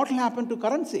happens, what will happen to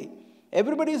currency?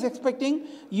 Everybody is expecting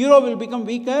euro will become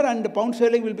weaker and the pound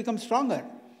sterling will become stronger.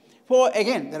 For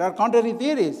again, there are contrary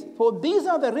theories. For these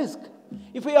are the risks.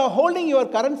 If you are holding your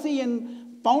currency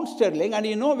in pound sterling and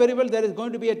you know very well there is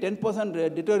going to be a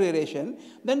 10% deterioration,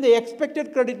 then the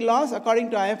expected credit loss according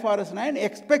to IFRS 9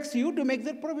 expects you to make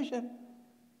that provision.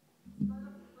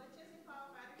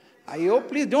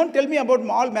 Please don't tell me about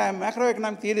all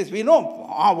macroeconomic theories. We know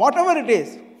whatever it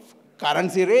is,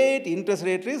 currency rate, interest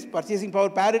rate risk, purchasing power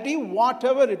parity,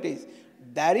 whatever it is.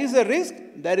 There is a risk,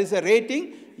 there is a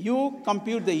rating, you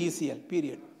compute the ECL,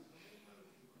 period.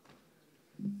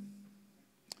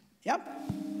 Yep.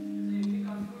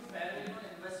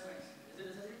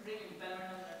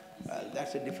 Well,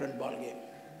 that's a different ballgame.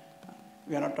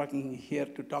 We are not talking here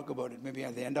to talk about it. Maybe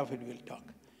at the end of it we'll talk.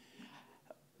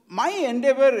 My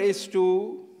endeavor is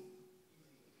to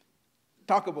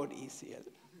talk about ECL.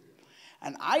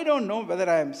 And I don't know whether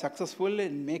I am successful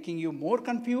in making you more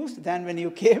confused than when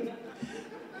you came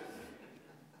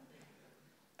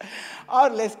or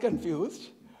less confused.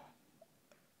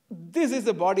 This is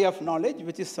a body of knowledge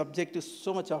which is subject to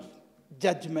so much of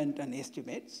judgment and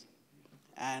estimates.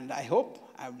 And I hope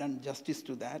I've done justice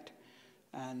to that.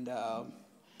 And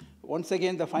once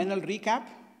again, the final recap.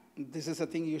 This is a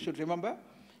thing you should remember.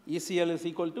 ECL is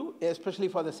equal to, especially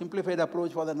for the simplified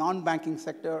approach for the non-banking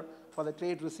sector, for the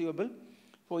trade receivable.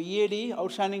 For EAD,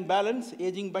 outstanding balance,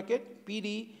 aging bucket,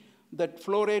 PD, that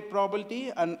flow rate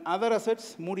probability, and other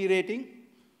assets, Moody rating.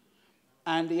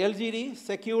 And the LGD,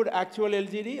 secured actual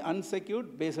LGD,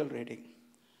 unsecured Basel rating.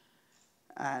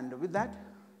 And with that,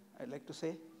 I'd like to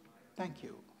say thank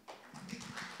you.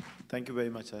 Thank you very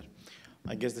much, sir.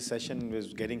 I guess the session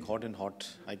was getting hot and hot.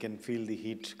 I can feel the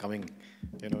heat coming.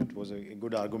 It was a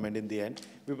good argument in the end.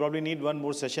 We probably need one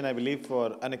more session, I believe,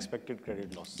 for unexpected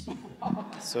credit loss.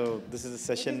 So this is the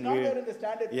session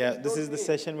this is the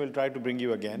session we'll try to bring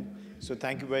you again. So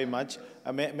thank you very much.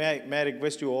 May I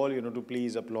request you all, to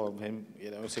please applaud him.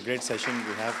 It's a great session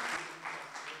we have.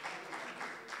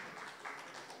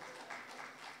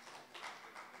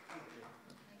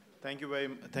 Thank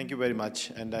you very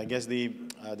much. And I guess the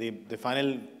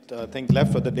final thing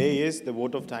left for the day is the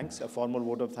vote of thanks, a formal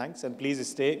vote of thanks. And please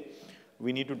stay.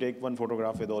 We need to take one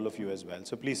photograph with all of you as well.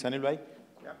 So please, Sanil bhai.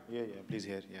 Yeah, please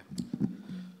here, yeah.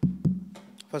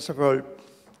 First of all,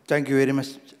 thank you very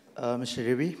much, Mr.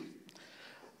 Ravi.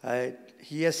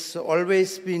 He has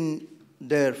always been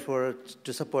there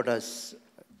to support us.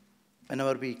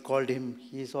 Whenever we called him,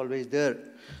 he is always there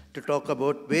to talk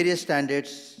about various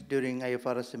standards during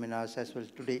IFRS seminars as well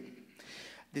today.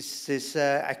 This is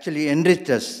actually enriched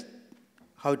us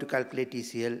how to calculate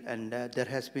ECL, and there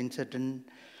has been certain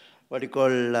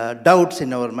doubts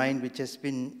in our mind which has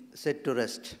been set to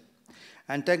rest.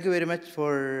 And thank you very much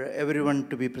for everyone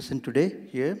to be present today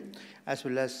here, as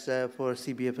well as for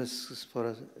CBFS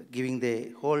for giving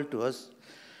the whole to us.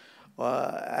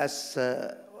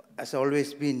 As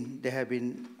always been, they have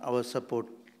been our support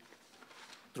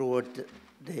throughout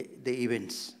the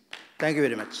events. Thank you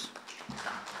very much.